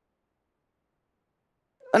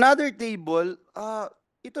 Another table,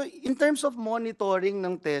 ito in terms of monitoring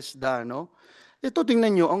ng TESDA, no? Ito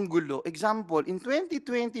tingnan nyo, ang gulo. Example, in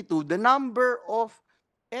 2022, the number of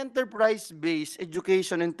enterprise-based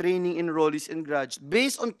education and training enrollees and graduates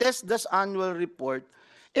based on TESDA's annual report,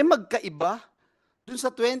 magkaiba dun sa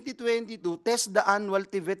 2022 TESDA annual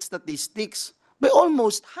TVET statistics by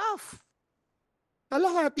almost half.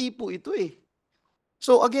 Kalahati po ito eh.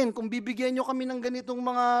 So again, kung bibigyan nyo kami ng ganitong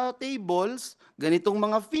mga tables, ganitong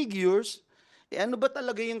mga figures, ano ba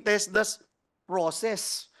talaga yung TESDA's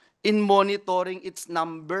process in monitoring its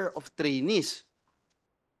number of trainees?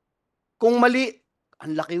 Kung mali,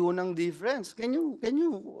 ang laki ho ng difference. Can you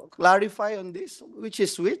clarify on this? Which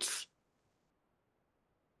is which?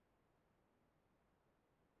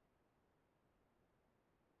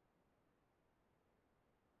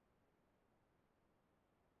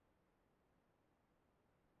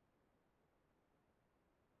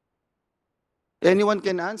 Anyone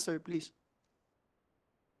can answer, please.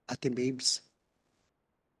 Ate Babes.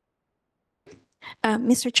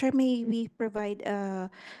 Mr. Chair, may we provide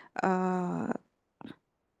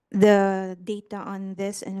the data on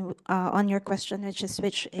this and on your question,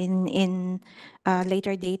 which in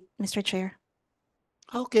later date, Mr. Chair?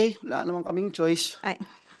 Okay, wala naman kaming choice. Ay.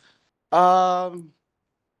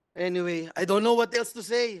 Anyway, I don't know what else to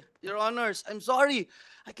say, Your Honors. I'm sorry.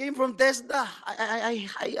 I came from TESDA.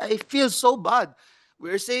 I feel so bad.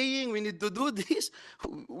 We're saying we need to do this.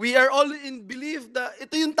 We are all in belief that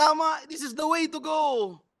ito yung tama. This is the way to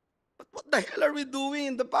go. But what the hell are we doing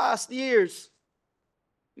in the past years?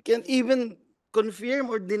 We can't even confirm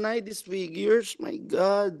or deny these figures. My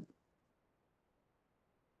God.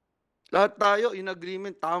 Lahat tayo in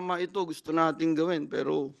agreement, tama ito, gusto nating gawin.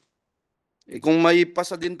 Pero kung may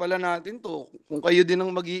pasa din pala natin to, kung kayo din ang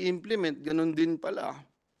mag-i-implement, ganun din pala.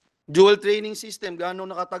 Dual training system, gaano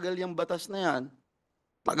nakatagal yung batas na yan?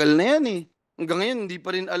 Tagal na yan eh. Hanggang ngayon, hindi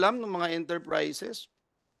pa rin alam ng mga enterprises.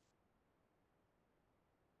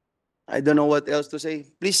 I don't know what else to say.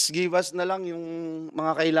 Please give us na lang yung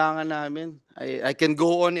mga kailangan namin. I can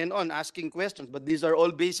go on and on asking questions, but these are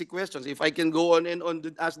all basic questions. If I can go on and on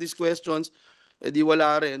to ask these questions, edi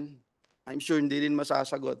wala rin. I'm sure hindi rin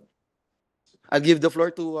masasagot. I'll give the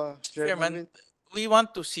floor to Chairman, we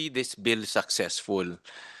want to see this bill successful.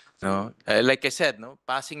 No, like I said, no,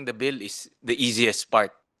 passing the bill is the easiest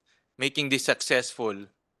part. Making this successful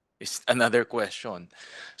is another question.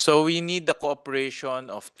 So we need the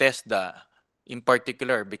cooperation of TESDA in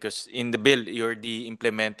particular, because in the bill you're the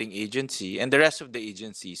implementing agency and the rest of the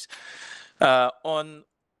agencies on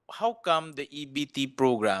how come the EBT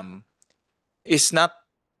program is not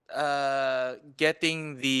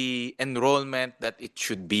getting the enrollment that it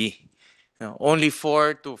should be. Only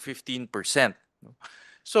 4 to 15%.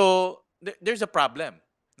 So there's a problem.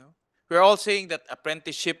 We're all saying that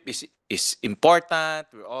apprenticeship is important.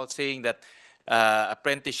 We're all saying that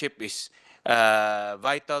apprenticeship is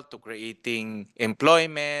vital to creating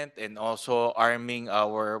employment and also arming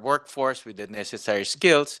our workforce with the necessary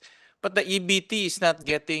skills. But the EBT is not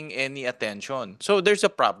getting any attention. So there's a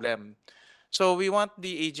problem. So we want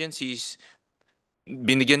the agencies,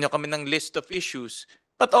 binigyan nyo kami ng list of issues,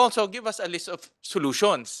 but also give us a list of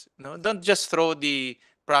solutions. No? Don't just throw the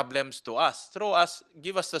problems to us.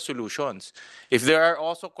 Give us the solutions. If there are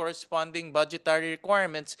also corresponding budgetary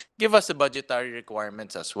requirements, give us the budgetary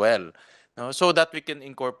requirements as well, no? So that we can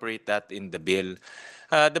incorporate that in the bill.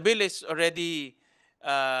 The bill is already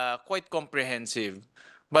quite comprehensive,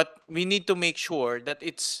 but we need to make sure that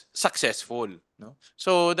it's successful. No?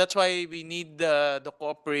 So that's why we need the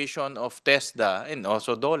cooperation of TESDA and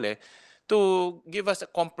also DOLE to give us a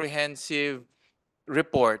comprehensive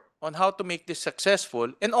report on how to make this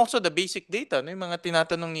successful, and also the basic data. No? Yung mga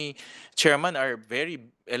tinatanong ni Chairman are very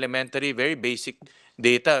elementary, very basic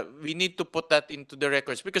data. We need to put that into the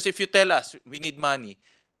records, because if you tell us we need money,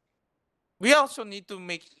 we also need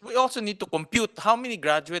to compute how many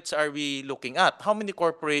graduates are we looking at, how many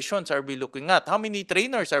corporations are we looking at, how many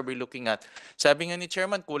trainers are we looking at. Sabi nga ni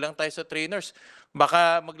Chairman, kulang tayo sa trainers.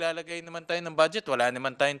 Baka maglalagay naman tayo ng budget, wala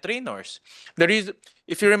naman tayong trainers.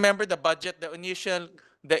 If you remember the budget, the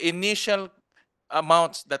initial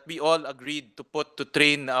amounts that we all agreed to put to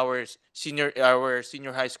train our senior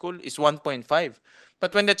high school is 1.5.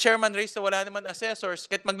 But when the Chairman raised na wala naman assessors,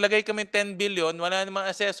 kahit maglagay kami 10 billion, wala naman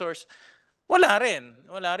assessors, wala rin.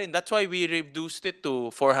 That's why we reduced it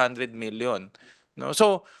to 400 million. No?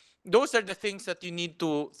 So those are the things that you need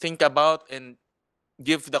to think about and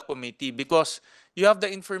give the committee, because you have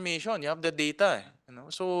the information, you have the data,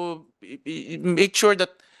 So make sure that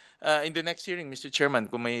in the next hearing, Mr. Chairman,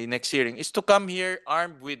 kung may next hearing, is to come here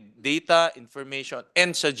armed with data, information,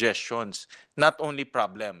 and suggestions, not only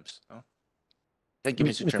problems. No? Thank you,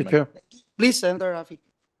 Mr. Mr. Chairman. Chair, Please, Senator Rafi.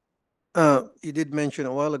 you did mention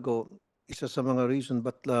a while ago, isa sa mga reason,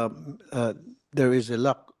 but there is a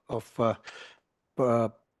lack of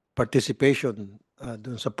participation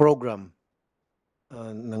dun sa program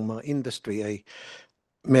ng mga industry ay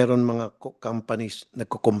meron mga companies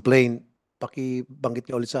nagko-complain. Pakibanggit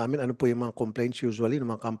niyo ulit sa amin, ano po yung mga complaints usually ng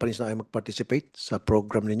mga companies na ay mag-participate sa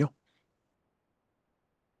program ninyo?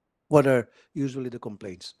 What are usually the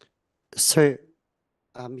complaints? Sir,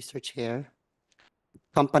 Mr. Chair,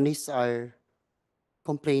 companies are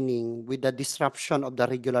complaining with the disruption of the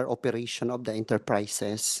regular operation of the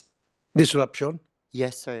enterprises. Disruption?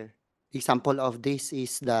 Yes, sir. Example of this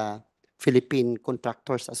is the Philippine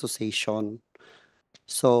Contractors Association.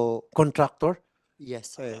 So, Contractor?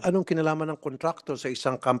 yes, sir. Anong kinalaman ng contractor sa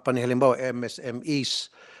isang company, halimbawa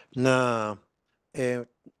MSMEs na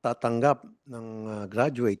tatanggap ng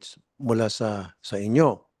graduates mula sa inyo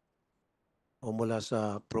o mula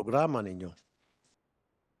sa programa ninyo?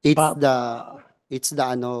 It's the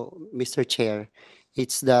Mr. Chair,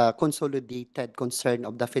 it's the consolidated concern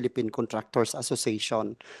of the Philippine Contractors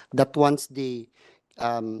Association that once they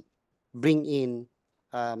bring in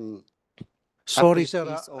Sorry sir,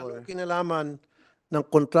 activities anong or kinalaman ng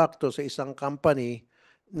kontrakto sa isang company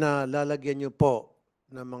na lalagyan nyo po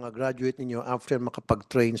ng mga graduate ninyo after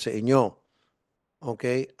makapag-train sa inyo?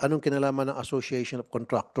 Okay? Anong kinalaman ng Association of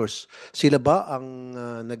Contractors? Sila ba ang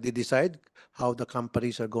nagde-decide how the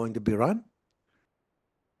companies are going to be run?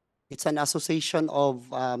 it's an association of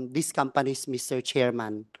these companies, Mr.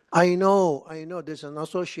 Chairman. I know. There's an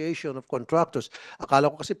association of contractors. Akala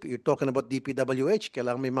ko kasi you're talking about DPWH,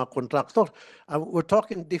 kailangan may mga contractor. We're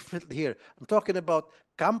talking differently here. I'm talking about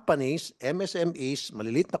companies, MSMEs,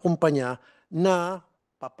 malilit na kumpanya na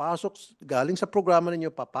papasok, galing sa programa ninyo,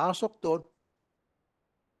 papasok doon,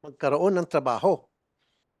 magkaroon ng trabaho.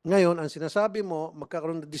 Ngayon, ang sinasabi mo,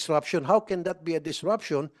 magkakaroon ng disruption. How can that be a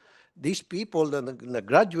disruption? These people that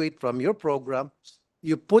graduate from your program,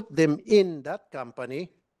 you put them in that company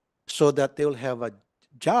so that they'll have a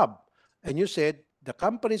job. And you said the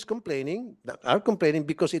companies are complaining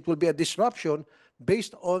because it will be a disruption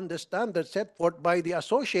based on the standards set forth by the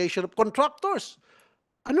Association of Contractors.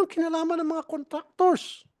 Anong kinalaman ng mga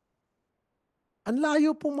contractors? Ang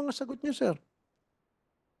layo pong mga sagot niyo, sir.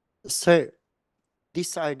 Sir,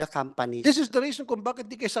 these are the companies. This is the reason kung bakit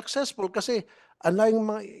di kayo successful kasi ang layong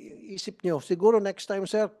mga isip nyo. Siguro next time,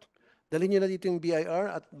 sir, dalhin nyo na dito yung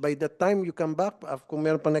BIR at by the time you come back, kung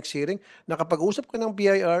meron pa next hearing, nakapag-usap ka ng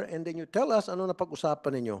BIR and then you tell us ano na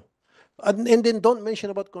pag-usapan ninyo. And then don't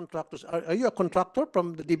mention about contractors. Are you a contractor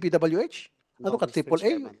from the DPWH? No, Ano ka, Mr. AAA?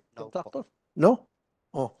 Chairman. No po. Contractor? No?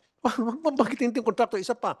 Oh. Bakit hindi yung contractor?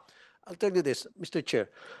 Isa pa. I'll tell you this, Mr.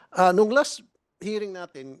 Chair. Nung last hearing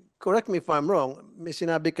natin, correct me if I'm wrong, may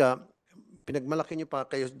sinabi ka, pinagmalaki niyo pa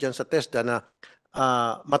kayo dyan sa TESDA na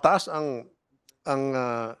mataas ang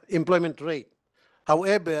employment rate.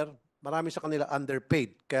 However, marami sa kanila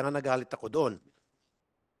underpaid. Kaya nga nagalit ako doon.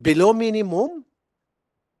 Below minimum?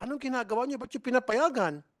 Anong ginagawa niyo? Ba't yung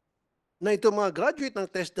pinapayagan na itong mga graduate ng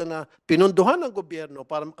TESDA na pinunduhan ng gobyerno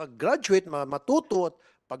para makagraduate, matuto, at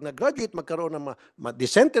pag nag-graduate, magkaroon ng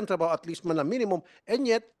decent trabaho, at least man na minimum, and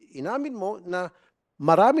yet, inamin mo na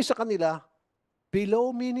marami sa kanila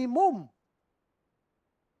below minimum.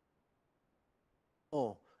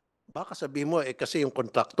 Oh, baka sabihin mo, kasi yung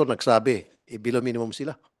contractor nagsabi, below minimum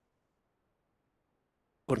sila.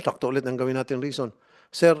 Contractor ulit ang gawin natin reason.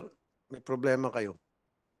 Sir, may problema kayo.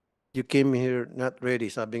 You came here not ready.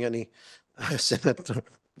 Sabi nga ni Senator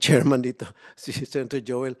Chairman dito, si Senator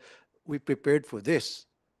Joel, we prepared for this.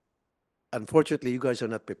 Unfortunately, you guys are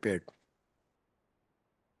not prepared.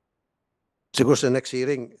 Siguro sa next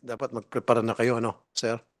hearing, dapat magprepara na kayo, ano,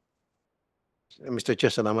 sir? Mr. Chair,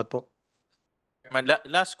 salamat po.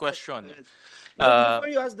 Last question. Before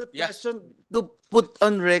you ask that yes. question, to put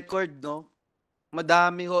on record, no,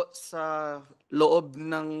 madami ho sa loob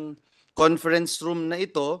ng conference room na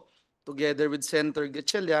ito, together with Senator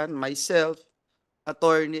Gatchalian, myself,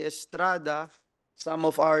 Attorney Estrada, some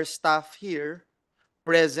of our staff here,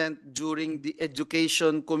 present during the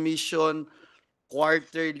Education Commission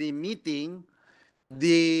quarterly meeting.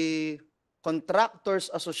 The Contractors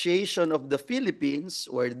Association of the Philippines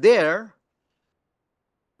were there,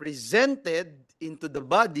 presented into the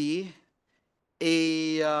body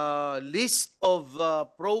a list of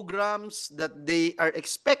programs that they are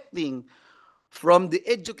expecting from the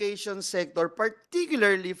education sector,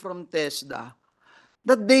 particularly from TESDA,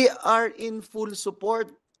 that they are in full support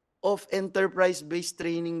of enterprise-based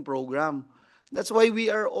training program. That's why we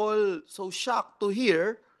are all so shocked to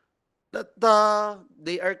hear that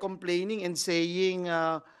they are complaining and saying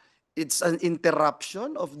it's an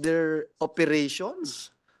interruption of their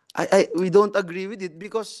operations. We don't agree with it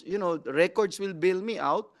because, you know, the records will bail me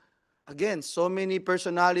out. Again, so many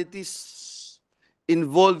personalities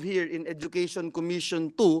involved here in Education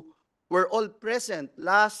Commission 2 were all present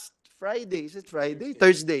last Friday. Is it Friday?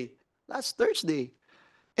 Thursday. Last Thursday.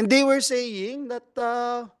 And they were saying that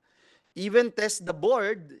even test the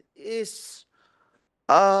board is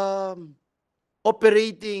um,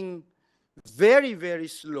 operating very, very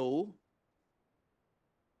slow,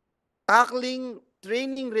 tackling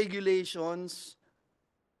training regulations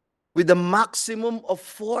with a maximum of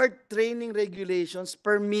 4 training regulations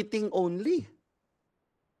per meeting only.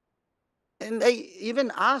 And I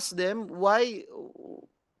even asked them why,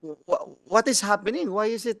 what is happening? Why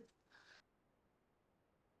is it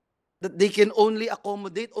that they can only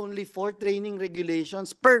accommodate only 4 training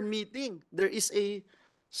regulations per meeting? There is a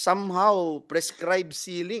somehow prescribed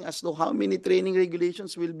ceiling as to how many training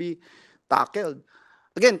regulations will be tackled.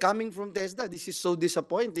 Again, coming from TESDA, this is so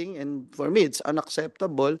disappointing, and for me, it's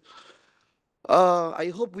unacceptable.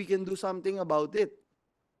 I hope we can do something about it.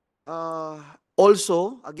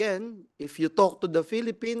 Also, again, if you talk to the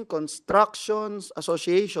Philippine Constructions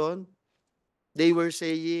Association, they were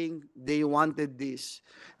saying they wanted this.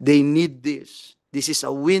 They need this. This is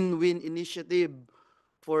a win-win initiative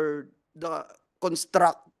for the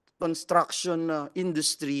construction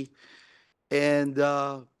industry. And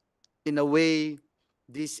in a way,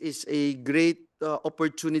 this is a great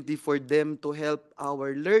opportunity for them to help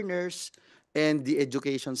our learners and the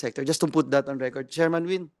education sector. Just to put that on record. Chairman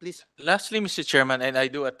Win, please. Lastly, Mr. Chairman, and I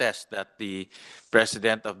do attest that the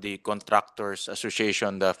president of the Contractors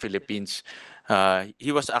Association, the Philippines,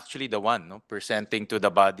 he was actually the one, no, presenting to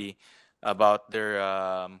the body about their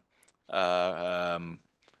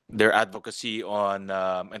advocacy on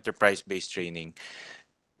enterprise-based training.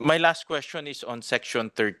 My last question is on Section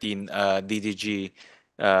 13, DDG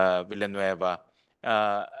Villanueva.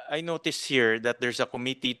 I noticed here that there's a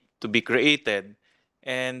committee to be created,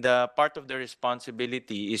 and part of the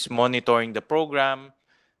responsibility is monitoring the program,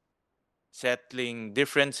 settling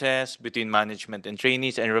differences between management and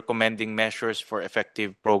trainees, and recommending measures for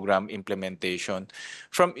effective program implementation.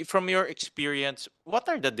 From your experience, what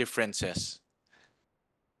are the differences?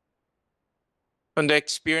 From the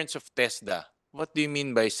experience of TESDA, what do you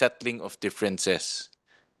mean by settling of differences?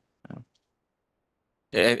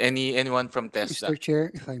 Anyone from TESDA? Mr.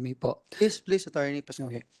 Chair, if I may po. Please, Attorney Pascal.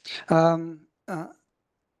 Okay. Um, uh,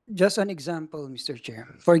 just an example, Mr.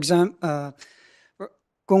 Chair. For example,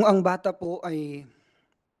 kung ang bata po ay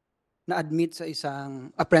na-admit sa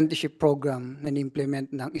isang apprenticeship program na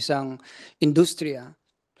ni-implement ng isang industriya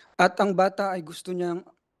at ang bata ay gusto niyang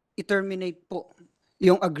i-terminate po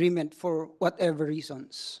yung agreement for whatever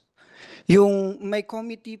reasons. Yung may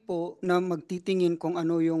committee po na magtitingin kung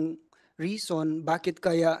ano yung reason bakit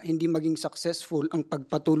kaya hindi maging successful ang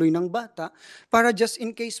pagpatuloy ng bata para just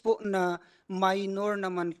in case po na minor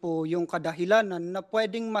naman po yung kadahilanan na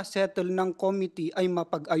pwedeng masettle ng committee ay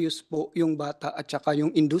mapag-ayos po yung bata at saka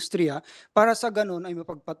yung industriya para sa ganun ay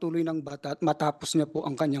mapagpatuloy ng bata at matapos niya po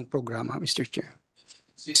ang kanyang programa, Mr. Chair.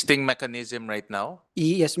 Existing mechanism right now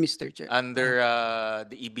Yes, Mr. Chair. under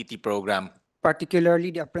the EBT program,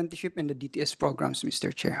 Particularly the apprenticeship and the DTS programs,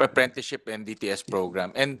 Mr. Chair. apprenticeship and DTS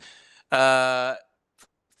program. And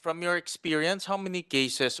from your experience, how many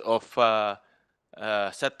cases of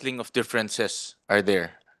settling of differences are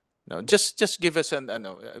there? No, just give us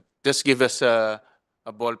just give us a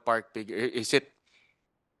ballpark figure. Is it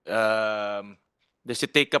does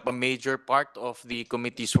it take up a major part of the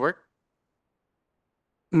committee's work?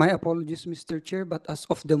 My apologies, Mr. Chair, but as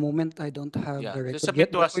of the moment, I don't have Yeah, the record just submit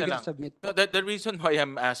yet, to but us we na will lang. submit No, po. the reason why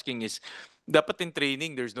I'm asking is, dapat in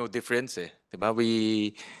training there's no difference eh. Diba?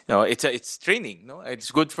 It's training, no?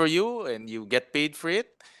 It's good for you and you get paid for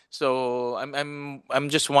it. So I'm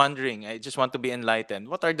just wondering. I just want to be enlightened.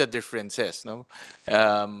 What are the differences, no?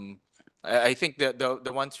 I think the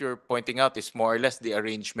ones you're pointing out is more or less the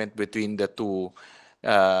arrangement between the two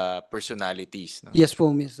personalities. No? Yes po,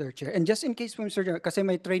 Mr. Chair. And just in case po, Mr. Chair, kasi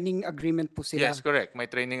may training agreement po sila. Yes, correct. My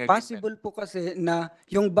training agreement. Possible po kasi na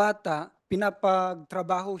yung bata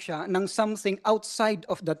pinapagtrabaho siya ng something outside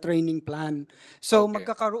of the training plan. So Okay.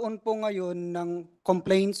 magkakaroon po ngayon ng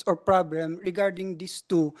complaints or problem regarding these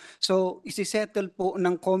two. So isisettle po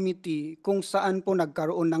ng committee kung saan po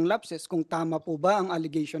nagkaroon ng lapses, kung tama po ba ang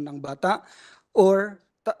allegation ng bata or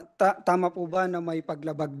tama po ba na may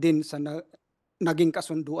paglabag din sa naging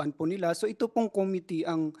kasunduan po nila. So ito pong committee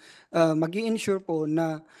ang mag-i-ensure po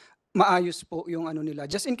na maayos po yung ano nila.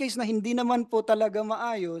 Just in case na hindi naman po talaga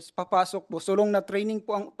maayos, papasok po, so long na training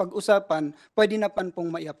po ang pag-usapan, pwede na pong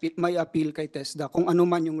may appeal kay TESDA kung ano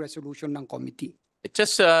man yung resolution ng committee. It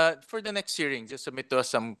just for the next hearing, just submit to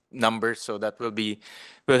us some numbers so that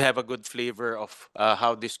we'll have a good flavor of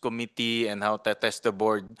how this committee and how the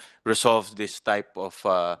board resolves this type of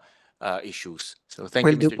issues. So thank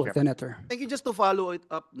Will you, do Mr. po, Chairman. Senator. Thank you. Just to follow it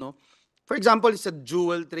up, no? For example, it's a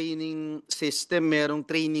dual training system, merong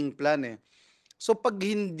training plan eh. So pag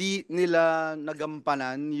hindi nila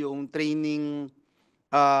nagampanan yung training,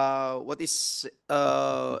 what is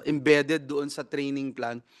embedded doon sa training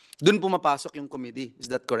plan, doon pumapasok yung committee. Is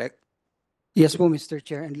that correct? Yes po, Mr.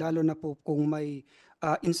 Chair. And lalo na po kung may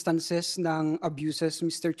instances ng abuses,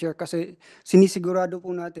 Mr. Chair, kasi sinisigurado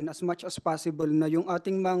po natin as much as possible na yung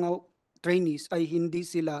ating mga trainees ay hindi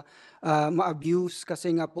sila ma-abuse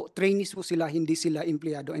kasi nga po, trainees po sila, hindi sila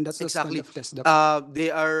empleyado. And that's the stand Exactly. of TESDA.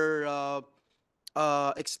 They are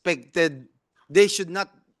expected, they should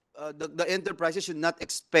not, the enterprises should not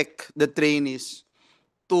expect the trainees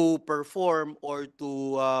to perform or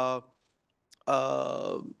to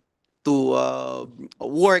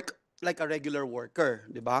work like a regular worker,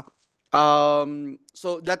 di ba?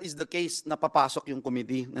 So that is the case na papasok yung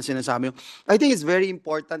committee na sinasabi mo. I think it's very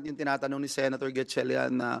important yung tinatanong ni Senator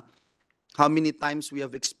Gatchalian na how many times we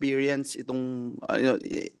have experienced itong,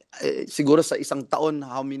 siguro sa isang taon,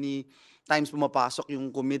 how many times pumapasok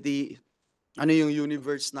yung committee, ano yung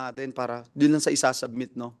universe natin para dun lang sa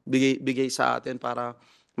isasubmit, no? Bigay sa atin para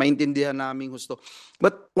maintindihan namin gusto.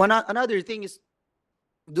 But another thing is,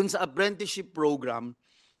 dun sa apprenticeship program,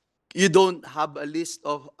 you don't have a list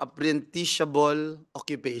of apprenticeshable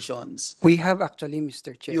occupations. We have actually,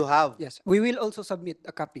 Mr. Chair. You have. Yes. We will also submit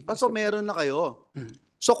a copy. So Mr. meron na kayo. Mhm.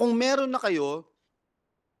 So kung meron na kayo,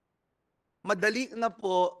 madali na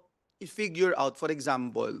po i-figure out, for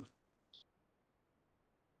example,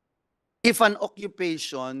 if an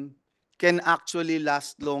occupation can actually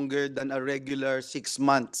last longer than a regular 6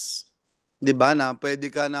 months. Di ba na pwede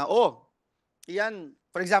ka na, yan,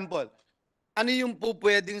 for example, ano yung po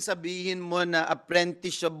pwedeng sabihin mo na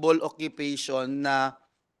apprenticeshable occupation na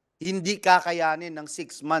hindi kakayanin ng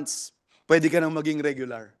 6 months, pwede ka nang maging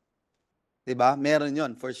regular. Diba? Meron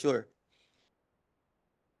yon for sure.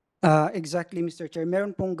 Exactly, Mr. Chair.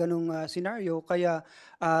 Meron pong ganung scenario. Kaya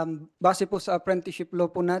base po sa apprenticeship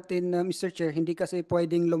law po natin, Mr. Chair, hindi kasi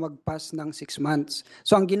pwedeng lumagpas ng 6 months.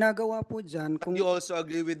 So ang ginagawa po dyan, kung You also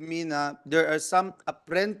agree with me na there are some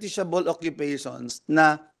apprenticeshable occupations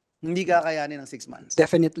na hindi kakayanin ng 6 months.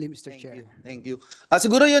 definitely, Mr. Thank Chair. you. Thank you.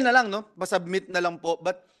 Siguro yun na lang, no? Pasubmit na lang po.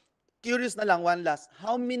 But curious na lang, one last.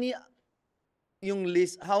 How many yung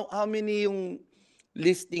list, how many yung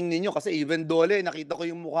listing ninyo? Kasi even Dole, nakita ko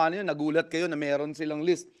yung mukha niyo, nagulat kayo na meron silang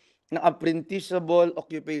list ng apprenticeshable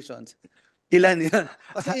occupations. Ilan yan?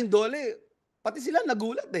 Kasi yung Dole, pati sila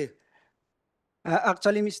nagulat eh.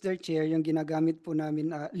 Actually, Mr. Chair, yung ginagamit po namin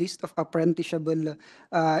list of apprenticeshable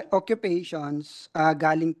occupations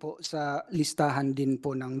galing po sa listahan din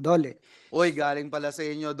po ng DOLE. Uy, galing pala sa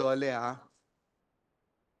inyo, Dole, ha?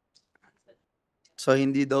 So,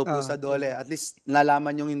 hindi daw po sa Dole. At least,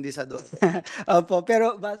 nalaman yung hindi sa Dole. Opo,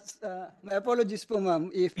 pero my apologies po, ma'am,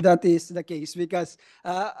 if that is the case because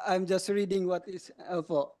I'm just reading what is,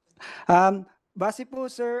 opo. Base po,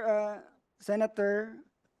 sir, Senator,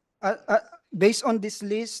 based on this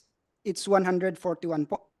list, it's 141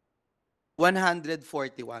 po.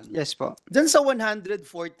 141. Yes po. Diyan sa 141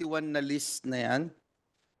 na list na yan,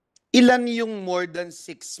 ilan yung more than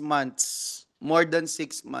 6 months? More than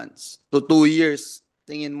 6 months to 2 years,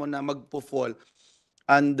 tingin mo na magpo-fall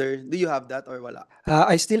under. Do you have that or wala?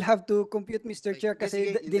 I still have to compute, Mr. Chair, Sige, kasi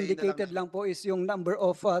hintayin na indicated lang. lang po is yung number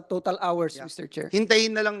of total hours, Yeah. Mr. Chair.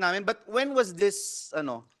 Hintayin na lang namin. But when was this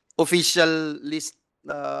official list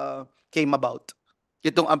came about?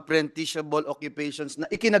 Itong apprenticeshable occupations na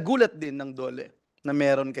ikinagulat din ng DOLE na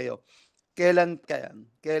meron kayo. Kailan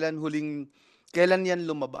yan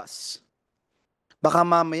lumabas? Baka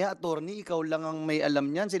mamaya, attorney, ikaw lang ang may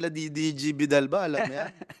alam niyan. Sila DDG Vidal ba? Alam mo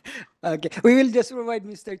yan? Okay, we will just provide,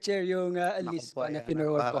 Mr. Chair, yung Naku list po, po na ayan,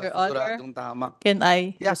 pinurwal po. Your Honor. siguradong tama. Can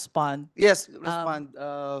I Yeah. respond? Yes, respond.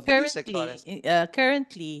 Yusek Currently, Torres.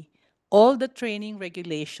 currently, all the training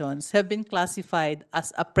regulations have been classified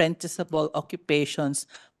as apprenticeable occupations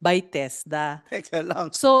by TESDA. Teka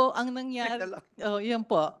lang. So, ang nangyari, Teka lang. oh, yun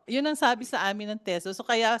po. Yun ang sabi sa amin ng TESDA. So,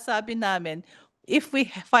 kaya sabi namin, if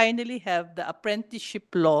we finally have the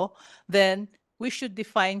apprenticeship law, then we should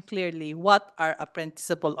define clearly what are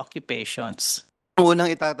apprenticeable occupations.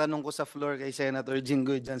 Unang itatanong ko sa floor kay Senator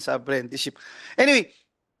Jinggoy dyan sa apprenticeship. Anyway,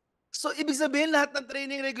 so ibig sabihin lahat ng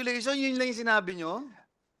training regulation, yun lang yung sinabi nyo?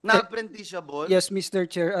 Na Eh, apprenticeable? Yes, Mr.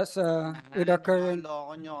 Chair, as with the current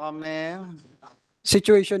Loko nyo kami.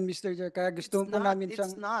 situation, Mr. Chair, kaya gusto po namin It's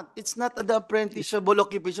siyang not. It's not the apprenticeable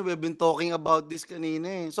occupation. We've been talking about this kanina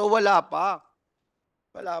eh. So wala pa.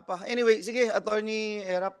 Wala pa. Anyway, sige, Attorney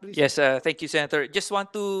Erap, please. Yes, thank you, Senator. Just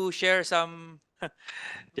want to share some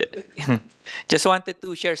just wanted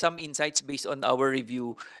to share some insights based on our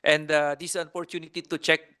review and this opportunity to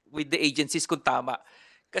check with the agencies kung tama.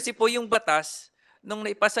 Kasi po yung batas, nung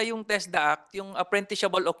naipasa yung TESDA Act, yung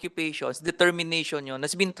apprenticeshable occupations, determination yun,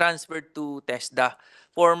 has been transferred to TESDA,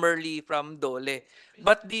 formerly from DOLE.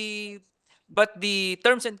 But the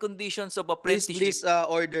terms and conditions of Please, apprenticeship...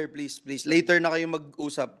 order, please. Later na kayo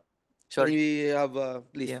mag-usap. Sorry. We have,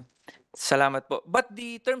 please. Yeah. Salamat po. But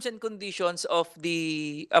the terms and conditions of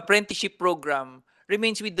the apprenticeship program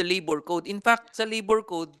remains with the labor code. In fact, sa labor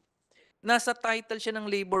code, nasa title siya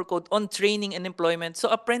ng labor code on training and employment.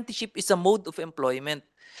 So apprenticeship is a mode of employment.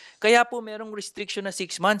 Kaya po merong restriction na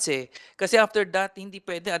 6 months eh. Kasi after that, hindi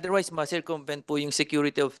pwede. Otherwise, ma-circumvent po yung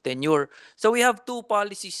security of tenure. So we have two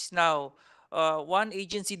policies now. One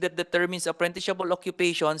agency that determines apprenticeshable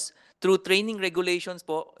occupations through training regulations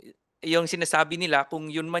po, yung sinasabi nila kung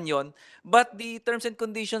yun man yun. But the terms and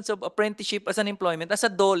conditions of apprenticeship as an employment, as a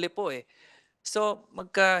DOLE po eh. So,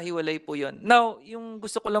 magkahiwalay po yun. Now, yung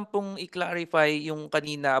gusto ko lang pong i-clarify yung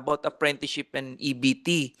kanina about apprenticeship and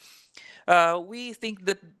EBT. We think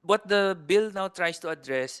that what the bill now tries to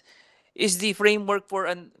address is the framework for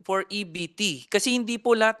EBT. Kasi hindi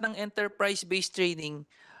po lahat ng enterprise-based training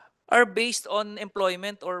are based on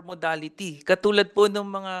employment or modality. Katulad po ng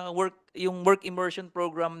mga yung work immersion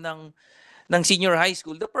program ng senior high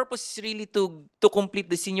school. The purpose is really to complete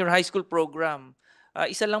the senior high school program.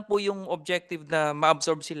 Isa lang po yung objective na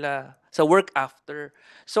ma-absorb sila sa work after.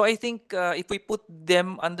 So I think if we put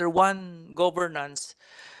them under one governance,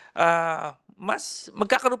 mas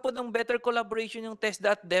magkakaroon po ng better collaboration yung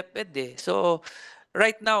TESDA at DepEd eh. So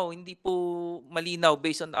right now, hindi po malinaw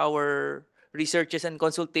based on our researches and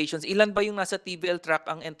consultations, ilan ba yung nasa TVL track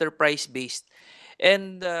ang enterprise-based?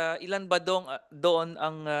 And ilan ba doon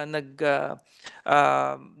ang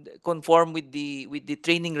conform with the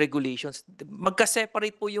training regulations?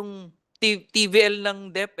 Magka-separate po yung TVL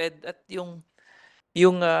ng DepEd at yung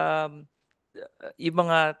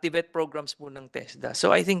mga TVET programs po ng TESDA.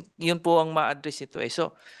 So I think yun po ang ma-address ito eh.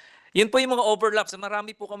 So yun po yung mga overlaps.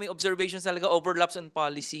 Marami po kami observations talaga overlaps on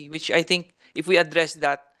policy, which I think if we address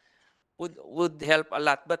that, would help a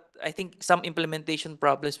lot. But I think some implementation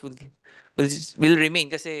problems will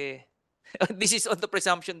remain kasi this is on the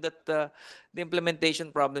presumption that the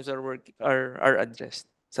implementation problems are addressed.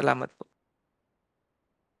 Salamat po.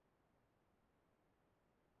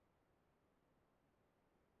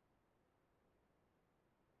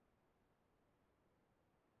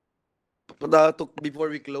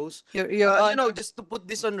 Before we close. Your Just to put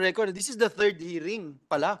this on record, this is the third hearing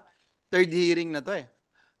pala. Third hearing na to eh.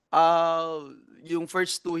 Yung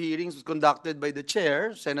first two hearings was conducted by the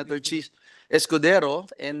chair, Senator Chis Escudero,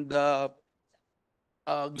 and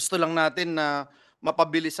gusto lang natin na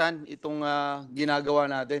mapabilisan itong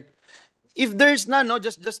ginagawa natin. If there's none, no,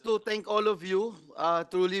 just to thank all of you,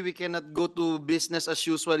 truly we cannot go to business as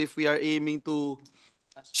usual if we are aiming to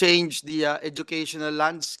change the educational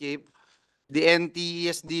landscape. The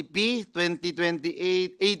NTESDP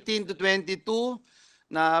 2028, 18 to 22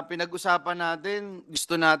 na pinag-usapan natin,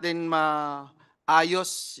 gusto natin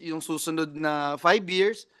maayos yung susunod na 5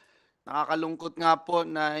 years. Nakakalungkot nga po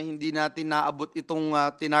na hindi natin naabot itong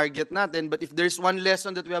tinarget natin. But if there's one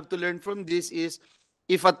lesson that we have to learn from this is,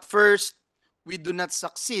 if at first we do not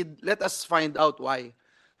succeed, let us find out why.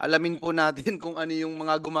 Alamin po natin kung ano yung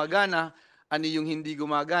mga gumagana, ano yung hindi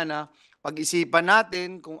gumagana. Pag-isipan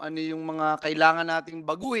natin kung ano yung mga kailangan nating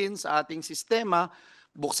baguhin sa ating sistema,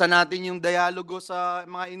 buksan natin yung dialogo sa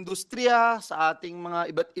mga industriya, sa ating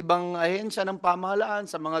mga iba't ibang ahensya ng pamahalaan,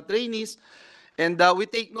 sa mga trainees. And we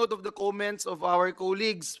take note of the comments of our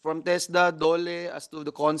colleagues from TESDA, DOLE, as to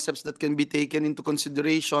the concepts that can be taken into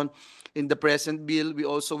consideration in the present bill. We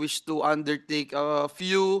also wish to undertake a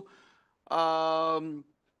few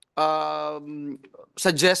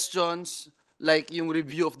suggestions like yung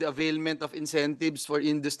review of the availment of incentives for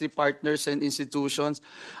industry partners and institutions.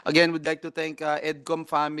 Again, we'd like to thank EDCOM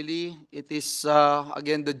family. It is,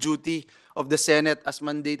 again, the duty of the Senate as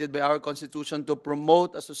mandated by our Constitution to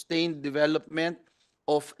promote a sustained development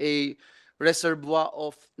of a reservoir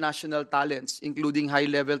of national talents, including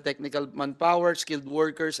high-level technical manpower, skilled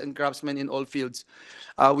workers, and craftsmen in all fields.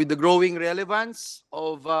 With the growing relevance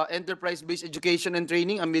of enterprise-based education and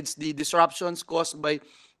training amidst the disruptions caused by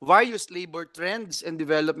various labor trends and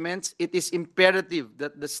developments, it is imperative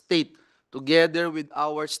that the state, together with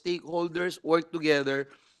our stakeholders, work together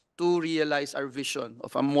to realize our vision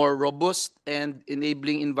of a more robust and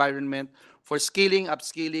enabling environment for skilling,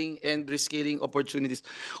 upskilling, and reskilling opportunities.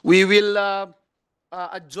 We will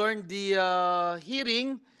adjourn the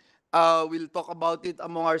hearing. We'll talk about it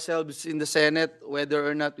among ourselves in the Senate, whether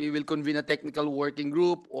or not we will convene a technical working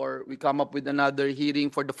group or we come up with another hearing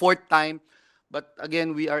for the fourth time. But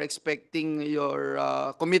again, we are expecting your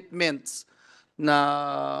commitments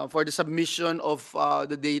na for the submission of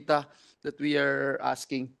the data that we are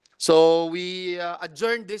asking. So we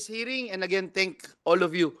adjourn this hearing, and again, thank all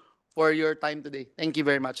of you for your time today. Thank you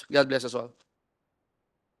very much. God bless us all.